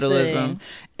disgusting. capitalism.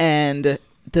 And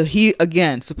he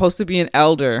again supposed to be an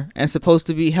elder and supposed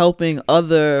to be helping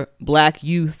other black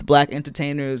youth, black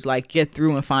entertainers like get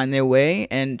through and find their way,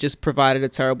 and just provided a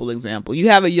terrible example. You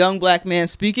have a young black man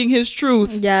speaking his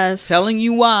truth, Yes. telling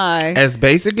you why. As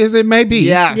basic as it may be.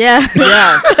 Yes.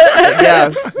 Yeah.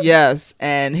 Yes.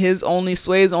 And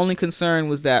Sway's only concern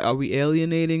was that, are we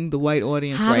alienating the white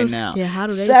audience How right do- now? yeah, how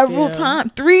do they Several feel?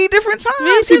 times, 3 different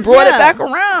times, Three he brought yeah. it back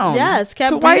around. Yes, kept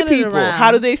to white bringing it people. around.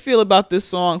 How do they feel about this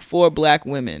song for black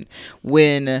women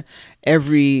when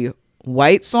every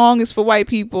white song is for white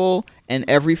people and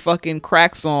every fucking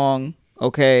crack song,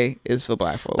 okay, is for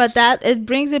black folks? But that it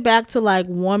brings it back to like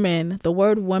woman. The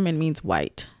word woman means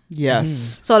white.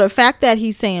 yes. So the fact that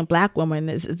he's saying black woman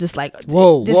is just like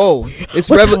Whoa. It's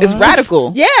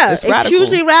radical. Yeah, it's it's radical.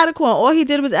 hugely radical. All he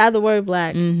did was add the word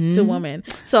black to woman.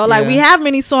 So like Yeah. we have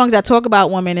many songs that talk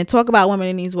about women and talk about women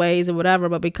in these ways or whatever,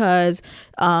 but because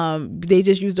they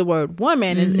just use the word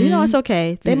woman and you know it's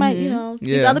okay. They might, you know,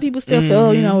 these Yeah. other people still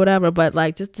feel, you know, whatever, but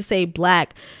like just to say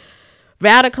black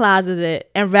radicalizes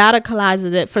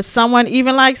it for someone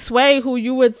even like Sway, who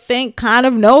you would think kind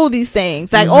of know these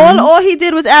things. Like all he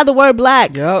did was add the word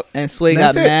black. Yep, and Sway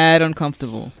That's got it. mad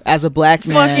uncomfortable as a black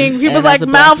man. Fucking- he and was as like, a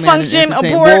black man in malfunction,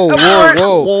 entertainment. abort.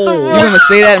 Whoa. You gonna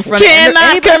say that in front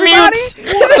Cannot of everybody?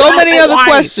 commute. So many other White.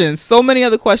 questions. So many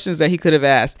other questions that he could have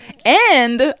asked.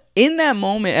 And in that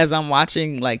moment, as I'm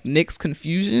watching like Nick's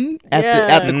confusion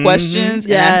at the questions,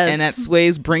 and at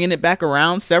Sway's bringing it back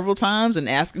around several times and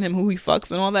asking him who he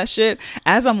fucks and all that shit,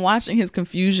 as I'm watching his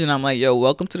confusion, I'm like, yo,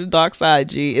 welcome to the dark side,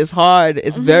 G. It's hard.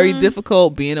 It's very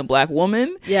difficult being a black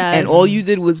woman. Yeah. And all you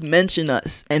did was mention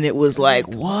us, and it was like,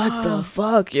 what the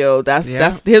fuck, yo? That's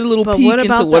here's a little peek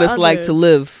into what it's like to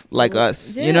live like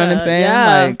us. You know what I'm saying?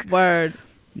 Yeah. Like, word.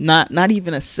 Not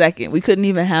even a second. We couldn't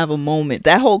even have a moment.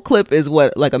 That whole clip is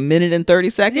what, like a minute and 30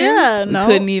 seconds? Yeah, we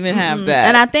couldn't even have that.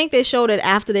 And I think they showed it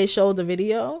after they showed the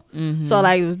video. So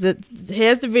like,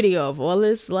 here's the video of all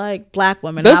this like black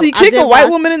women. Does he kick a white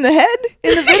woman in the head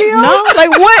in the video? No. Like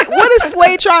what is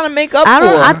Sway trying to make up for?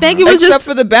 I think it was except just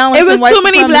for the balance. It was and white too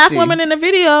many supremacy. black women in the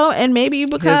video, and maybe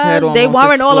because they almost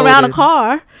weren't all around a exploded.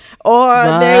 car. Or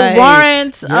they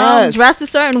weren't dressed a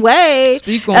certain way,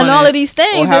 and all of these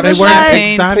things. It was weren't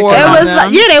like, exotic. it was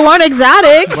like, yeah, they weren't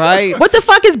exotic. Right. What the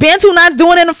fuck is Bantu Nuts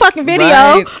doing in the fucking video?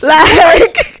 Right.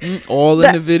 Like all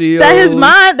in the video.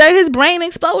 That his brain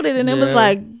exploded, and it was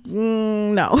like,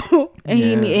 no.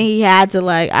 And he had to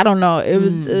like, I don't know. It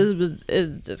was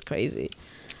just crazy.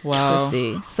 Wow. To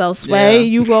see. So Sway,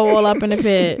 you go all up in the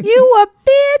pit. You a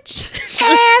bitch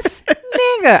ass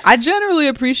nigga. I generally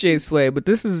appreciate Sway, but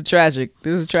this is tragic.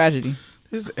 This is a tragedy.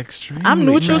 This is extreme. I'm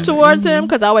neutral towards him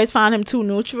because I always find him too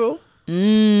neutral.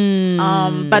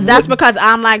 But that's because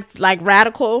I'm like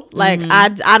radical. Like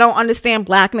I don't understand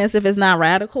blackness if it's not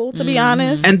radical, to be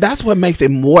honest. And that's what makes it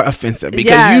more offensive,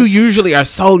 because you usually are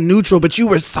so neutral, but you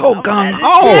were so gung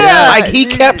ho. Like he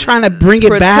kept trying to bring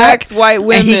it back. Protect white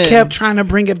women. And he kept trying to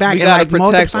bring it back. We and gotta like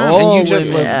protect multiple times, all and you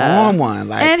just women. was on one.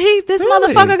 Like, and this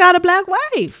really? motherfucker got a black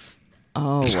wife.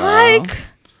 Oh wow. Like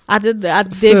I did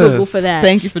Google for that.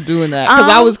 Thank you for doing that, because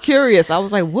I was curious. I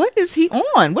was like, what is he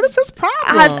on? What is his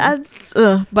problem?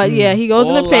 But yeah, he goes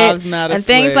All in the lives pit, matter, and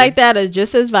things Sway. like that are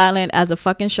just as violent as a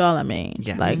fucking Charlemagne.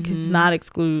 Yes. Like he's not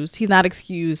excused. He's not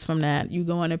excused from that. You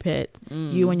go in the pit,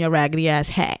 you and your raggedy ass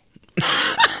hat,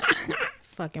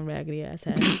 fucking raggedy ass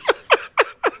hat,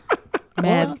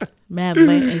 mad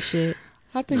late and shit.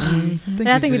 I think we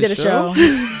did a show.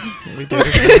 we did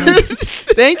it.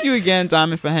 Thank you again,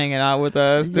 Diamond, for hanging out with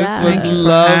us. This Yes. was Thank you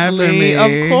for having lovely. me.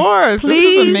 Of course.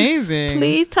 This was amazing.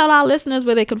 Please tell our listeners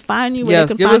where they can find you, where they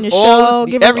can give find us your all- show.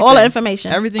 Give us all the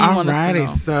information. Everything you want us to know.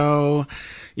 Alrighty, so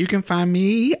you can find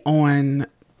me on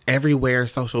everywhere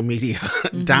social media.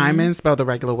 Diamond, spelled the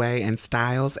regular way, and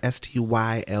Styles,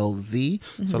 STYLZ.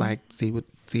 So like Z with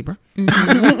zebra. You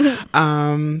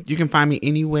can find me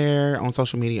anywhere on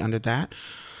social media under that.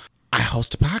 I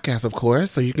host a podcast, of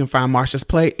course, so you can find Marsha's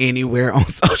Play anywhere on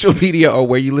social media or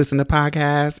where you listen to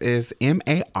podcasts. Is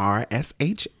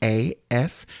MARSHASPLATE.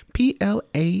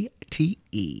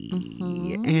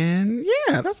 And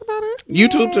yeah, that's about it.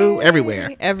 YouTube too,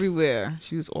 everywhere.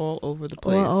 She's all over the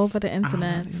place. All over the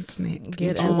internet.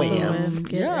 Get into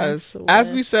it. Yes.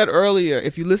 As we said earlier,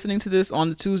 if you're listening to this on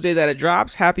the Tuesday that it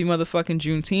drops, happy motherfucking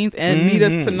Juneteenth. And meet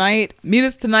us tonight. Meet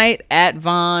us tonight at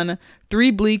Vaughn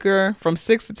 3 Bleecker from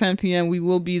 6 to 10 p.m. We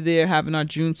will be there having our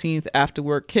Juneteenth after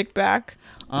work kickback.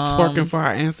 Twerking for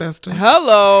our ancestors.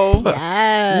 Hello.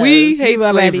 Yes. We hate You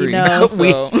already slavery. know. So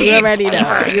You already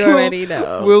know. You already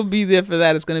know. We'll be there for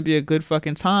that. It's going to be a good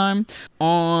fucking time.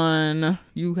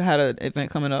 You had an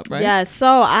event coming up, right? Yes. So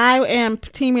I am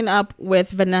teaming up with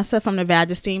Vanessa from the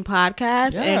Vagistine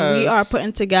podcast, and we are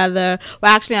putting together.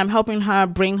 Well, actually, I'm helping her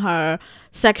bring her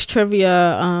sex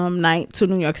trivia night to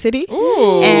New York City.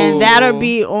 Ooh. And that'll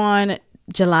be on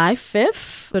July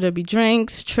 5th. It'll be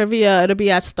drinks, trivia. It'll be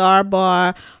at Star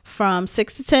Bar from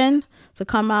 6 to 10. So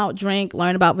come out, drink,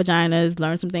 learn about vaginas,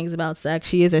 learn some things about sex.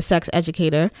 She is a sex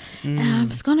educator.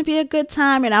 It's going to be a good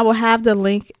time. And I will have the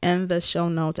link in the show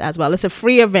notes as well. It's a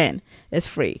free event. It's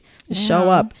free. Just show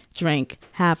up, drink,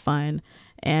 have fun.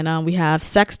 And we have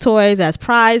sex toys as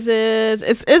prizes.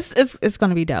 It's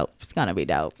going to be dope. It's going to be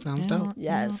dope. Sounds dope.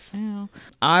 Yes.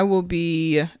 I will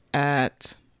be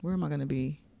at, where am I going to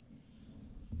be?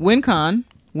 WinCon,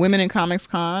 Women in Comics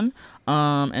Con,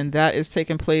 and that is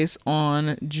taking place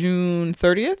on June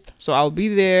 30th. So I'll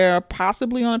be there,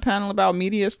 possibly on a panel about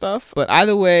media stuff. But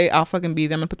either way, I'll fucking be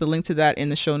there. I'm going to put the link to that in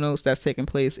the show notes. That's taking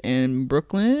place in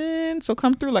Brooklyn. So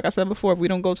come through. Like I said before, if we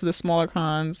don't go to the smaller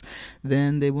cons,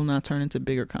 then they will not turn into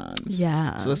bigger cons.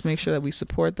 Yeah. So let's make sure that we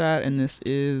support that. And this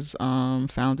is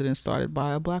founded and started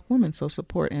by a black woman. So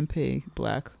support and pay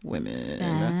black women.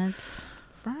 That's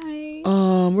right.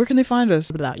 Where can they find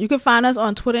us? You can find us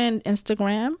on Twitter and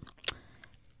Instagram.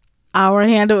 Our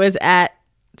handle is at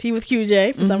Tea with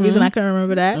QJ. For some reason, I couldn't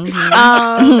remember that.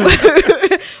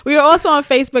 We are also on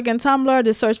Facebook and Tumblr.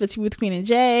 Just search for Tea with Queen and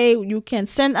J. You can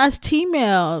send us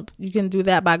T-mail. You can do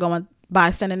that by going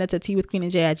by sending it to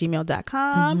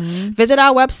teawithqueenandj@gmail.com. Visit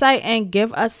our website and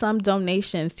give us some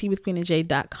donations,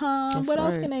 teawithqueenandj.com. What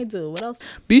else can they do? What else?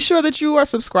 Be sure that you are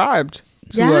subscribed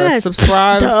to us. Yes.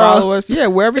 Subscribe, Duh. follow us. Yeah,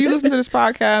 wherever you listen to this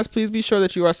podcast, please be sure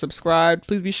that you are subscribed.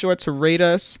 Please be sure to rate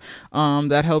us.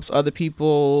 That helps other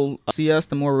people see us.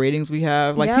 The more ratings we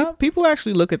have, like Yep. people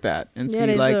actually look at that and see,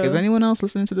 they like, do. is anyone else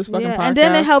listening to this fucking podcast? And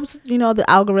then it helps, the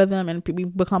algorithm, and we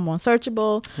become more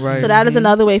searchable. Right. So that is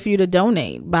another way for you to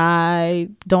donate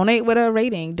donate with a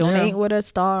rating, donate with a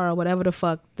star, or whatever the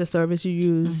fuck the service you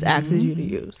use asks you to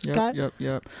use. Okay?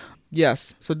 Yep.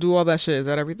 Yes. So do all that shit. Is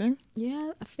that everything?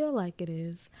 Yeah, I feel like it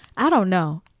is. I don't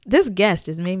know. This guest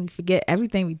has made me forget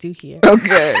everything we do here.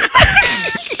 Okay.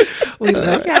 We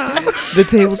love the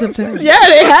tables have turned. Yeah,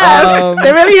 they have.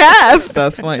 They really have.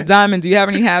 That's funny. Diamond, do you have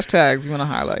any hashtags you want to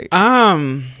highlight?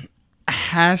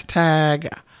 Hashtag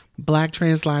Black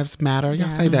Trans Lives Matter.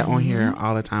 Y'all say that on here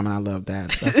all the time, and I love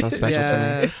that. That's so special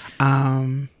to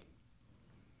me.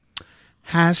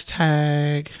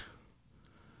 Hashtag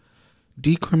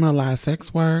decriminalize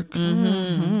sex work.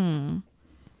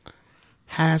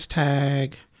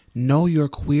 Hashtag know your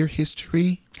queer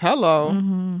history. Hello.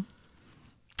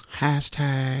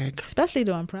 Hashtag Especially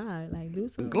during Pride, like do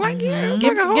something. like yeah,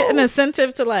 Get an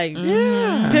incentive to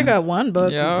pick up one book,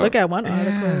 Yep. look at one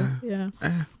article. Yeah.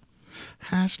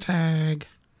 Hashtag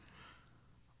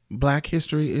Black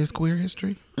history is queer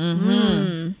history.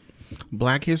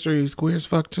 Black history is queer as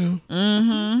fuck too.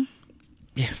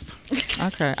 Yes.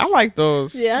 Okay. I like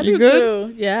those. Yeah, I You do good?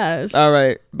 too. Yes. All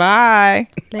right. Bye.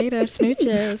 Later,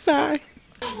 smooches. Bye.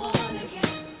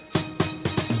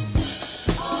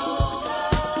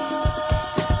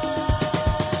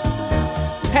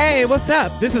 Hey, what's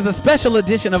up? This is a special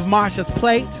edition of Marsha's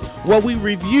Plate where we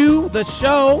review the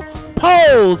show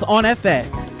Pose on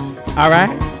FX. All right?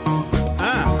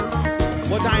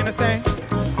 What Diana say?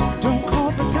 Don't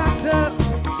call the doctor.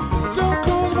 Don't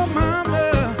call the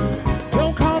mama.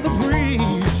 Don't call the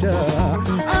preacher.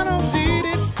 I don't need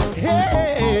it.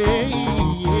 Hey,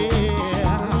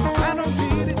 yeah. I don't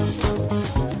need it.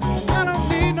 I don't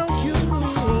need no cure.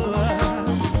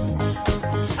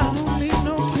 I don't need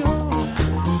no cure.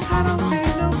 I don't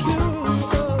need no cure.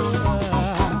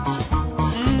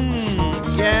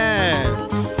 Yes.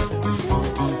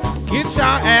 Get your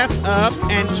ass up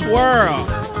and twirl.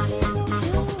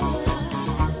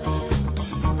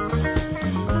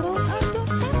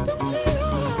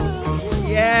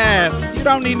 Yes. You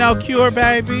don't need no cure,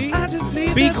 baby.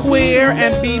 Be queer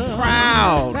and be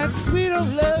proud. That sweet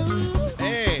of love.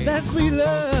 Hey. That sweet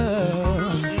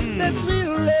love. That sweet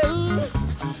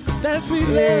love. That sweet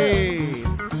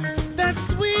love. That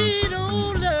sweet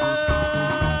old love.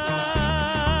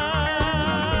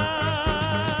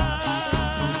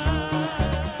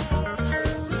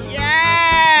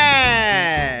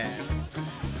 Yeah.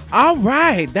 All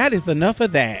right. That is enough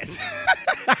of that.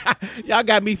 Y'all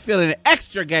got me feeling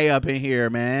extra gay up in here,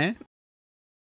 man.